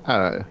can.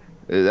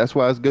 That's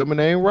why it's government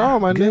name Raw,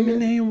 my nigga. Government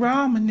name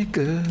Raw, my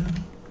nigga.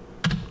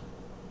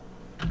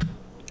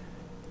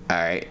 All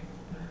right.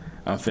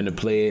 I'm finna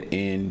play it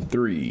in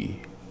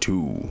 3,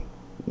 2,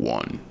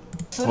 1.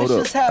 So hold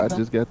up. I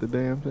just got the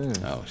damn thing.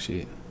 Oh,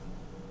 shit.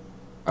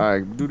 All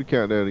right, do the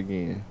countdown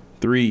again.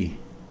 3,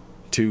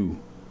 2.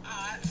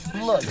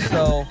 Look,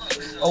 so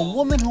a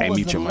woman who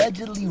was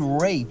allegedly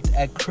raped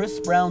at Chris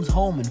Brown's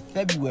home in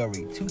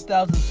February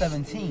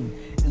 2017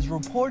 is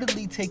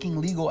reportedly taking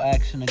legal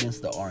action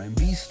against the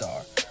R&B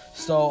star.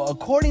 So,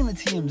 according to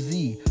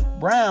TMZ,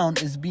 Brown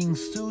is being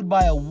sued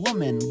by a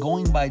woman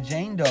going by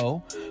Jane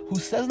Doe, who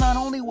says not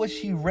only was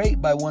she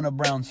raped by one of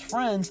Brown's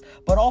friends,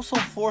 but also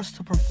forced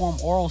to perform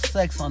oral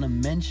sex on a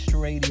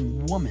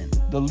menstruating woman.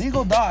 The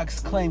legal docs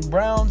claim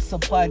Brown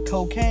supplied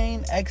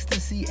cocaine,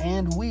 ecstasy,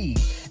 and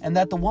weed, and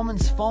that the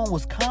woman's phone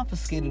was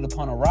confiscated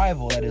upon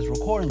arrival at his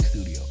recording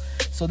studio.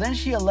 So then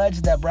she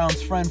alleged that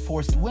Brown's friend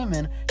forced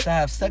women to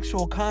have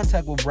sexual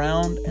contact with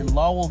Brown and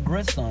Lowell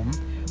Grissom,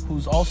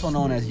 who's also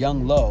known as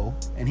Young Lo,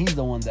 and he's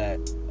the one that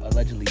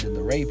allegedly did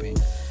the raping.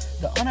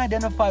 The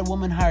unidentified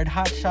woman hired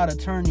hotshot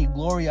attorney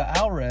Gloria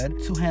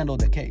Allred to handle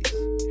the case.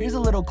 Here's a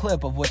little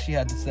clip of what she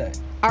had to say.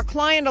 Our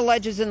client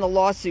alleges in the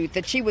lawsuit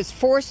that she was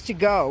forced to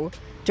go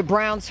to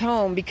Brown's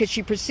home because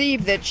she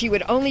perceived that she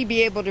would only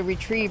be able to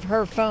retrieve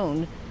her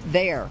phone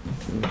there.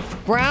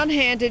 Brown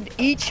handed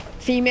each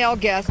female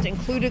guest,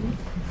 including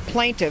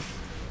plaintiff,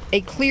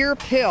 a clear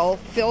pill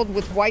filled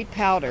with white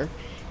powder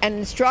and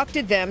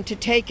instructed them to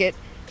take it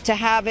to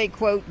have a,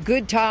 quote,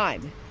 good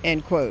time,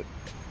 end quote.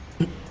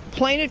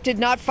 Plaintiff did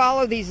not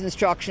follow these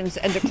instructions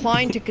and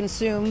declined to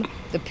consume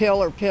the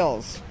pill or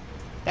pills.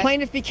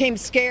 Plaintiff became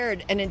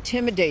scared and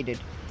intimidated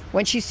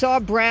when she saw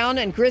Brown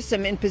and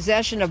Grissom in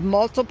possession of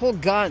multiple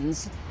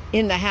guns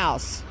in the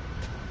house.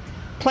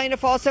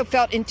 Plaintiff also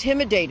felt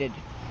intimidated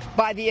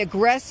by the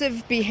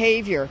aggressive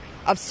behavior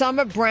of some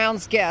of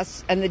Brown's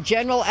guests and the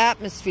general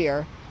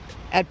atmosphere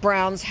at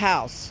Brown's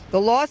house.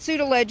 The lawsuit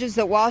alleges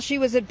that while she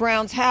was at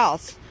Brown's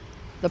house,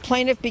 the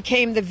plaintiff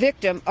became the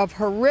victim of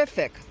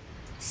horrific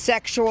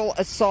sexual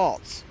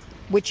assaults,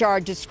 which are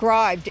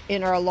described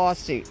in our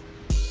lawsuit.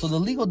 So the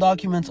legal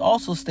documents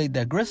also state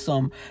that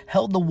Grissom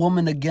held the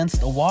woman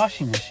against a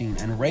washing machine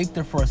and raped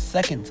her for a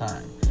second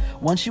time.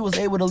 Once she was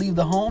able to leave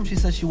the home, she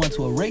said she went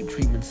to a rape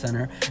treatment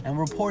center and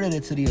reported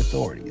it to the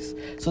authorities.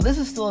 So this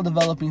is still a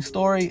developing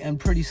story and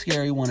pretty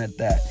scary one at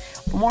that.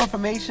 For more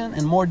information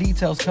and more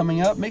details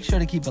coming up, make sure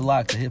to keep it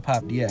locked to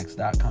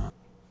hiphopdx.com.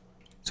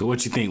 So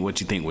what you think?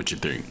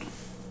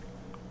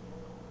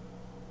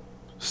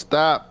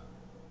 Stop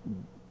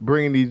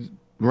bringing these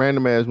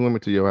random ass women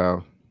to your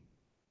house.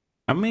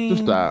 I mean,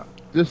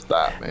 just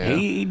stop, man.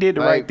 He did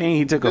the right thing.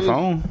 He took a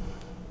phone.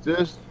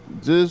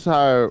 Just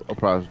hire a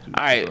prostitute.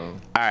 All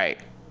right.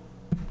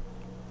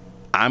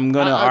 I'm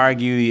gonna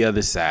argue the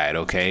other side,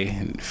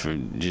 okay?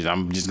 I'm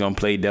just gonna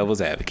play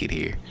devil's advocate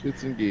here.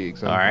 Shits and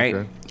gigs. All right.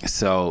 Okay.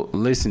 So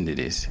listen to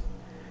this.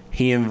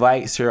 He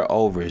invites her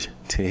over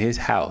to his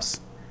house.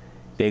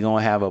 They're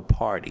gonna have a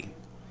party.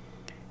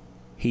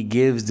 He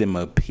gives them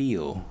a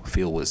pill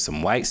filled with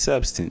some white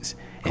substance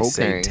and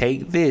say,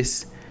 "Take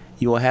this.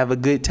 You will have a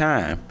good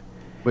time."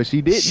 But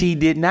she didn't. She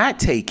did not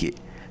take it.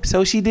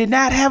 So she did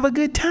not have a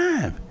good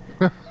time.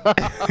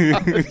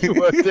 You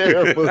were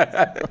terrible.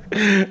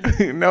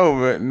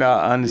 No,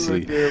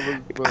 honestly.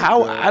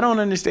 I don't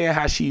understand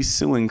how she's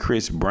suing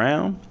Chris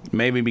Brown.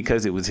 Maybe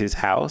because it was his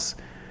house.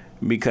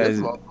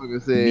 Because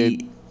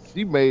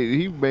he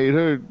made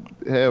her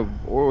have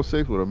oral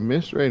sex with a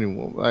menstruating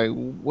woman. Like,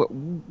 what?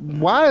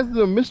 Why is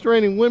the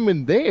menstruating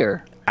women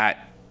there?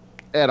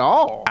 At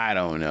all? I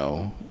don't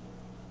know.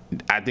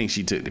 I think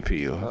she took the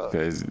pill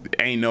because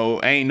ain't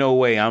no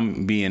way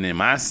I'm being in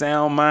my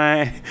sound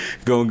mind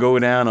gonna go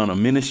down on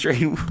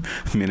administrative.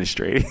 I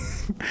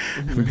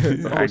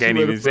can't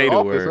even say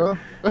the word.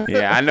 Huh?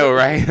 Yeah, I know,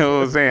 right? You know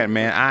what I'm saying,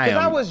 man.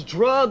 I was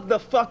drugged the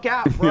fuck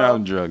out, bro.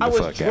 I'm drugged the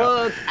fuck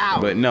out.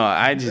 But no,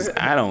 I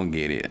don't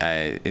get it.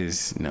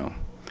 No.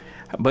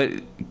 But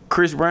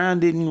Chris Brown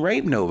didn't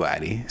rape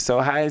nobody, so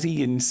how is he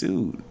getting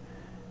sued?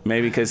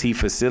 Maybe because he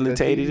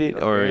facilitated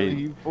it, or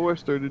he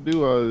forced her to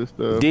do all this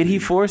stuff. Did he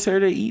force her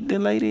to eat the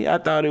lady? I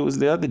thought it was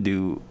the other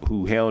dude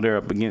who held her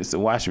up against the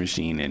washing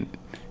machine and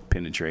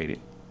penetrated.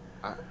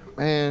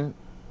 Man,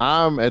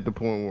 I'm at the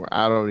point where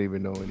I don't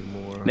even know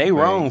anymore. They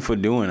wrong for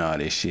doing all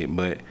this shit,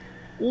 but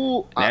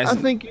I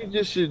think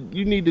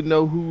you need to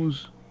know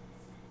who's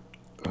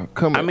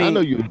coming. I know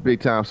you're a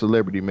big time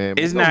celebrity, man.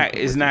 It's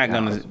not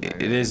gonna.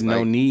 There's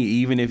no need,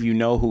 even if you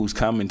know who's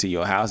coming to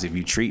your house, if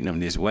you treating them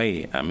this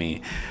way. I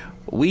mean,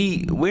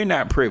 we're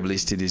not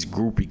privileged to this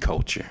groupie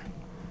culture.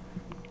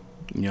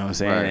 You know what I'm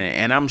saying? Right.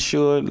 And I'm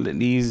sure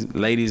these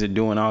ladies are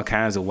doing all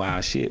kinds of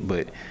wild shit,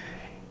 but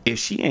if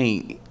she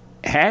ain't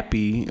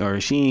happy or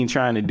she ain't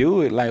trying to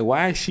do it, like,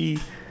 why is she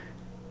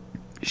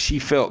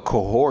felt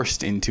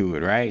coerced into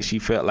it, right? She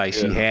felt like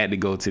she had to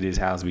go to this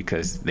house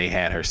because they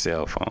had her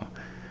cell phone.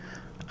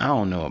 I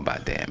don't know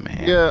about that,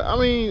 man. Yeah, I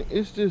mean,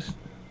 it's just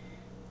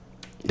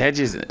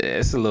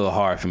it's a little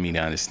hard for me to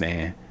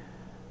understand.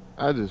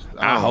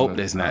 I hope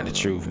that's not the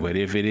truth, but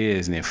if it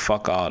is, then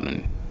fuck all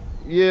them.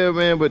 Yeah,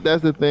 man, but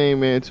that's the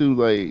thing, man, too.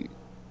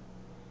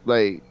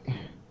 Like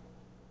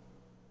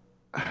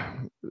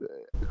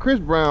Chris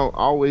Brown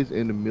always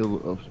in the middle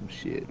of some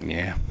shit.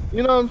 Yeah.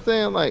 You know what I'm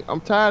saying? Like,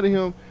 I'm tired of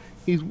him.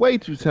 He's way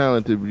too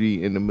talented to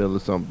be in the middle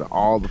of something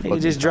all the fucking time.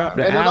 He just dropped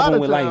an album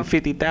with like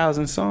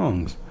 50,000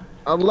 songs.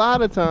 A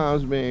lot of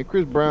times, man,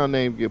 Chris Brown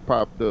name get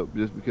popped up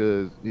just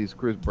because he's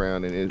Chris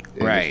Brown and is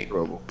in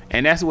trouble.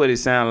 And that's what it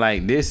sounds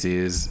like this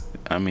is.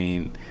 I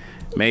mean,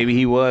 maybe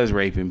he was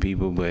raping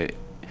people, but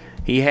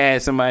he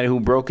had somebody who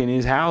broke in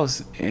his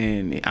house,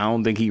 and I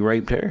don't think he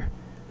raped her.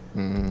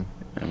 Mm-hmm.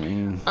 I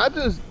mean,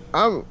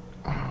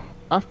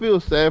 I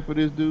feel sad for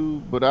this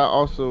dude, but I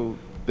also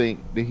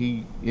think that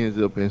he ends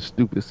up in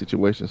stupid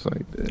situations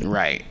like that.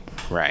 Right.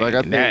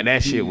 Like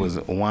that shit was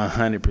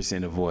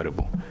 100%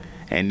 avoidable.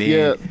 And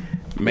then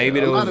maybe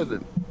there was.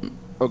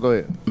 Go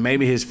ahead.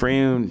 Maybe his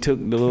friend took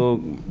the little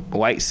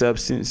white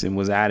substance and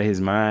was out of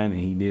his mind,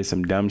 and he did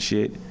some dumb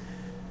shit.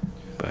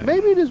 But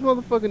maybe this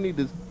motherfucker need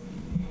to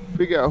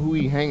figure out who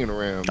he hanging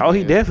around. Oh, man.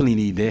 He definitely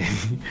need that.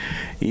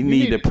 he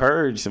need to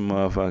purge some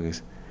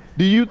motherfuckers.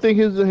 Do you think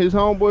his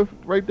homeboy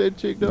raped that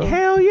chick though?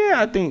 Hell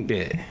yeah, I think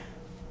that.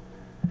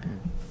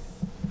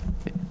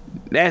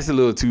 That's a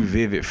little too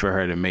vivid for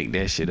her to make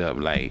that shit up.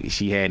 Like,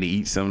 she had to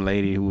eat some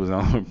lady who was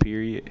on her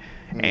period,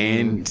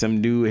 and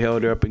some dude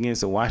held her up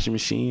against a washing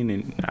machine,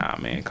 and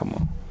man, come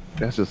on.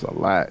 That's just a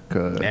lot,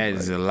 cuz. That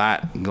is a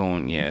lot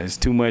going. Yeah, it's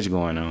too much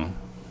going on.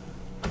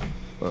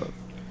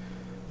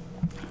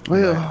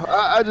 Well,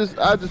 I just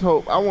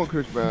hope. I want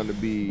Chris Brown to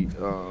be.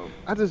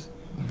 I just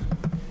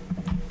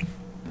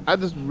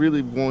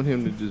really want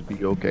him to just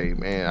be okay,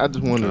 man. I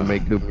just want him to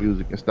make good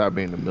music and stop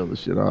being in the middle of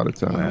shit all the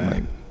time.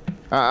 Like,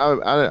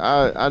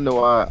 I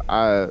know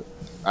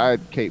I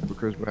cape for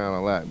Chris Brown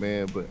a lot,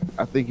 man, but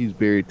I think he's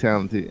very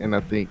talented, and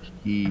I think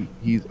he's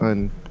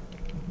a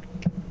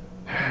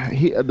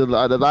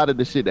lot of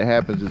the shit that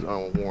happens is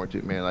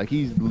unwarranted, man. Like,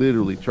 he's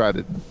literally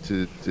tried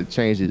to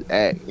change his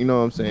act. You know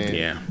what I'm saying?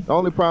 Yeah. The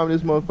only problem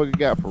this motherfucker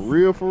got for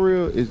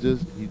real is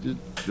just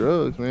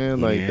drugs, man.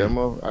 Like, that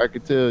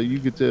motherfucker, you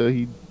could tell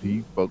he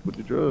fucked with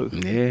the drugs.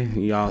 Yeah,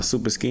 he all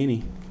super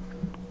skinny.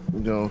 You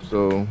know,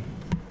 so.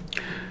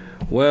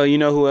 Well, you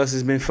know who else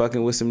has been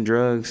fucking with some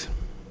drugs?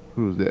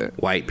 Who's that?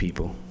 White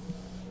people.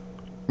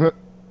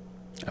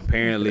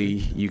 Apparently,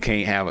 you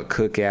can't have a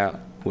cookout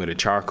with a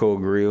charcoal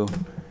grill.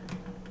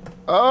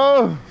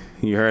 Oh,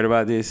 you heard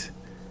about this?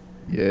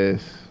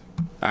 Yes.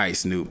 All right,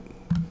 Snoop.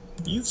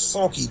 You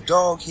funky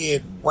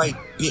dog-head white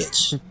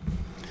bitch.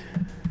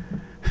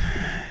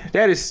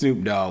 That is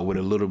Snoop Dogg with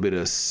a little bit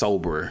of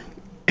sobering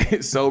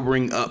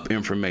up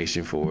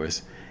information for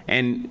us.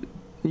 And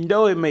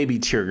though it may be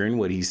triggering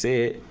what he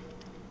said,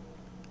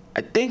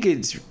 I think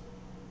it's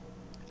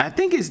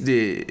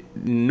the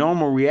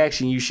normal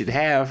reaction you should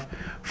have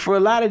for a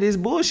lot of this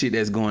bullshit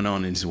that's going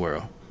on in this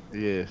world.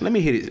 Yeah. Let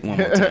me hit it one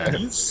more time.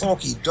 You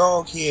funky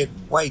dog-head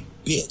white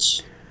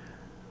bitch.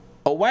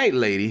 A white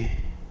lady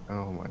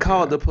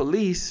called the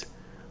police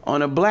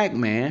on a black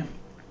man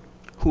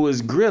who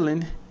was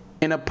grilling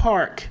in a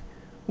park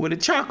with a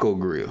charcoal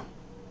grill.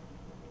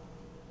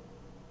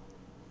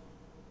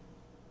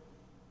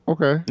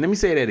 Okay. Let me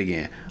say that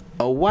again.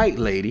 A white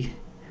lady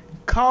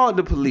called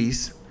the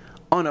police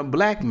on a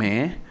black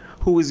man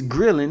who was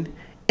grilling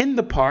in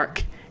the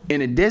park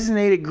in a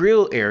designated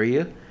grill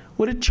area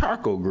with a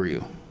charcoal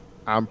grill.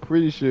 I'm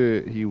pretty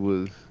sure he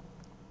was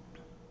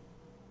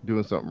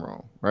doing something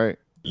wrong, right?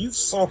 You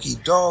funky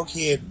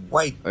dog-head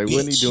white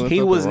bitch.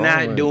 He was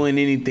not doing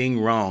anything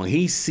wrong.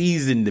 He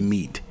seasoned the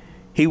meat.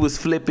 He was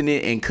flipping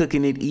it and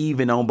cooking it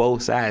even on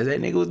both sides.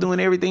 That nigga was doing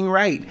everything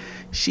right.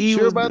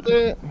 Sure about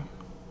that?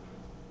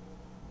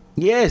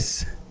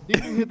 Yes.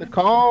 Did you hit the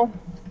call?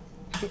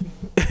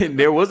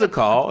 There was a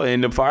call,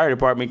 and the fire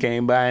department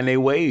came by and they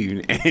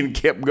waved and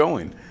kept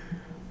going.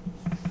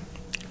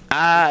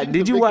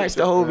 Did you watch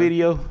the whole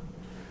video?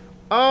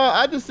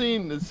 I just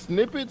seen the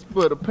snippets,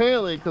 but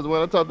apparently, because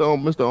when I talked to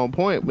Mr.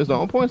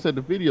 On Point said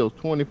the video is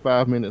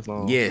 25 minutes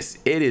long. Yes,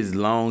 it is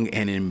long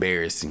and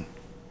embarrassing.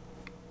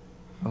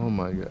 Oh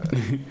my God.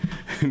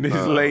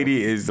 This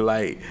lady is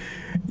like,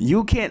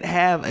 you can't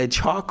have a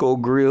charcoal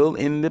grill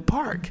in the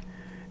park.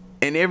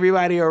 And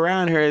everybody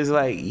around her is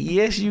like,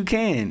 yes, you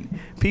can.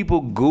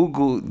 People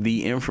Googled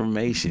the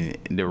information,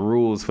 the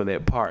rules for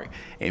that park,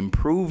 and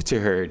proved to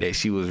her that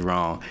she was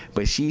wrong.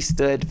 But she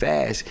stood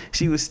fast.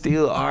 She was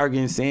still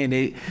arguing, saying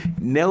that,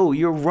 no,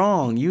 you're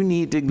wrong. You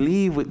need to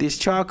leave with this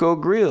charcoal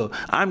grill.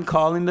 I'm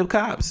calling the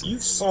cops. You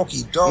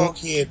funky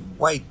dog-head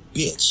white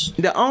bitch.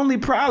 The only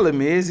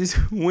problem is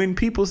when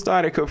people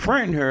started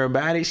confronting her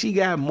about it, she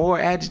got more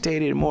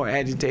agitated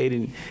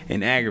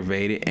and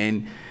aggravated.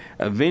 And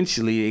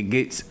eventually it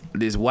gets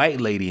this white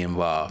lady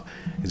involved.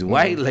 This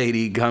white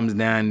lady comes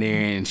down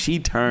there and she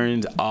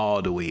turns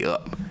all the way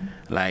up.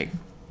 Like,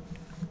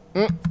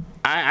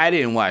 I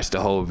didn't watch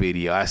the whole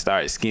video. I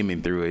started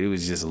skimming through it. It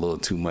was just a little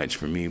too much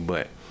for me.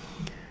 But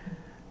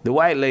the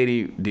white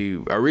lady, the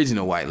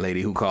original white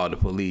lady who called the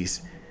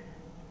police,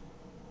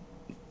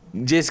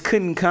 just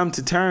couldn't come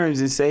to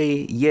terms and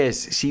say,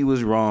 yes, she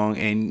was wrong.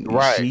 And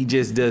she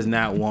just does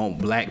not want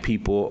black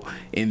people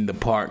in the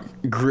park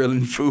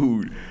grilling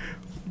food.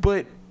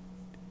 But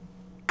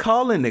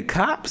calling the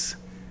cops,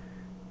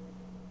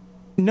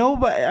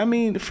 nobody, I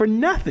mean, for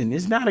nothing.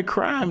 It's not a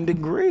crime to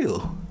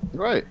grill.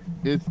 Right.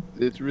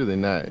 It's really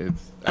not. I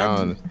don't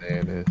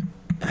understand it.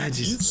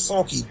 You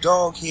funky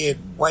dog-head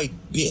white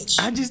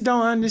bitch. I just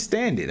don't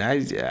understand it.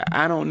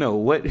 I don't know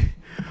what.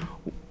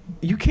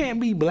 You can't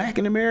be black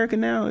in America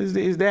now? Is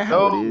that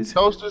how it is?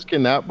 Toasters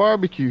cannot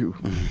barbecue.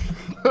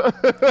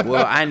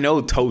 Well, I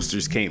know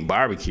toasters can't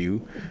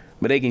barbecue.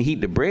 But they can heat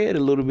the bread a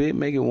little bit,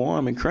 make it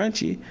warm and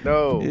crunchy.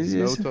 No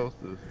toasters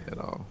at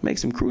all. Make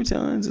some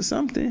croutons or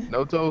something.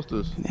 No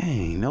toasters.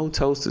 Dang, no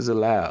toasters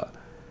allowed.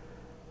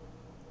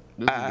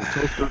 This is a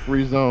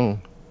toaster-free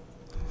zone.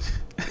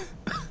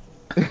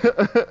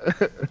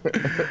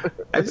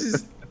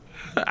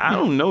 I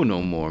don't know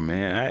no more,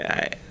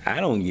 man.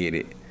 I don't get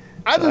it.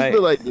 I just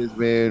feel like this,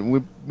 man.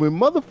 When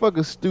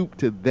motherfuckers stoop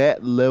to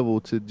that level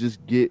to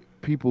just get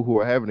people who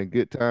are having a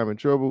good time in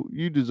trouble,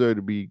 you deserve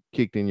to be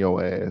kicked in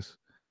your ass.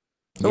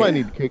 Somebody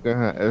need to kick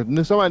her.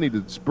 Somebody need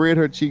to spread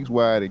her cheeks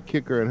wide and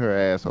kick her in her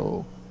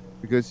asshole,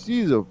 because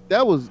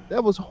that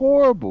was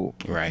horrible.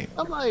 Right.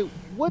 I'm like,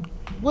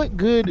 what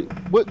good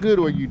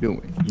are you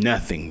doing?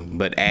 Nothing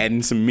but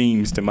adding some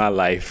memes to my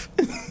life.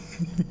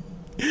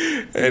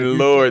 And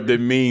Lord, the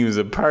memes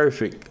are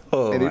perfect.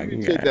 Oh and my if you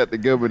God. check out the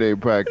Government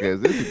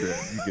Podcast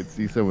Instagram, you can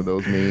see some of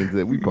those memes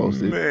that we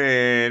posted.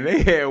 Man,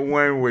 they had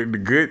one with the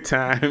good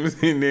times,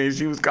 and then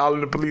she was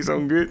calling the police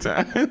on good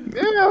times.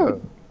 Yeah.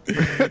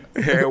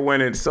 Had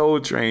one at Soul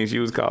Train. She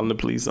was calling the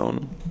police on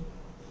them.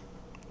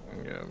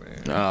 Yeah,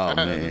 man. Oh,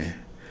 man.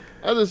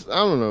 I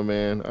don't know,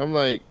 man. I'm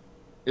like,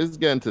 it's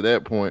getting to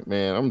that point,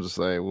 man. I'm just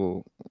like,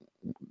 well,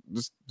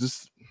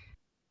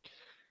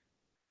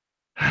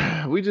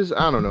 I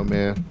don't know,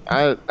 man.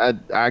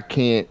 I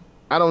can't.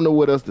 I don't know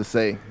what else to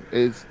say.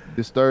 It's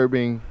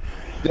disturbing.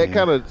 That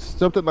kind of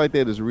something like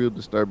that is real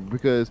disturbing,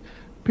 because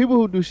people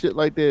who do shit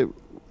like that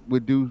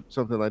would do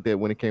something like that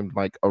when it came to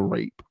like a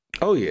rape.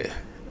 Oh yeah.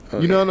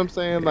 You know what I'm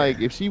saying? Yeah.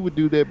 Like, if she would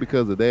do that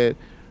because of that,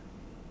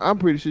 I'm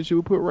pretty sure she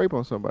would put rape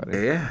on somebody.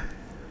 Yeah.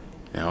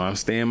 Now I'm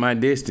staying my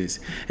distance.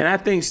 And I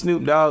think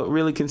Snoop Dogg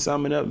really can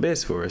sum it up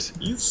best for us.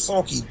 You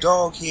funky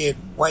dog-head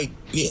white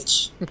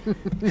bitch.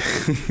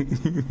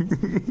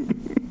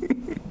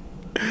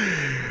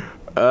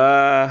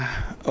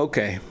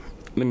 Okay.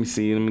 Let me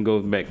see. Let me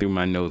go back through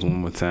my notes one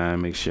more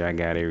time. Make sure I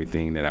got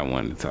everything that I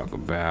wanted to talk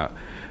about.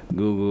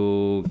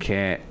 Google,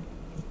 Cat,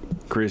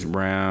 Chris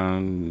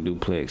Brown,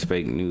 Duplex,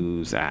 fake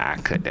news. I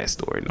cut that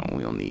story. No,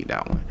 we don't need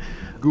that one.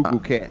 Google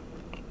Cat.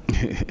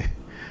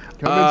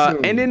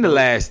 And then the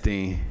last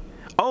thing.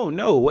 Oh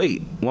no,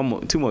 wait.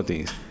 Two more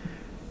things.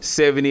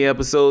 70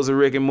 episodes of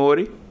Rick and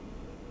Morty.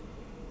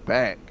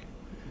 Back.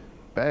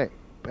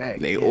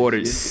 They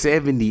ordered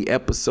 70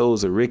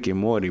 episodes of Rick and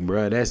Morty,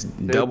 bro. That's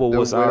double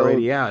what's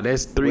already out.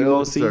 That's 3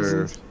 more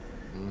seasons.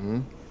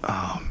 Mm-hmm.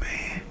 Oh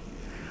man,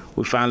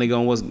 we finally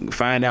gonna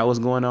find out what's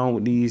going on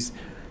with these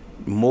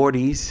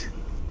Mortys,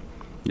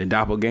 the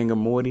doppelganger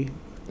Morty.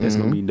 That's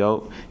gonna be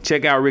dope.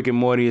 Check out Rick and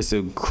Morty. It's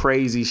a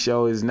crazy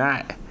show. It's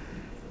not.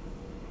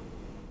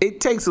 It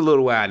takes a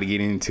little while to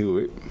get into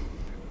it,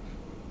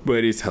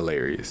 but it's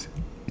hilarious.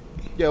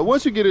 Yeah,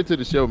 once you get into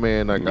the show,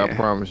 man, like I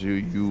promise you,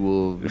 you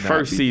will. The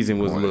first season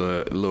was a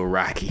little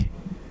rocky,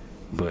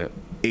 but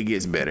it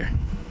gets better.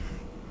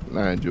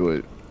 I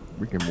enjoyed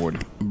Rick and Morty.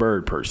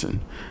 Bird person.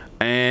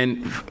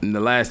 And the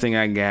last thing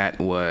I got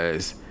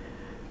was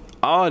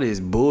all this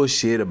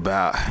bullshit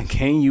about,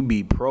 can you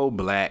be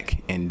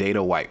pro-black and date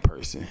a white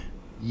person?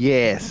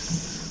 Yes.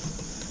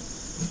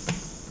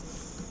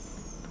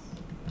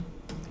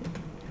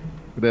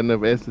 Is that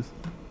enough S's?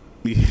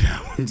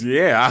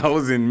 Yeah, I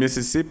was in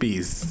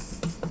Mississippi's.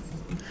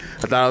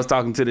 I thought I was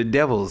talking to the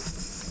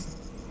devils.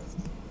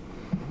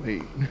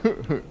 Wait,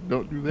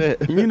 don't do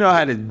that. You know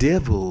how the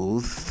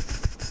devils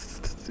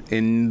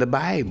in the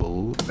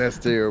Bible. That's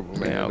terrible,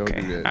 man. Yeah, okay.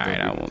 Don't do that. All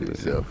right, I won't do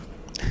yourself.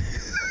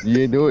 You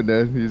ain't doing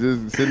nothing. You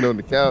just sitting on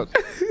the couch.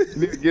 You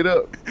need to get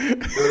up. Go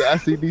to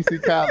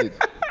ICDC College.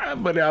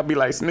 But I'll be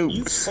like Snoop.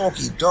 You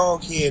funky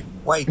dog-head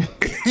white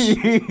bitch.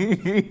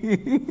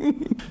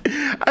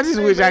 I just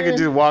wish I could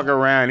just walk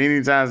around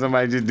anytime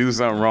somebody just do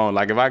something wrong.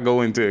 Like if I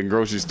go into a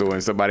grocery store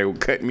and somebody will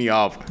cut me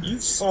off. You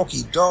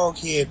funky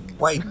dog-head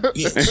white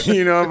bitch.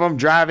 You know, if I'm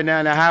driving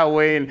down the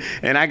highway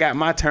and I got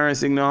my turn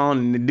signal on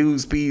and the dude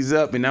speeds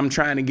up and I'm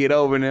trying to get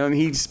over and then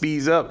he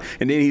speeds up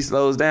and then he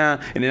slows down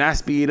and then I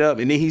speed up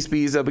and then he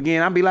speeds up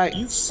again. I'll be like,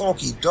 you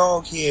funky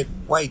dog-head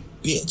white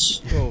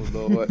bitch. Oh,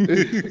 Lord.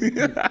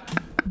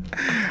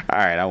 All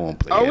right, I won't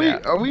play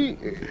it out. Are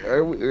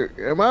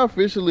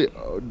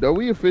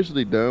we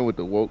officially done with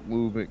the woke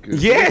movement?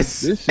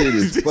 Yes. This shit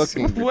is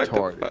fucking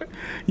retarded.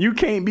 You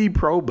can't be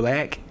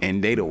pro-black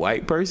and date a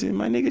white person,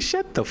 my nigga.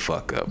 Shut the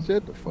fuck up.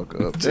 Shut the fuck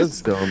up.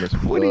 That's dumb as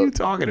fuck. What are you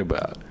talking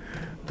about?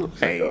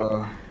 Hey,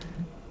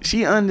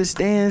 she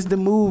understands the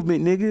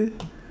movement, nigga.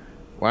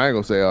 Well, I ain't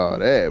gonna say all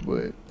that,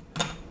 but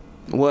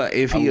well,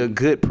 if he a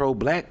good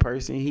pro-black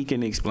person, he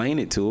can explain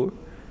it to her.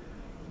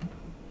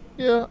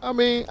 Yeah, I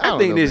mean, I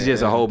think this is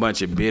just a whole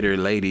bunch of bitter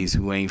ladies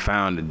who ain't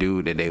found the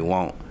dude that they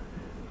want.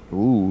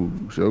 Ooh,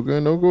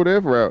 Shogun, don't go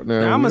that route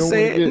now. I'm gonna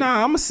say it.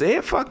 Nah, I'm gonna say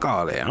it. Fuck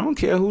all that. I don't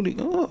care who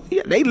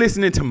they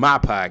listening to my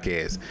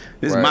podcast.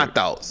 This is my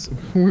thoughts.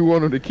 We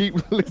want them to keep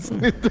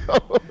listening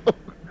to.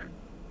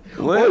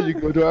 Well, you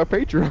can go to our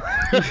Patreon.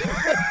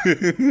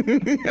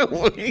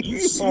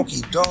 You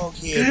funky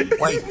dog-head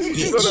white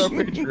bitch. Go to our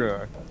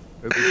Patreon.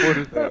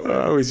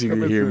 I wish you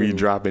could hear me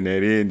dropping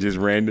that in just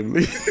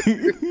randomly.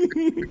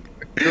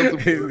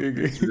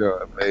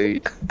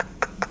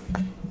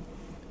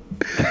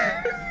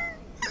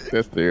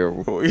 That's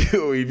terrible.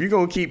 If you're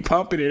gonna keep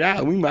pumping it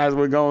out, we might as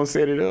well go and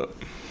set it up.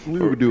 We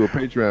would do a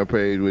Patreon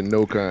page with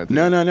no content.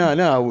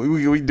 No.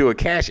 We do a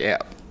Cash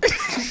App.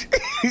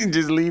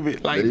 Just leave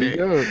it like that.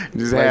 Go.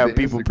 Just like have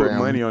people Instagram, put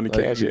money on the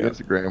like Cash App.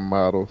 Instagram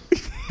models.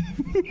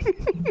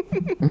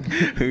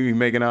 We be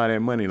making all that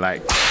money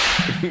like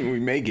we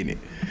making it.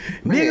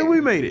 Man. Nigga,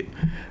 we made it.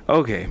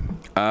 Okay.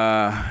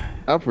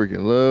 I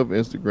freaking love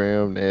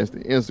Instagram, nasty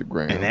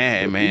Instagram. And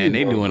that, man,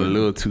 they doing a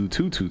little too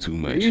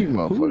much.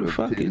 Who the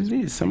fuck is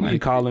this? Somebody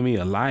calling me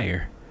a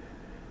liar.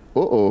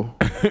 Uh-oh.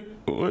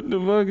 What the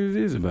fuck is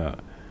this about?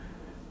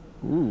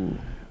 Ooh.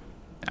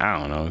 I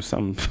don't know.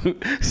 Some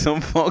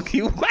funky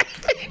white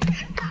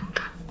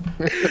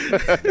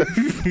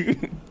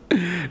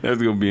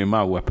That's gonna be in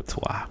my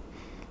repertoire.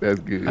 That's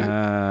good.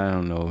 I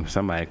don't know.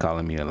 Somebody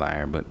calling me a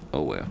liar, but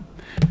oh well.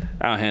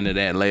 I'll handle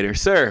that later.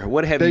 Sir,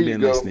 what have you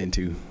been listening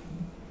to?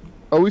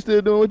 Are we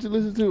still doing what you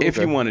listen to? If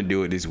you want to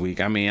do it this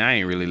week. I mean, I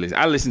ain't really listen.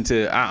 I listened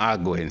to. I'll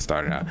go ahead and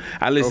start it out.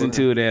 I listened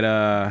to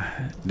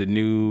that the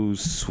new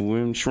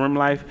Shrimp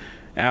Life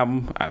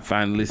album. I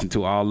finally listened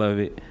to all of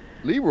it.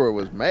 Leroy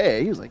was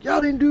mad. He was like,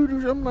 y'all didn't do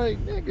this. I'm like,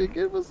 nigga,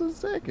 give us a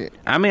second.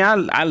 I mean,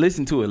 I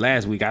listened to it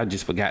last week. I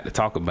just forgot to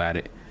talk about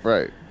it.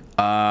 Right.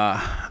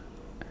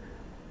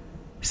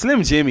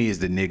 Slim Jimmy is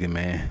the nigga,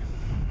 man.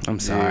 I'm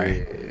sorry.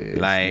 Yeah,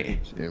 like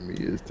Slim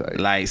Jimmy is tight.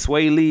 Like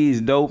Sway Lee is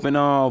dope and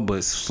all,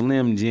 but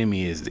Slim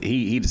Jimmy is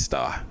he the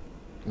star.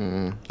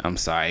 Mm-hmm. I'm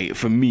sorry,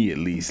 for me at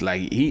least.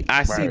 Like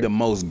I see the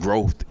most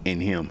growth in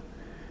him.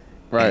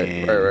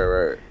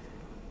 Right.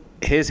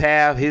 His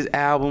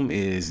album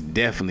is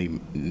definitely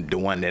the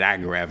one that I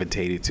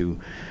gravitated to.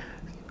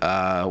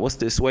 What's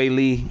this Sway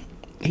Lee?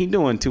 He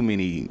doing too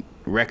many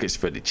records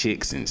for the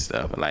chicks and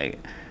stuff. Like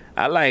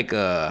I like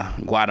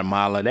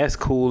Guatemala. That's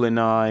cool and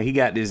all. He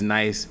got this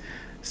nice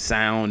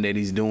sound that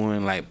he's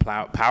doing. Like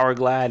Power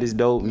Glide is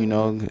dope, you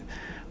know.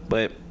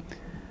 But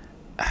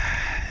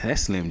that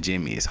Slim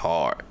Jimmy is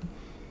hard.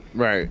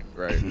 Right.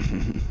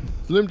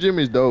 Slim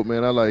Jimmy's dope,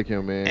 man. I like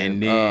him, man.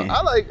 And then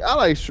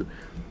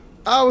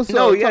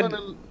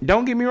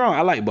don't get me wrong.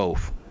 I like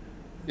both.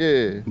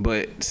 Yeah.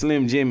 But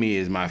Slim Jimmy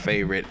is my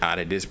favorite out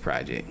of this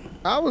project.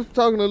 I was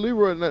talking to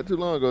Leroy not too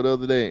long ago the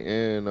other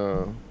day,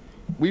 and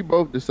we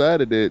both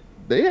decided that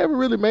they haven't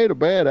really made a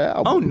bad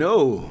album. Oh,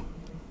 no.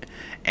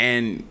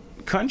 And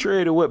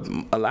contrary to what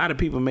a lot of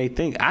people may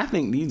think, I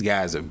think these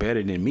guys are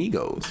better than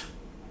Migos.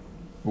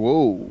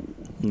 Whoa.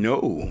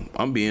 No,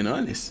 I'm being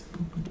honest.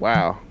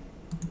 Wow.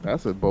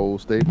 That's a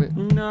bold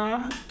statement.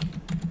 Nah.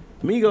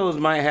 Migos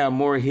might have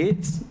more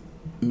hits,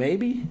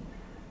 maybe.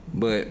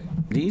 But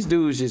these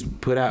dudes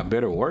just put out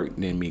better work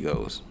than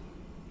Migos.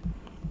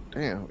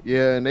 Damn.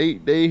 Yeah, and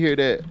they hear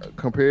that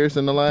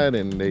comparison a lot,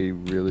 and they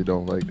really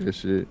don't like that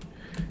shit.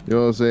 You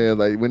know what I'm saying?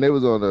 Like, when they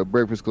was on the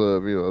Breakfast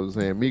Club, you know, I was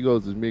saying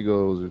Migos is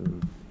Migos,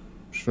 and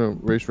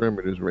Ray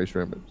Shremmerd is Ray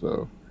Shremmerd,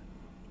 so.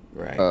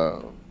 Right.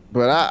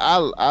 But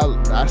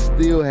I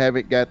still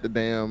haven't got the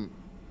damn.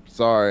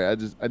 Sorry,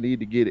 I need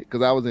to get it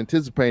because I was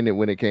anticipating it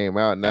when it came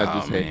out, and I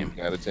just hadn't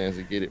got a chance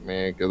to get it,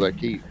 man. Because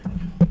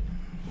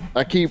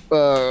I keep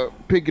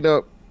picking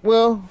up.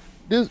 Well,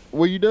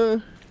 were you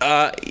done?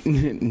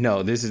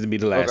 No, this is to be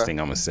the last thing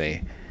I'm gonna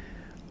say.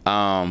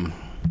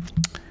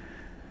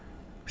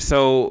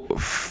 So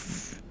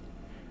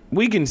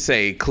we can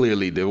say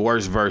clearly the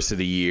worst verse of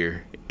the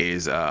year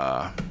is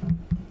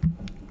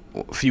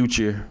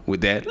Future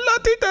with that La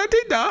Ti Da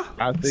Ti Da.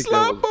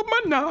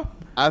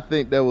 I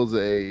think that was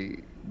a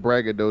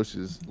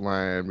braggadocious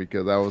line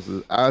because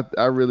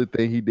I really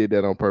think he did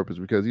that on purpose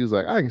because he was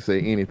like, I can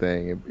say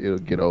anything and it'll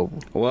get over.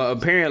 Well,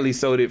 apparently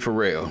so did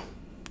Pharrell.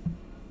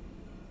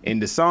 In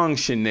the song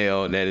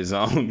Chanel that is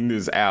on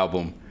this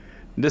album,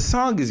 the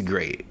song is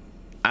great.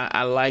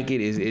 I like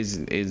it.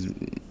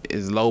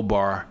 It's low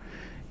bar.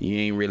 You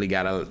ain't really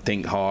gotta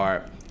think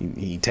hard.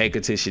 He take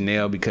her to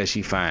Chanel because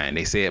she fine.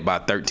 They say it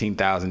about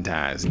 13,000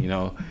 times, you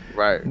know?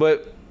 Right.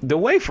 But the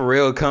way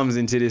Pharrell comes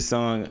into this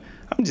song,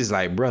 I'm just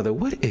like, brother,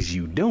 what is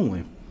you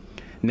doing?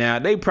 Now,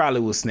 they probably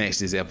will snatch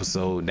this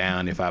episode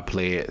down if I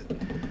play it.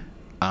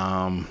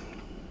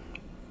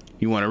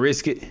 You want to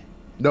risk it?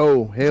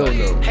 No, hell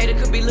no. Hater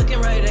could be looking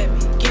right at me.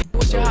 Get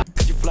what's your hot,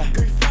 you fly.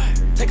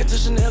 Take her to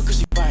Chanel cause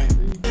she fine.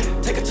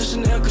 Take her to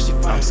Chanel cause she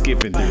fine. I'm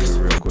skipping through this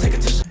real quick.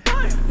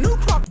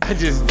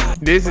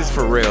 This is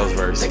Pharrell's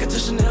verse. Take her to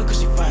Chanel cause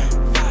she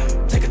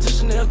fine. Take her to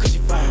Chanel cause she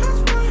fine.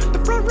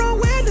 The front row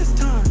wear this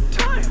time.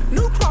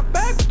 New Croc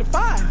bag with the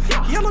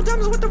 5. Yellow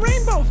diamonds with the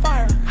rainbow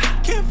fire.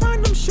 Can't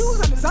find them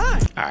shoes I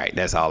designed. All right,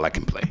 that's all I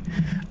can play.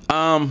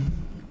 I'm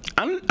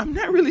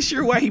not really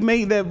sure why he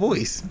made that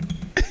voice.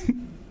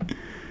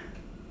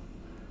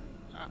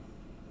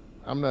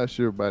 I'm not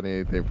sure about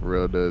anything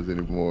Pharrell does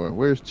anymore.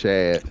 Where's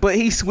Chad? But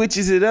he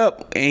switches it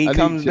up and he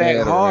comes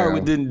back hard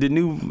with the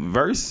new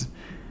verse.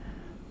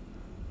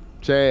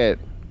 Chad.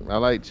 I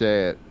like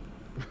Chad.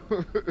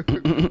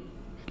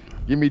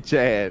 Give me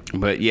Chad.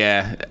 But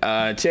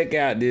yeah, check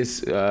out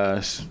this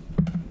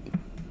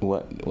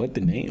what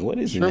the name? What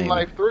is the name? Swim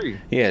Life 3.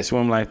 Yeah,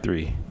 Swim Life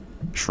 3.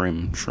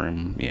 Shrimp,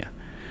 yeah.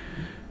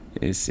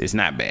 It's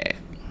not bad.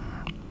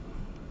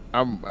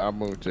 I'm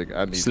gonna check.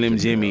 I need Slim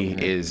Jimmy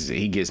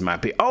he gets my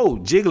pick. Oh,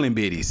 Jiggling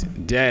Bitties.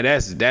 Yeah,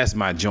 that's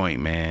my joint,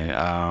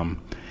 man.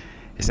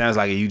 It sounds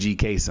like a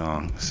UGK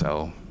song,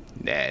 so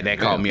that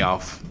caught me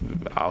off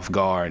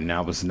guard, and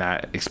I was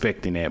not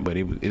expecting that, but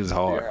it was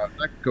hard. Yeah,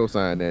 I can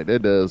co-sign that.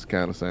 That does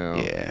kind of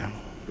sound.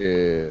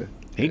 Yeah.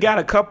 He got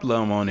a couple of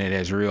them on there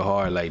that's real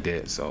hard like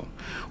that. So,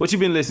 what you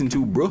been listening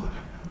to, bro?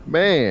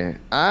 Man,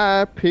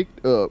 I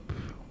picked up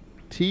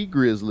T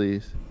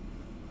Grizzly's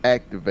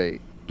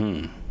Activate.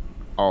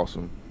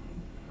 Awesome.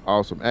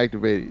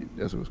 Activate.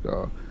 That's what it's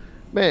called.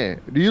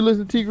 Man, do you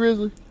listen to T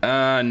Grizzly?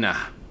 Nah.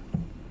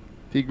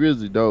 T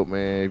Grizzly dope,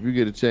 man. If you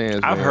get a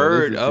chance, I've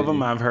heard of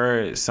him. I've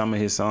heard some of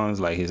his songs,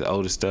 like his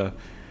older stuff,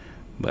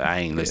 but I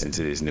ain't listened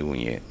to this new one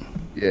yet.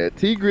 Yeah,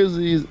 T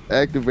Grizzly's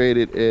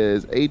Activated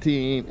is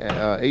 18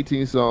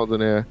 songs in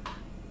there.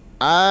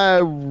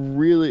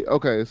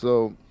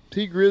 So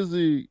T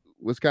Grizzly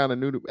was kind of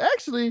new to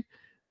actually.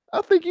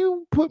 I think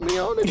you put me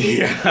on it.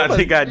 Yeah, I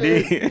think I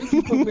did.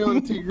 You put me on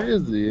the T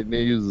Grizzly, and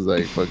then you was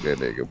like, "Fuck that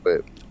nigga."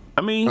 But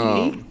I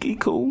mean, he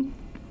cool.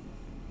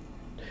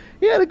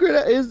 He had a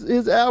great.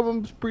 His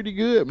album's pretty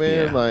good,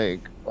 man. Yeah.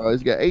 Like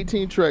he's got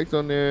 18 tracks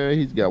on there.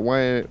 He's got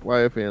YFN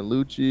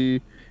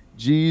Lucci,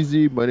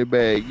 Jeezy,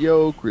 Moneybagg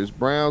Yo, Chris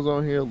Brown's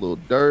on here, Lil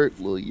Durk,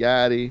 Lil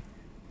Yachty.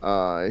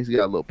 He's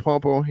got a Lil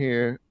Pump on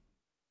here.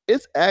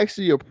 It's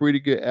actually a pretty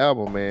good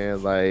album,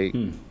 man. Like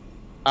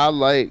I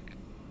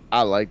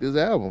like this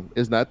album.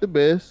 It's not the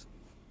best,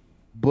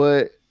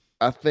 but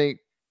I think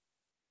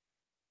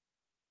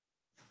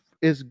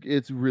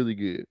it's really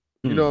good.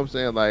 You know what I'm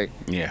saying? Like,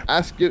 yeah,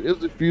 it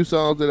was a few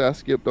songs that I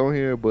skipped on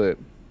here, but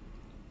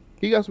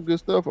he got some good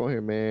stuff on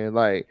here, man.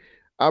 Like,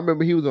 I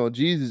remember he was on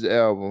Jeezy's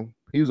album.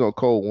 He was on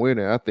Cold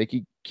Winter. I think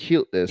he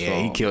killed that song.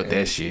 Yeah, he killed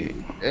that shit.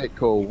 At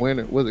Cold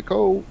Winter. Was it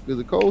Cold? Is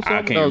it Cold Summer?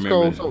 I can't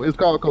remember. It's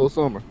called Cold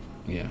Summer.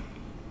 Yeah.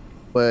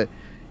 But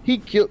he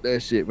killed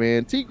that shit,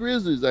 man. T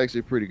Grizzly is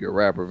actually a pretty good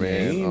rapper,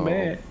 man. He ain't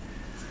bad.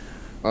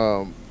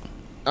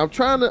 I'm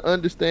trying to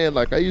understand.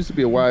 Like, I used to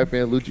be a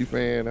YFN Lucci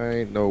fan. I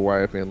ain't no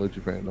YFN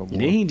Lucci fan no more.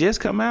 Didn't he just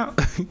come out?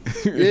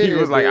 Yeah, he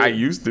was like, I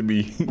used to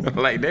be.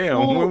 Like, damn,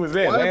 when was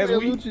that? Last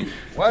week?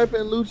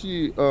 YFN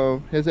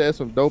Lucci has had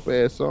some dope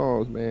ass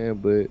songs, man.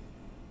 But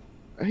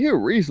here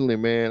recently,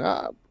 man,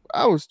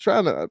 I was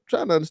trying to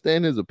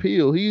understand his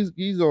appeal. He's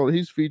on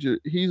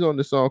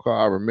the song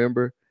called I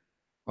Remember.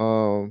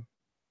 And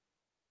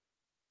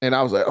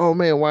I was like, oh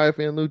man,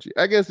 YFN Lucci.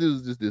 I guess it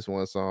was just this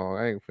one song.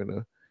 I ain't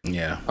finna.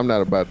 Yeah. I'm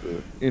not about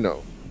to,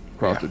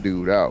 cross the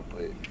dude out,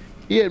 but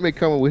he had been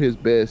coming with his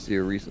best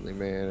here recently,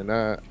 man. And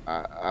I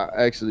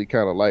actually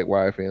kind of like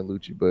YFN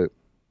Lucci, but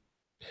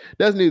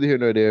that's neither here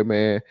nor there,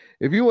 man.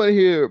 If you want to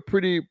hear a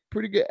pretty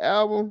good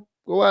album,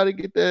 go out and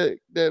get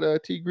that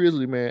T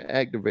Grizzly, man,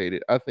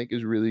 Activated. I think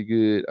it's really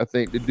good. I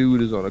think the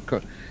dude is on a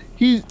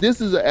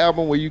this is an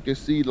album where you can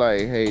see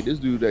like, hey, this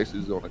dude actually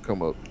is on a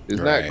come up. It's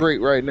not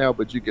great right now,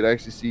 but you could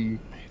actually see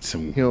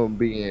him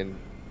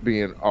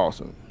being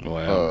awesome.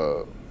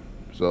 Wow.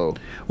 Well,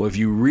 if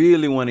you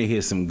really want to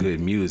hear some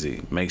good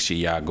music, make sure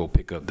y'all go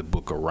pick up the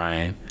Book of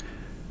Ryan.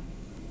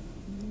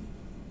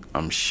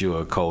 I'm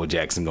sure Cole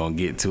Jackson gonna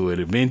get to it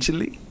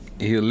eventually.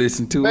 He'll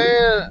listen to it.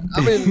 Man,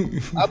 I've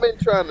been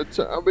trying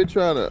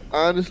to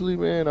honestly,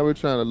 man. I've been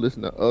trying to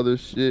listen to other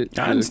shit.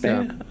 I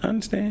understand.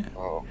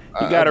 You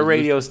got a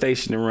radio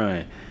station to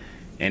run.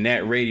 And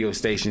that radio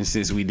station,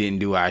 since we didn't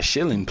do our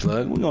shilling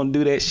plug, we're going to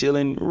do that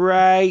shilling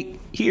right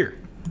here.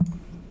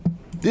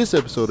 This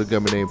episode of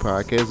Government Name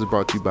Podcast is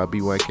brought to you by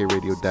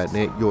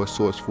BYKRadio.net, your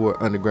source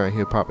for underground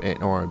hip-hop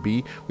and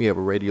R&B. We have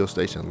a radio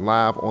station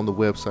live on the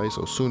website,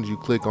 so as soon as you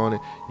click on it,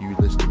 you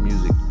listen to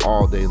music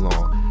all day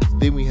long.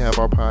 Then we have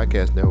our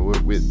podcast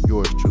network with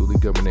yours truly,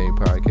 Government Name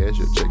Podcast,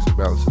 your checks and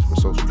balances for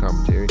social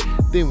commentary.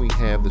 Then we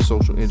have the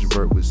Social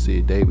Introvert with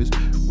Sid Davis,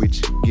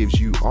 which gives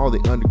you all the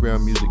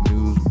underground music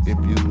news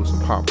infused with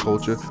some pop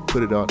culture,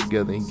 put it all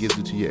together and gives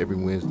it to you every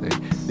Wednesday.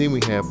 Then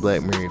we have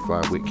Black Mary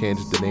Fly with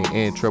Candace Danae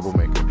and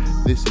Troublemaker.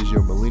 This is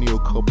your millennial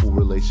couple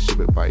relationship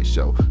advice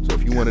show. So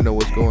if you want to know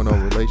what's going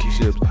on with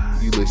relationships,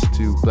 you listen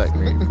to Black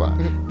Mary Fly.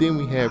 Then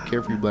we have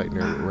Carefree Black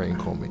Nerd with Rain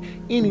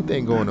Coleman.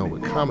 Anything going on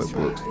with comic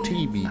books,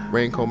 TV,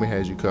 Rain Coleman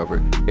has you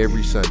covered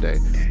every Sunday.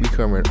 We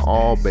covering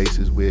all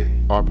bases with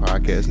our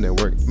podcast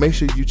network. Make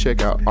sure you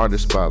check out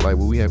Artist Spotlight,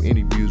 where we have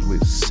interviews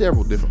with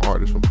several different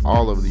artists from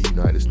all over the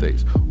United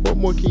States. What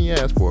more can you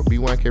ask for?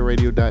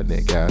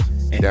 BYKRadio.net, guys.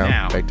 And down,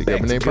 now, back to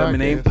Government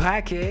Name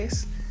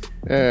Podcast.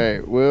 All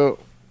right, well,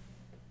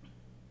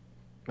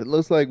 it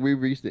looks like we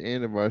reached the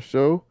end of our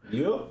show.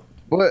 Yep.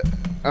 But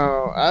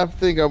I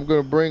think I'm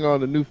going to bring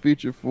on a new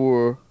feature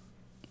for...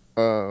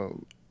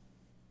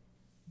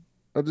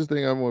 I just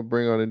think I'm going to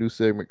bring on a new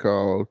segment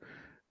called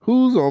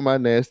Who's on My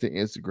Nasty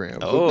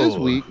Instagram? So this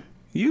week...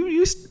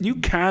 You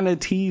kind of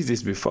teased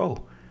this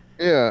before.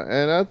 Yeah,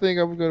 and I think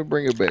I'm going to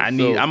bring it back. I'm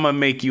going to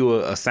make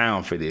you a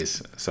sound for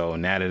this. So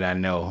now that I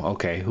know,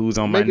 okay, who's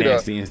on my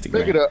nasty Instagram?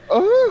 Make it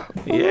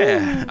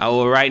yeah. Oh,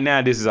 well, right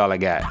now, this is all I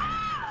got.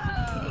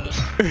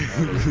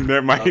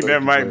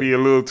 that might be a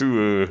little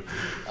too...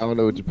 I don't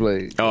know what you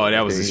played. Oh,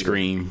 that was a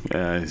scream.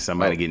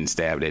 Somebody getting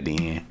stabbed at the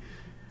end.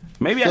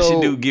 Maybe I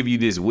should give you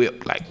this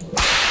whip, like,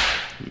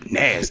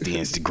 nasty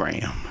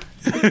Instagram.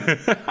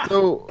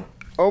 So...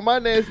 on my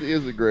nasty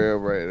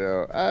Instagram right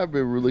now, I've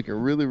been looking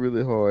really,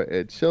 really hard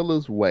at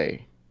Chella's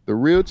Way. The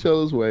real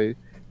Chella's Way.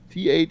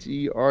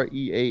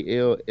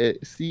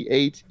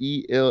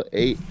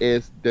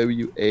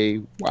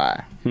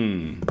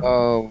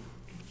 TheRealChellasWay.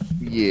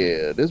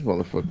 Yeah, this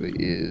motherfucker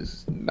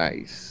is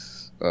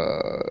nice.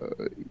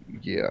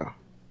 Yeah.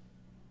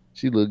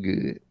 She look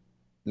good.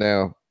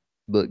 Now,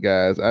 look,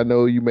 guys, I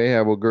know you may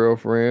have a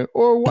girlfriend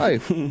or a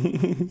wife,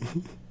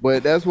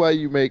 but that's why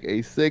you make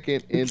a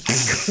second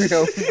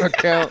Instagram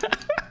account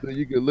so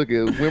you can look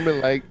at women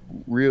like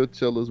Real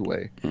Chella's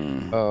Way.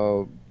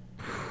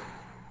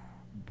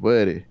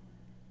 Buddy.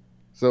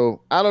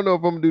 So I don't know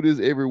if I'm gonna do this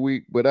every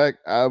week, but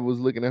I was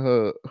looking at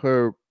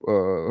her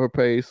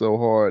page so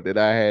hard that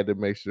I had to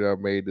make sure I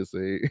made this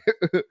a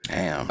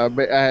damn. I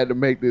had to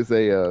make this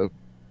a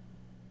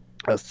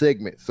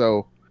segment.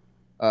 So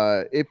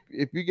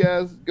if you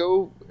guys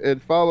go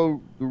and follow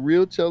The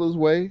Real Chella's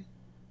Way,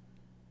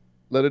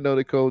 let her know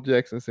that Cole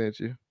Jackson sent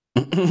you.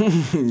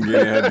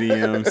 Yeah,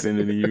 DM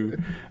sending to you.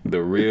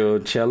 The Real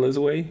Chella's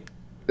Way.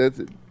 That's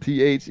it.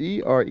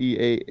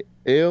 TheRealChellasWay.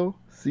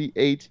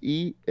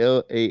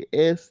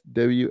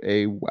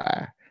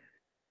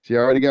 She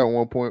already got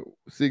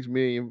 1.6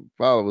 million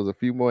followers. A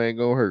few more ain't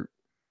gonna hurt.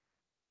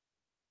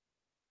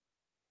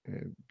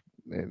 And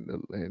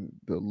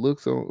the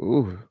looks on.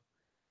 Ooh,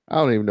 I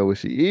don't even know what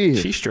she is.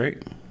 She's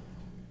straight.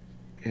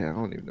 Yeah, I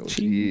don't even know what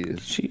she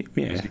is. She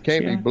can't be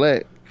yeah.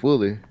 black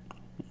fully.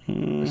 She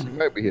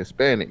might be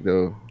Hispanic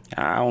though.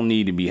 I don't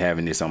need to be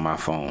having this on my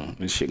phone.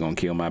 This shit gonna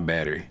kill my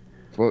battery.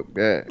 Fuck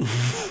that.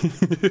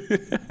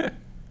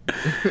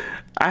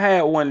 I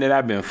had one that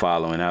I've been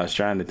following. I was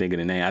trying to think of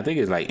the name. I think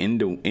it's like in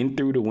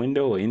through the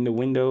window or in the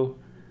window.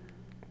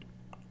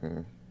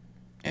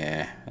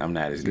 Yeah, I'm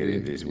not as good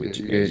at this with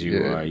you as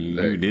you are.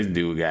 You this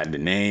dude got the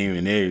name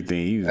and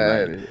everything. He was I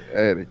had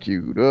it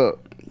queued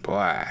up.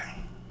 Boy.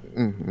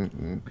 Yeah.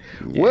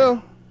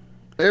 Well,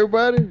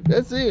 everybody,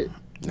 that's it.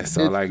 That's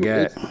all I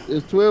got.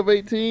 It's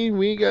 12:18.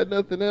 We ain't got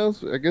nothing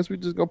else. I guess we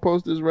just gonna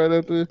post this right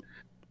after.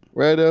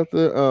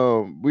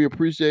 We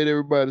appreciate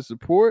everybody's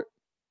support.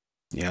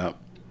 Yep.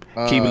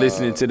 Keep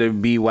listening to the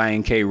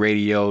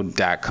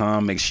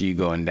BYNKRadio.com. Make sure you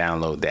go and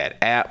download that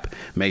app.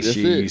 Make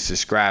sure you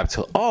subscribe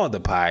to all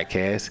the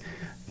podcasts.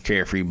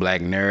 Carefree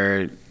Black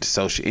Nerd,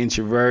 Social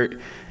Introvert,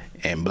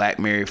 and Black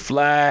Mary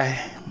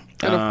Fly.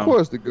 And of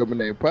course, the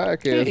Government Name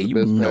Podcast, the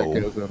best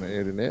podcast on the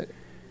internet.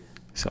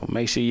 So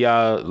make sure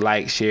y'all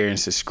like, share, and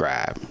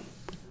subscribe.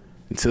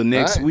 Until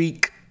next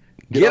week,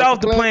 get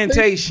off the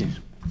plantation.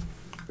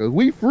 Because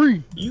we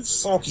free. You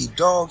funky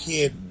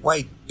dog-head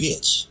white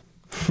bitch.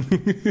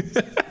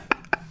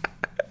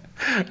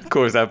 Of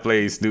course, I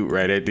played Snoop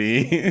right at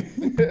the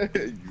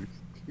end.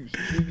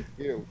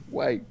 You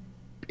white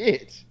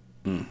bitch.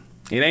 It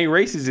ain't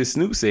racist if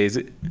Snoop says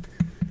it.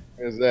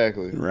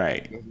 Exactly.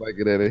 Right. Just like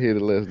it at a hit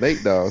unless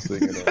Nate Dogg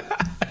singing it.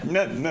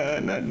 No.